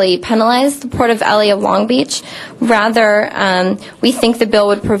fundamentally penalize the Port of LA of Long Beach. Rather, we think the bill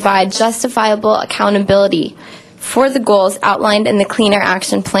would provide justifiable accountability for the goals outlined in the Clean Air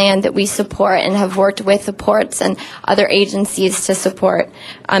Action Plan that we support and have worked with the ports and other agencies to support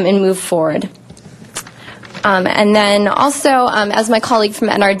and move forward. And then also, as my colleague from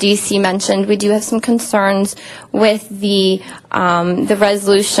NRDC mentioned, we do have some concerns with the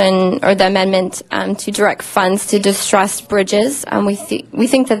resolution or the amendment to direct funds to distressed bridges. We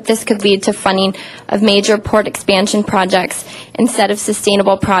think that this could lead to funding of major port expansion projects instead of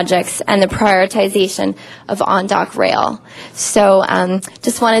sustainable projects and the prioritization of on-dock rail. So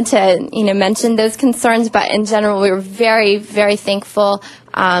just wanted to mention those concerns, but in general, we were very, very thankful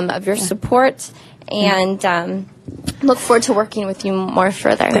of your support. And look forward to working with you more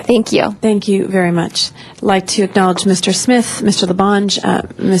further. Thank you. Thank you very much. I'd like to acknowledge Mr. Smith, Mr. Labange,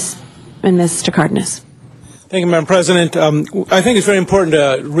 and Mr. Cardenas. Thank you, Madam President. I think it's very important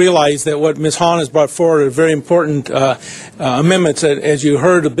to realize that what Ms. Hahn has brought forward are very important amendments. As you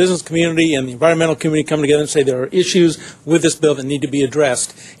heard, the business community and the environmental community come together and say there are issues with this bill that need to be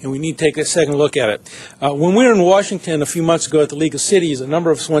addressed, and we need to take a second look at it. When we were in Washington a few months ago at the League of Cities, a number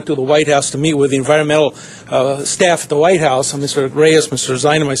of us went to the White House to meet with the environmental staff at the White House, Mr. Reyes, Mr.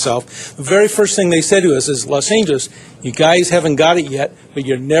 Zine, and myself. The very first thing they said to us is, Los Angeles, you guys haven't got it yet, but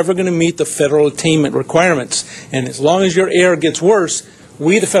you're never going to meet the federal attainment requirements. And as long as your air gets worse,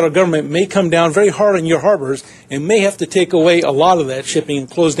 we, the federal government, may come down very hard on your harbors and may have to take away a lot of that shipping and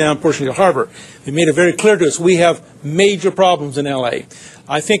close down portions of the harbor. They made it very clear to us we have major problems in L.A.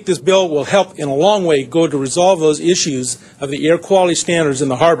 I think this bill will help in a long way go to resolve those issues of the air quality standards in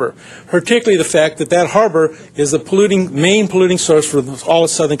the harbor, particularly the fact that that harbor is the main polluting source for all of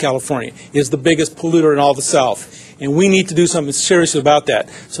Southern California, is the biggest polluter in all the South. and we need to do something serious about that.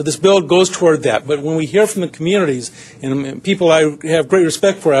 So this bill goes toward that. But when we hear from the communities, and people I have great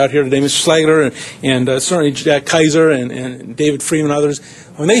respect for out here today, Mr. Slagler and certainly Jack Kaiser and David Freeman and others,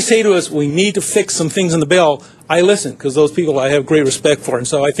 when they say to us, we need to fix some things in the bill, I listen, because those people I have great respect for. And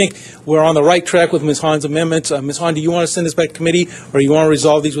so I think we're on the right track with Ms. Hahn's amendments. Ms. Hahn, do you want to send this back to committee, or you want to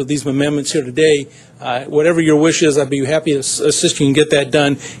resolve these with these amendments here today? Whatever your wish is, I'd be happy to assist you and get that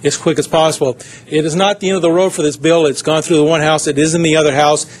done as quick as possible. It is not the end of the road for this bill. It's gone through the one house. It is in the other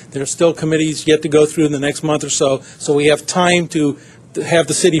house. There are still committees yet to go through in the next month or so. So we have time to have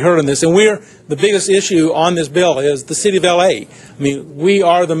the city heard on this. And the biggest issue on this bill is the city of L.A. I mean, we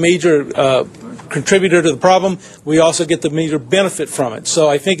are the major contributor to the problem. We also get the major benefit from it. So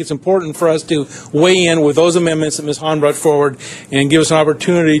I think it's important for us to weigh in with those amendments that Ms. Hahn brought forward and give us an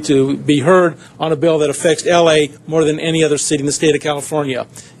opportunity to be heard on a bill that affects L.A. more than any other city in the state of California.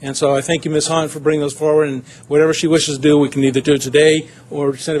 And so I thank you, Ms. Hahn, for bringing those forward. And whatever she wishes to do, we can either do it today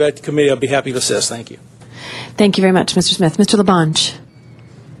or send it back to committee. I'll be happy to assist. Thank you. Thank you very much, Mr. Smith. Mr. LaBonge.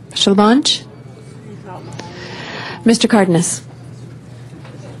 Mr. LaBonge? Mr. Cardenas.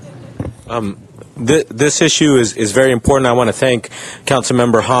 This issue is very important. I want to thank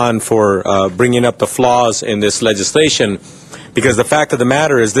Councilmember Hahn for bringing up the flaws in this legislation, because the fact of the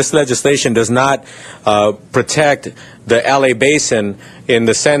matter is this legislation does not protect the LA Basin in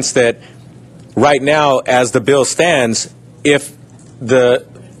the sense that right now, as the bill stands, if the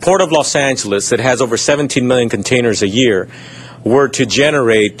Port of Los Angeles, that has over 17 million containers a year, were to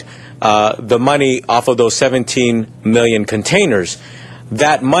generate the money off of those 17 million containers,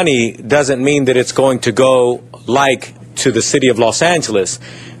 that money doesn't mean that it's going to go like to the city of Los Angeles.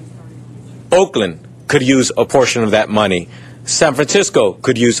 Oakland could use a portion of that money. San Francisco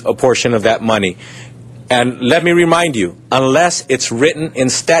could use a portion of that money. And let me remind you, unless it's written in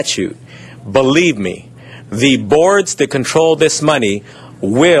statute, believe me, the boards that control this money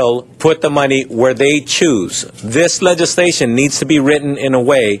will put the money where they choose. This legislation needs to be written in a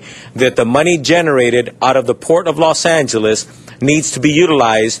way that the money generated out of the Port of Los Angeles needs to be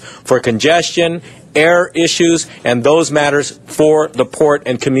utilized for congestion, air issues, and those matters for the port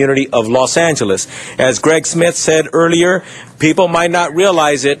and community of Los Angeles. As Greg Smith said earlier, people might not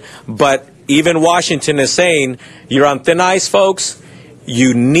realize it, but even Washington is saying, you're on thin ice, folks.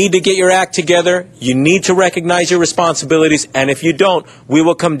 You need to get your act together. You need to recognize your responsibilities. And if you don't, we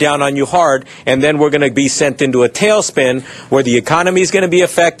will come down on you hard. And then we're going to be sent into a tailspin where the economy is going to be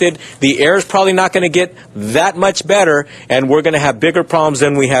affected. The air is probably not going to get that much better. And we're going to have bigger problems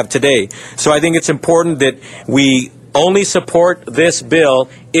than we have today. So I think it's important that we only support this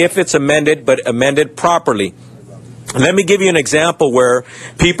bill if it's amended, but amended properly. Let me give you an example where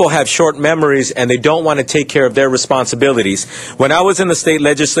people have short memories and they don't want to take care of their responsibilities. When I was in the state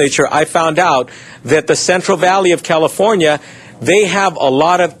legislature, I found out that the Central Valley of California, they have a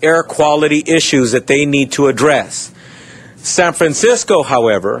lot of air quality issues that they need to address. San Francisco,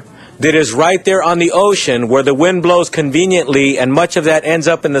 however, that is right there on the ocean where the wind blows conveniently and much of that ends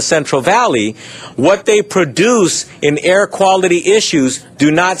up in the Central Valley, what they produce in air quality issues do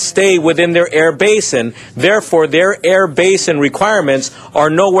not stay within their air basin. Therefore, their air basin requirements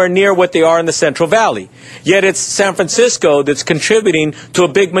are nowhere near what they are in the Central Valley. Yet it's San Francisco that's contributing to a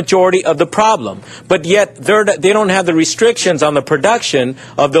big majority of the problem. But yet they don't have the restrictions on the production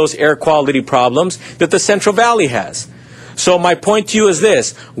of those air quality problems that the Central Valley has. So my point to you is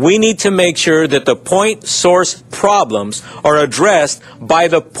this: we need to make sure that the point source problems are addressed by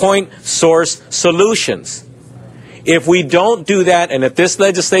the point source solutions. If we don't do that, and if this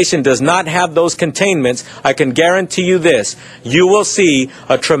legislation does not have those containments, I can guarantee you this: you will see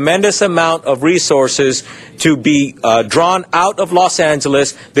a tremendous amount of resources to be drawn out of Los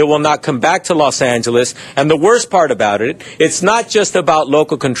Angeles that will not come back to Los Angeles. And the worst part about it, it's not just about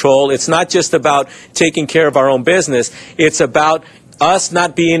local control. It's not just about taking care of our own business. It's about us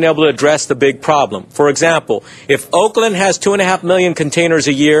not being able to address the big problem. For example, if Oakland has 2.5 million containers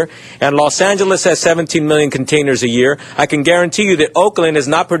a year and Los Angeles has 17 million containers a year, I can guarantee you that Oakland is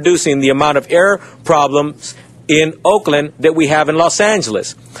not producing the amount of air problems in Oakland that we have in Los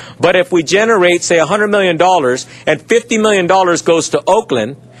Angeles. But if we generate, say, $100 million and $50 million goes to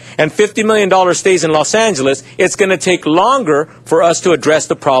Oakland, and $50 million stays in Los Angeles, it's going to take longer for us to address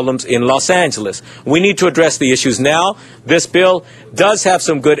the problems in Los Angeles. We need to address the issues now. This bill does have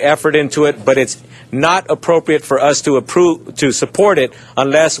some good effort into it, but it's not appropriate for us to support it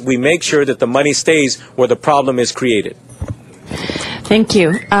unless we make sure that the money stays where the problem is created. Thank you.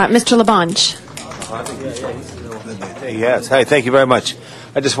 Mr. LaBonge. Yes. Hey, thank you very much.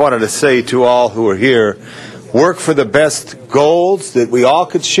 I just wanted to say to all who are here, work for the best goals that we all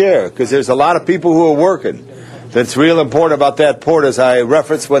could share, because there's a lot of people who are working. that's real important about that port, as I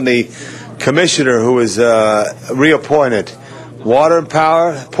referenced when the commissioner who was reappointed, water and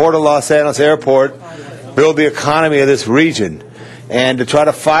power, Port of Los Angeles Airport, build the economy of this region. And to try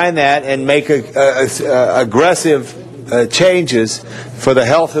to find that and make aggressive changes for the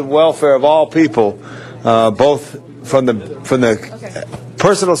health and welfare of all people, both from the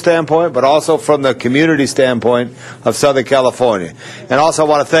personal standpoint, but also from the community standpoint of Southern California. And also I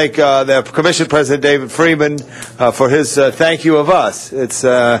want to thank the Commission President David Freeman for his thank you of us.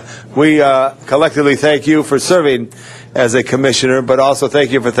 We collectively thank you for serving as a commissioner, but also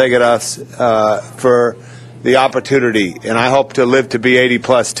thank you for thanking us for the opportunity. And I hope to live to be 80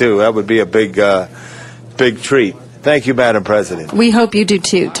 plus too. That would be a big treat. Thank you, Madam President. We hope you do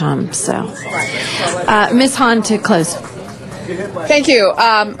too, Tom. So, Ms. Hahn to close. Thank you.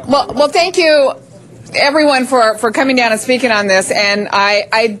 Well, thank you, everyone, for coming down and speaking on this. And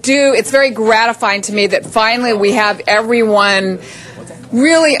it's very gratifying to me that finally we have everyone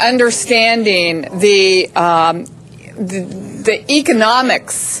really understanding the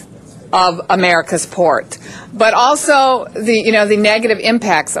economics of America's port, but also the negative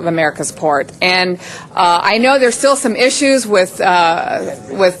impacts of America's port. And I know there's still some issues with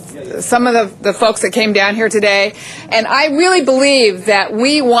some of the folks that came down here today. And I really believe that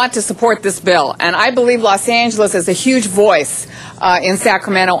we want to support this bill. And I believe Los Angeles is a huge voice in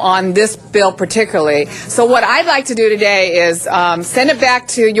Sacramento on this bill particularly. So what I'd like to do today is send it back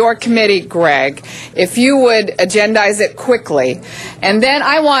to your committee, Greg, if you would agendize it quickly. And then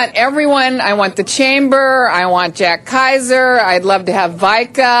I want everyone, I want the Chamber, I want Jack Kaiser, I'd love to have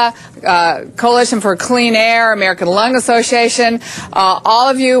VICA, Coalition for Clean Air, American Lung Association, all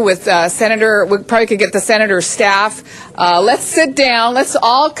of you with Senator, we probably could get the Senator's staff. Let's sit down, let's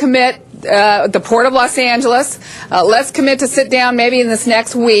all commit the Port of Los Angeles. Let's commit to sit down maybe in this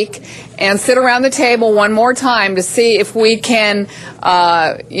next week and sit around the table one more time to see if we can,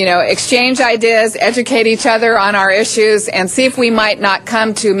 exchange ideas, educate each other on our issues, and see if we might not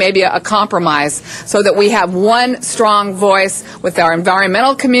come to maybe a compromise so that we have one strong voice with our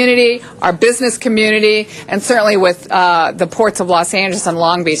environmental community, our business community, and certainly with the ports of Los Angeles and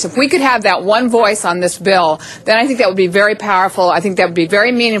Long Beach. If we could have that one voice on this bill, then I think that would be very powerful. I think that would be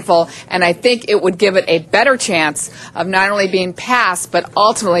very meaningful, and I think it would give it a better chance of not only being passed, but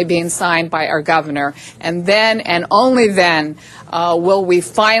ultimately being signed by our governor. And then, and only then, will we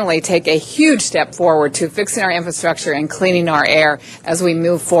finally take a huge step forward to fixing our infrastructure and cleaning our air as we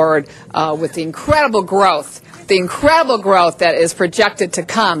move forward with the incredible growth that is projected to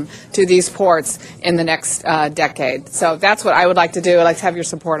come to these ports in the next decade. So that's what I would like to do. I'd like to have your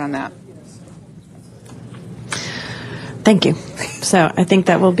support on that. Thank you. So I think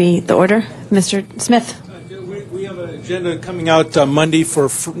that will be the order. Mr. Smith. We have an agenda coming out Monday for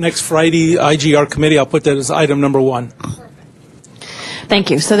next Friday, IGR committee. I'll put that as item number 1.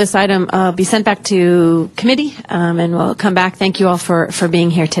 Thank you. So this item will be sent back to committee, and we'll come back. Thank you all for being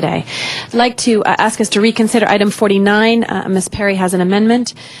here today. I'd like to ask us to reconsider item 49. Ms. Perry has an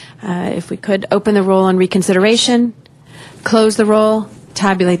amendment. If we could open the roll on reconsideration, close the roll,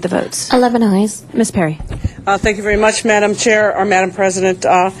 tabulate the votes. 11 ayes. Ms. Perry. Thank you very much, Madam Chair, or Madam President.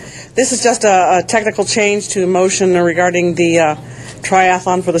 This is just a technical change to a motion regarding the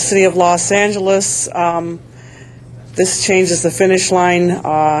triathlon for the City of Los Angeles. This changes the finish line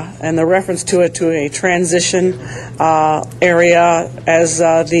and the reference to it to a transition area as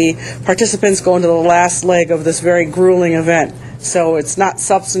the participants go into the last leg of this very grueling event. So it's not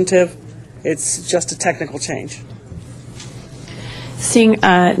substantive, it's just a technical change. Seeing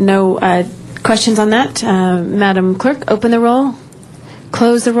no questions on that, Madam Clerk, open the roll,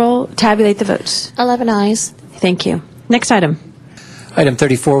 close the roll, tabulate the votes. 11 ayes. Thank you. Next item. Item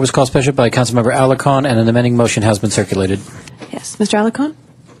 34 was called special by Councilmember Alarcon, and an amending motion has been circulated. Yes, Mr. Alarcon?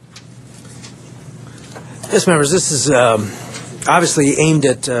 Yes, members, this is obviously aimed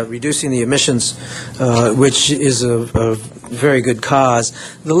at reducing the emissions, which is a very good cause.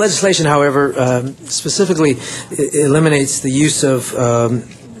 The legislation, however, specifically eliminates the use of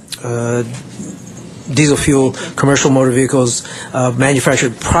diesel fuel commercial motor vehicles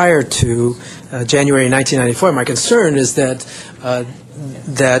manufactured prior to January 1994. My concern is that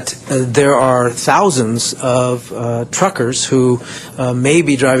there are thousands of truckers who may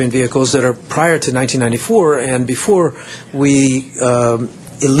be driving vehicles that are prior to 1994, and before we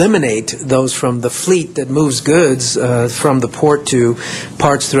eliminate those from the fleet that moves goods from the port to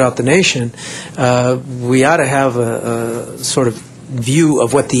parts throughout the nation, we ought to have a sort of view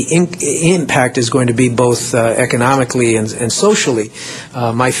of what the impact is going to be both economically and socially.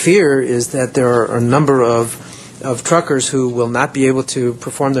 My fear is that there are a number of of truckers who will not be able to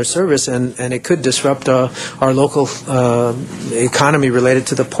perform their service, and it could disrupt our local economy related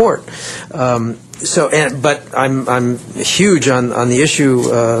to the port. But I'm huge on the issue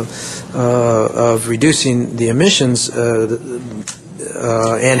of reducing the emissions,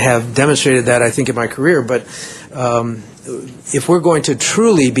 and have demonstrated that, I think, in my career. But if we're going to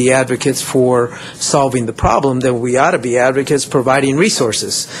truly be advocates for solving the problem, then we ought to be advocates providing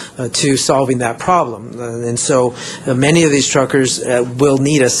resources to solving that problem. And so many of these truckers will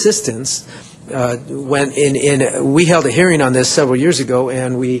need assistance. We held a hearing on this several years ago,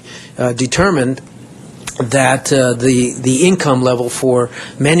 and we determined that the income level for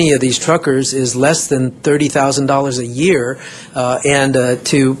many of these truckers is less than $30,000 a year, and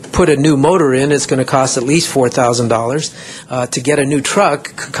to put a new motor in, it's going to cost at least $4,000. To get a new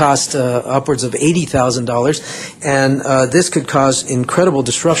truck could cost upwards of $80,000, and this could cause incredible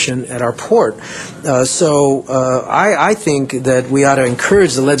disruption at our port. So I think that we ought to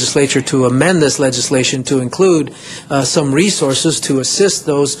encourage the legislature to amend this legislation to include some resources to assist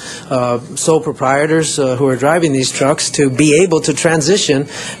those sole proprietors who are driving these trucks to be able to transition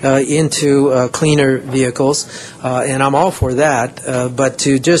into cleaner vehicles, and I'm all for that, but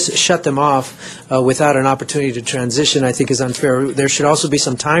to just shut them off without an opportunity to transition, I think, is unfair. There should also be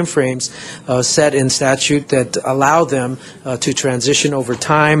some time frames set in statute that allow them to transition over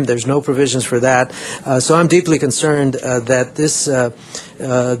time. There's no provisions for that. So I'm deeply concerned that this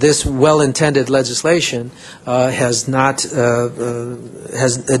well-intended legislation does not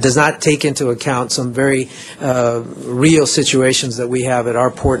take into account some very real situations that we have at our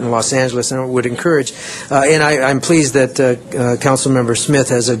port in Los Angeles, and I would encourage, and I'm pleased that Councilmember Smith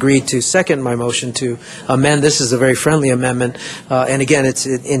has agreed to second my motion to amend. This is a very friendly amendment, and again, it's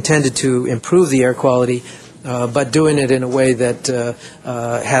intended to improve the air quality, but doing it in a way that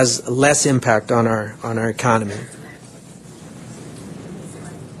has less impact on our economy.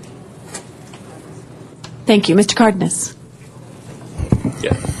 Thank you. Mr. Cardenas.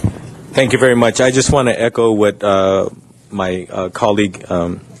 Yeah. Thank you very much. I just want to echo what my colleague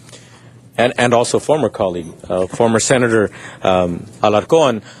and also former colleague, former Senator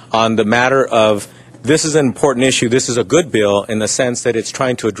Alarcón, on the matter of this is an important issue. This is a good bill in the sense that it's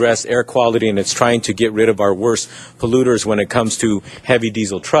trying to address air quality and it's trying to get rid of our worst polluters when it comes to heavy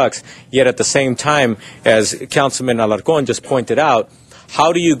diesel trucks. Yet at the same time, as Councilman Alarcón just pointed out,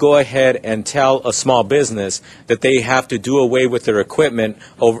 how do you go ahead and tell a small business that they have to do away with their equipment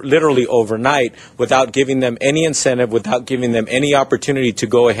literally overnight without giving them any incentive, without giving them any opportunity to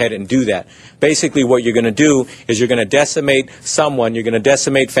go ahead and do that? Basically, what you're going to do is you're going to decimate someone, you're going to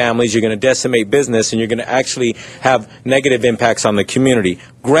decimate families, you're going to decimate business, and you're going to actually have negative impacts on the community.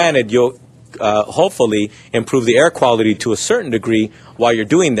 Granted, you'll hopefully improve the air quality to a certain degree while you're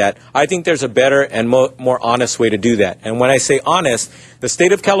doing that. I think there's a better and more honest way to do that. And when I say honest, the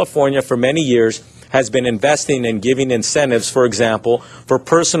state of California for many years has been investing in giving incentives, for example, for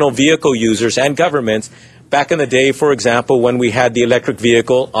personal vehicle users and governments. Back in the day, for example, when we had the electric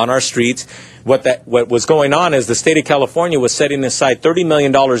vehicle on our streets, what was going on is the state of California was setting aside $30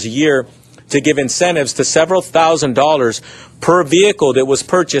 million a year to give incentives to several $1,000s per vehicle that was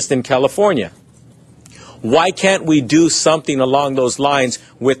purchased in California. Why can't we do something along those lines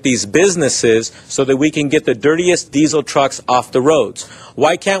with these businesses so that we can get the dirtiest diesel trucks off the roads?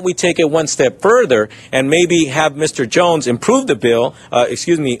 Why can't we take it one step further and maybe have Mr. Jones improve the bill,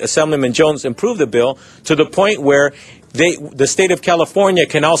 Assemblyman Jones improve the bill to the point where the state of California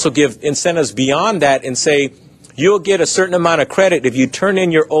can also give incentives beyond that and say, you'll get a certain amount of credit if you turn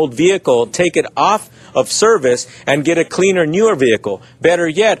in your old vehicle, take it off of service, and get a cleaner, newer vehicle. Better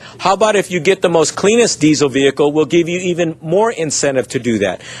yet, how about if you get the most cleanest diesel vehicle, we'll give you even more incentive to do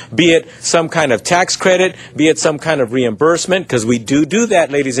that. Be it some kind of tax credit, be it some kind of reimbursement, because we do that,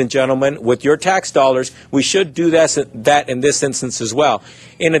 ladies and gentlemen, with your tax dollars. We should do that in this instance as well.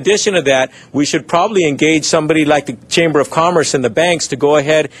 In addition to that, we should probably engage somebody like the Chamber of Commerce and the banks to go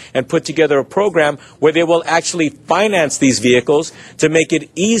ahead and put together a program where they will actually finance these vehicles to make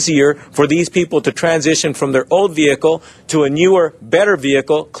it easier for these people to transition from their old vehicle to a newer, better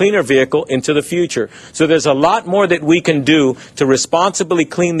vehicle, cleaner vehicle into the future. So there's a lot more that we can do to responsibly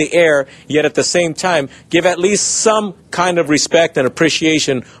clean the air, yet at the same time give at least some kind of respect and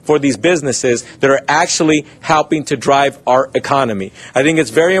appreciation for these businesses that are actually helping to drive our economy. I think it's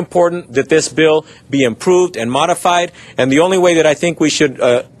very important that this bill be improved and modified, and the only way that I think we should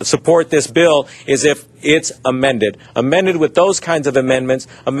support this bill is if it's amended. Amended with those kinds of amendments,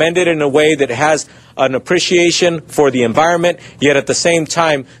 amended in a way that has an appreciation for the environment, yet at the same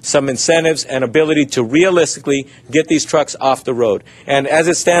time some incentives and ability to realistically get these trucks off the road. And as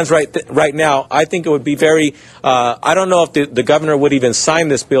it stands right now, I think it would be very, I don't know if the governor would even sign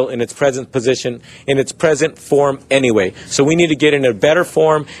this bill in its present position, in its present form anyway. So we need to get in a better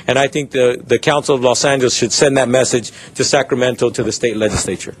form, and I think the Council of Los Angeles should send that message to Sacramento, to the state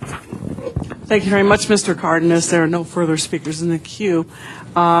legislature. Thank you very much, Mr. Cardenas. There are no further speakers in the queue.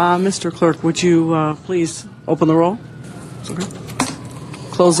 Mr. Clerk, would you please open the roll? Okay.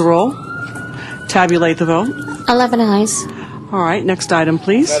 Close the roll. Tabulate the vote. 11 ayes. All right, next item,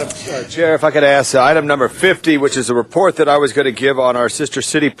 please. Madam Chair, if I could ask item number 50, which is a report that I was going to give on our Sister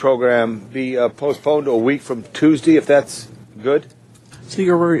City program, be postponed to a week from Tuesday, if that's good? So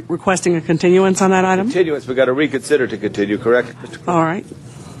you're requesting a continuance on that item? Continuance. We've got to reconsider to continue, correct, Mr. Clerk? All right.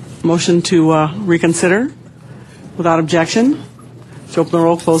 Motion to reconsider without objection. So open the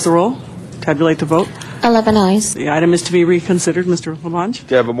roll, close the roll, tabulate the vote. 11 ayes. The item is to be reconsidered. Mr. Lamonge?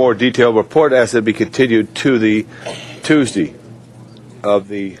 To have a more detailed report, as it be continued to the Tuesday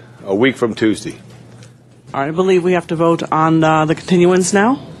of a week from Tuesday. All right, I believe we have to vote on the continuance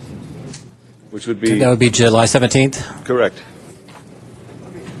now. Which would be? That would be July 17th. Correct.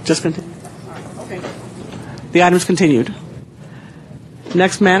 Just continue. Okay. The item is continued.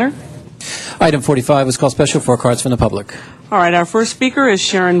 Next matter. Item 45 is called special for cards from the public. All right, our first speaker is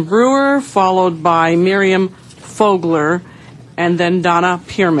Sharon Brewer, followed by Miriam Fogler, and then Donna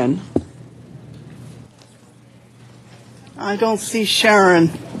Pearman. I don't see Sharon.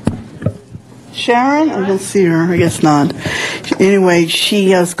 Sharon? I don't see her. I guess not. Anyway,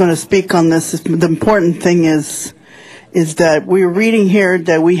 she is going to speak on this. The important thing is that we're reading here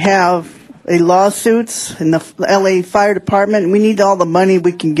that we have a lawsuits in the LA Fire Department. We need all the money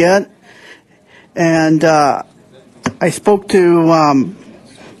we can get. And I spoke to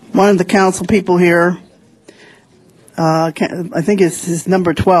one of the council people here. I think it's his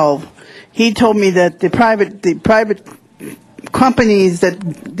number 12. He told me that the private companies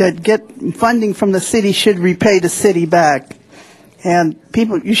that get funding from the city should repay the city back. And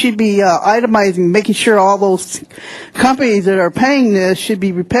people, you should be itemizing, making sure all those companies that are paying this should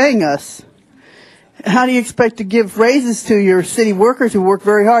be repaying us. How do you expect to give raises to your city workers who work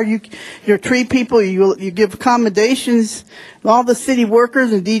very hard? You're tree people, you give accommodations, all the city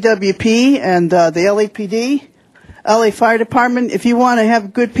workers and DWP and the LAPD, LA Fire Department. If you want to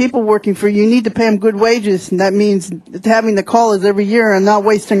have good people working for you, you need to pay them good wages, and that means having the callers every year and not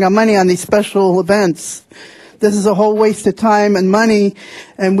wasting our money on these special events. This is a whole waste of time and money,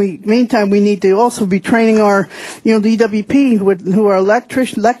 and meantime, we need to also be training our, DWP, who are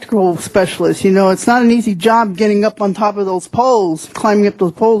electrical specialists. It's not an easy job getting up on top of those poles, climbing up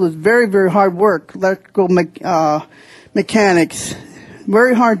those poles. It's very, very hard work. Electrical mechanics,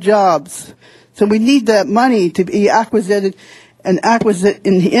 very hard jobs. So we need that money to be acquisited in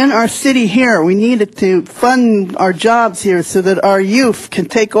our city here. We need it to fund our jobs here so that our youth can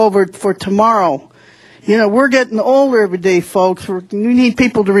take over for tomorrow. We're getting older every day, folks. We need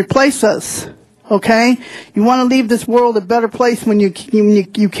people to replace us. Okay? You want to leave this world a better place when you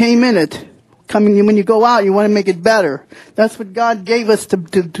came in it. When you go out, you want to make it better. That's what God gave us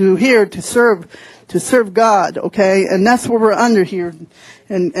to here to serve God. Okay? And that's what we're under here.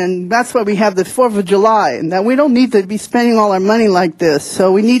 And that's why we have the 4th of July. And that we don't need to be spending all our money like this.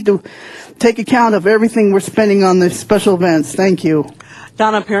 So we need to take account of everything we're spending on the special events. Thank you.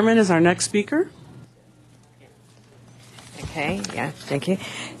 Donna Pearman is our next speaker. Okay, yeah, thank you.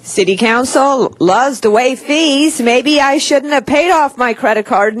 City Council loves to waive fees. Maybe I shouldn't have paid off my credit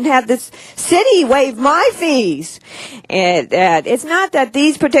card and had the city waive my fees. It's not that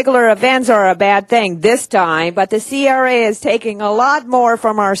these particular events are a bad thing this time, but the CRA is taking a lot more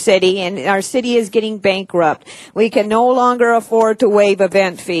from our city, and our city is getting bankrupt. We can no longer afford to waive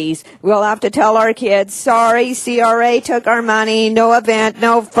event fees. We'll have to tell our kids, sorry, CRA took our money, no event,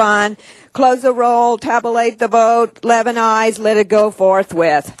 no fun. Close the roll, tabulate the vote, 11 ayes, let it go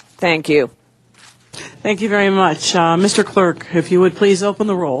forthwith. Thank you. Thank you very much. Mr. Clerk, if you would please open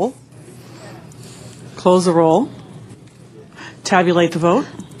the roll, close the roll, tabulate the vote.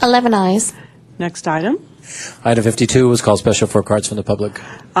 11 ayes. Next item. Item 52 was called special for cards from the public.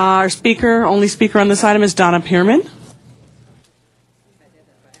 Our only speaker on this item is Donna Pearman.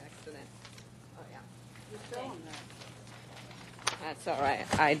 That's all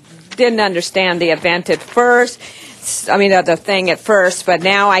right. I didn't understand the event at first. the thing at first, but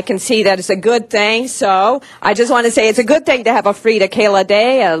now I can see that it's a good thing. So I just want to say it's a good thing to have a Frida Kahlo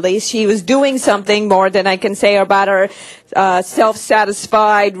Day. At least she was doing something more than I can say about her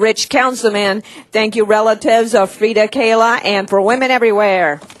self-satisfied rich councilman. Thank you, relatives of Frida Kahlo, and for women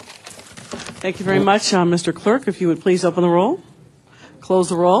everywhere. Thank you very much, Mr. Clerk. If you would please open the roll, close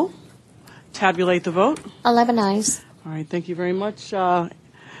the roll, tabulate the vote. 11 ayes. All right, thank you very much. Our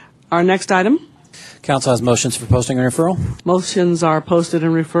next item. Council has motions for posting and referral. Motions are posted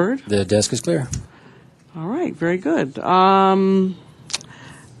and referred. The desk is clear. All right, very good. Are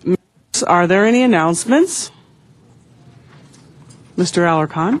there any announcements? Mr.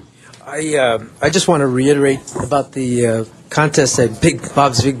 Alarcon? I just want to reiterate about the contest at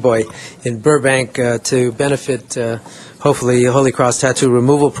Bob's Big Boy in Burbank to benefit, hopefully, Holy Cross Tattoo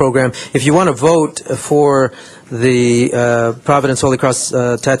Removal Program. If you want to vote for the Providence Holy Cross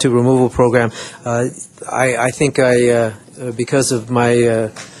Tattoo Removal Program, I think because of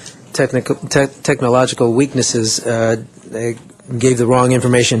my technological weaknesses, I gave the wrong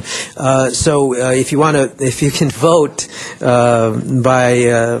information. So if you can vote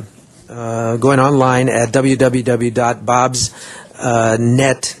by going online at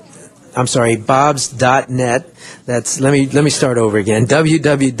bobs.net. That's let me start over again. www.bobs.net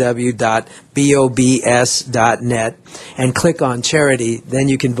and click on charity. Then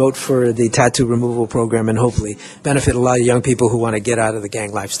you can vote for the tattoo removal program and hopefully benefit a lot of young people who want to get out of the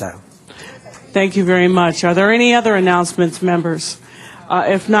gang lifestyle. Thank you very much. Are there any other announcements, members?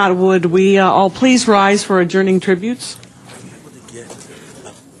 If not, would we all please rise for adjourning tributes?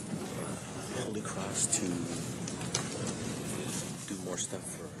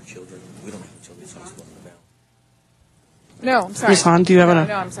 No, I'm sorry. Ms. Hahn, do you have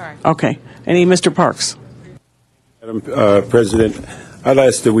No, I'm sorry. Okay. Any Mr. Parks? Madam President, I'd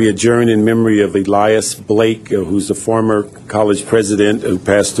ask that we adjourn in memory of Elias Blake, who's a former college president who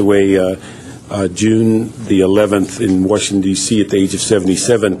passed away June the 11th in Washington, D.C. at the age of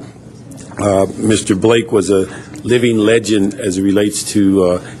 77. Mr. Blake was a living legend as it relates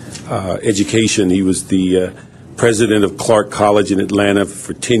to education. He was the president of Clark College in Atlanta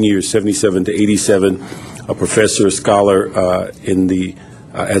for 10 years, 77 to 87. A professor, a scholar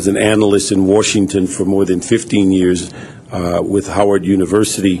as an analyst in Washington for more than 15 years with Howard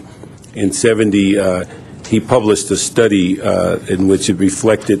University. In 70, he published a study in which it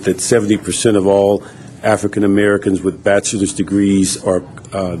reflected that 70% of all African Americans with bachelor's degrees or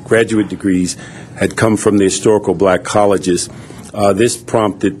graduate degrees had come from the historical black colleges. This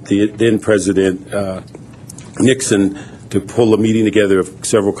prompted the then President Nixon to pull a meeting together of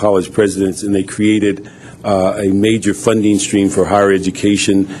several college presidents, and they created a major funding stream for higher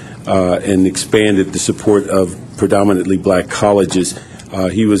education and expanded the support of predominantly black colleges.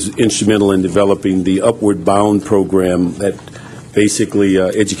 He was instrumental in developing the Upward Bound program that basically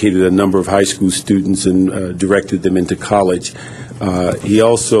educated a number of high school students and directed them into college. He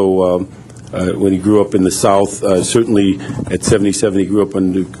also, when he grew up in the South, certainly at 77, he grew up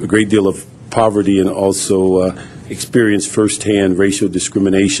under a great deal of poverty and also experienced firsthand racial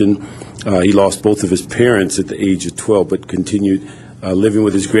discrimination. He lost both of his parents at the age of 12, but continued living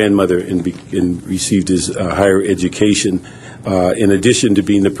with his grandmother and received his higher education. In addition to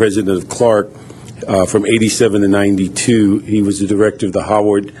being the president of Clark, from 87 to 92, he was the director of the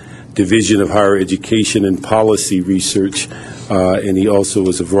Howard Division of Higher Education and Policy Research, and he also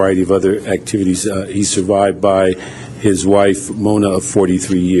was a variety of other activities. He's survived by his wife, Mona, of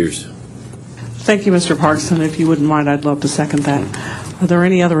 43 years. Thank you, Mr. Parks, and if you wouldn't mind, I'd love to second that. Are there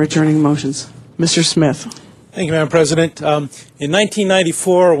any other adjourning motions? Mr. Smith. Thank you, Madam President. In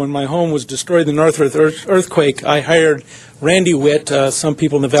 1994, when my home was destroyed in the Northridge earthquake, I hired Randy Witt. Some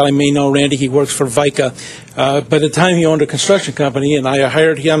people in the Valley may know Randy. He works for VICA. By the time he owned a construction company, and I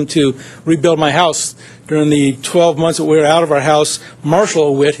hired him to rebuild my house. During the 12 months that we were out of our house,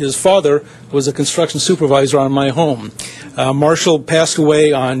 Marshall Witt, his father, was a construction supervisor on my home. Marshall passed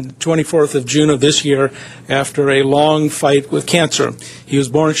away on 24th of June of this year after a long fight with cancer. He was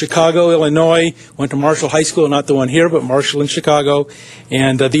born in Chicago, Illinois, went to Marshall High School, not the one here, but Marshall in Chicago,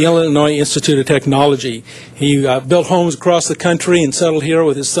 and the Illinois Institute of Technology. He built homes across the country and settled here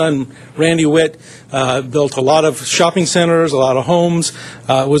with his son, Randy Witt, built a lot of shopping centers, a lot of homes,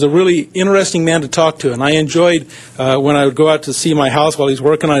 was a really interesting man to talk to, and I enjoyed when I would go out to see my house while he's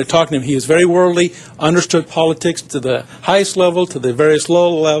working on it, talking to him. He was very worldly, understood politics to the highest level, to the very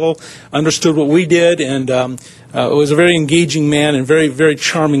low level, understood what we did, and was a very engaging man and very, very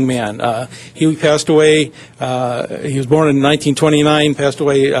charming man. He passed away. He was born in 1929, passed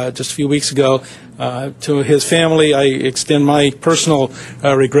away just a few weeks ago. To his family, I extend my personal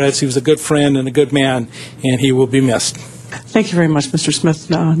regrets. He was a good friend and a good man, and he will be missed. Thank you very much, Mr. Smith.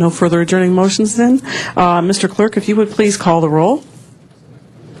 No further adjourning motions then. Mr. Clerk, if you would please call the roll.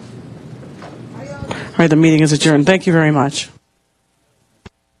 All right, the meeting is adjourned. Thank you very much.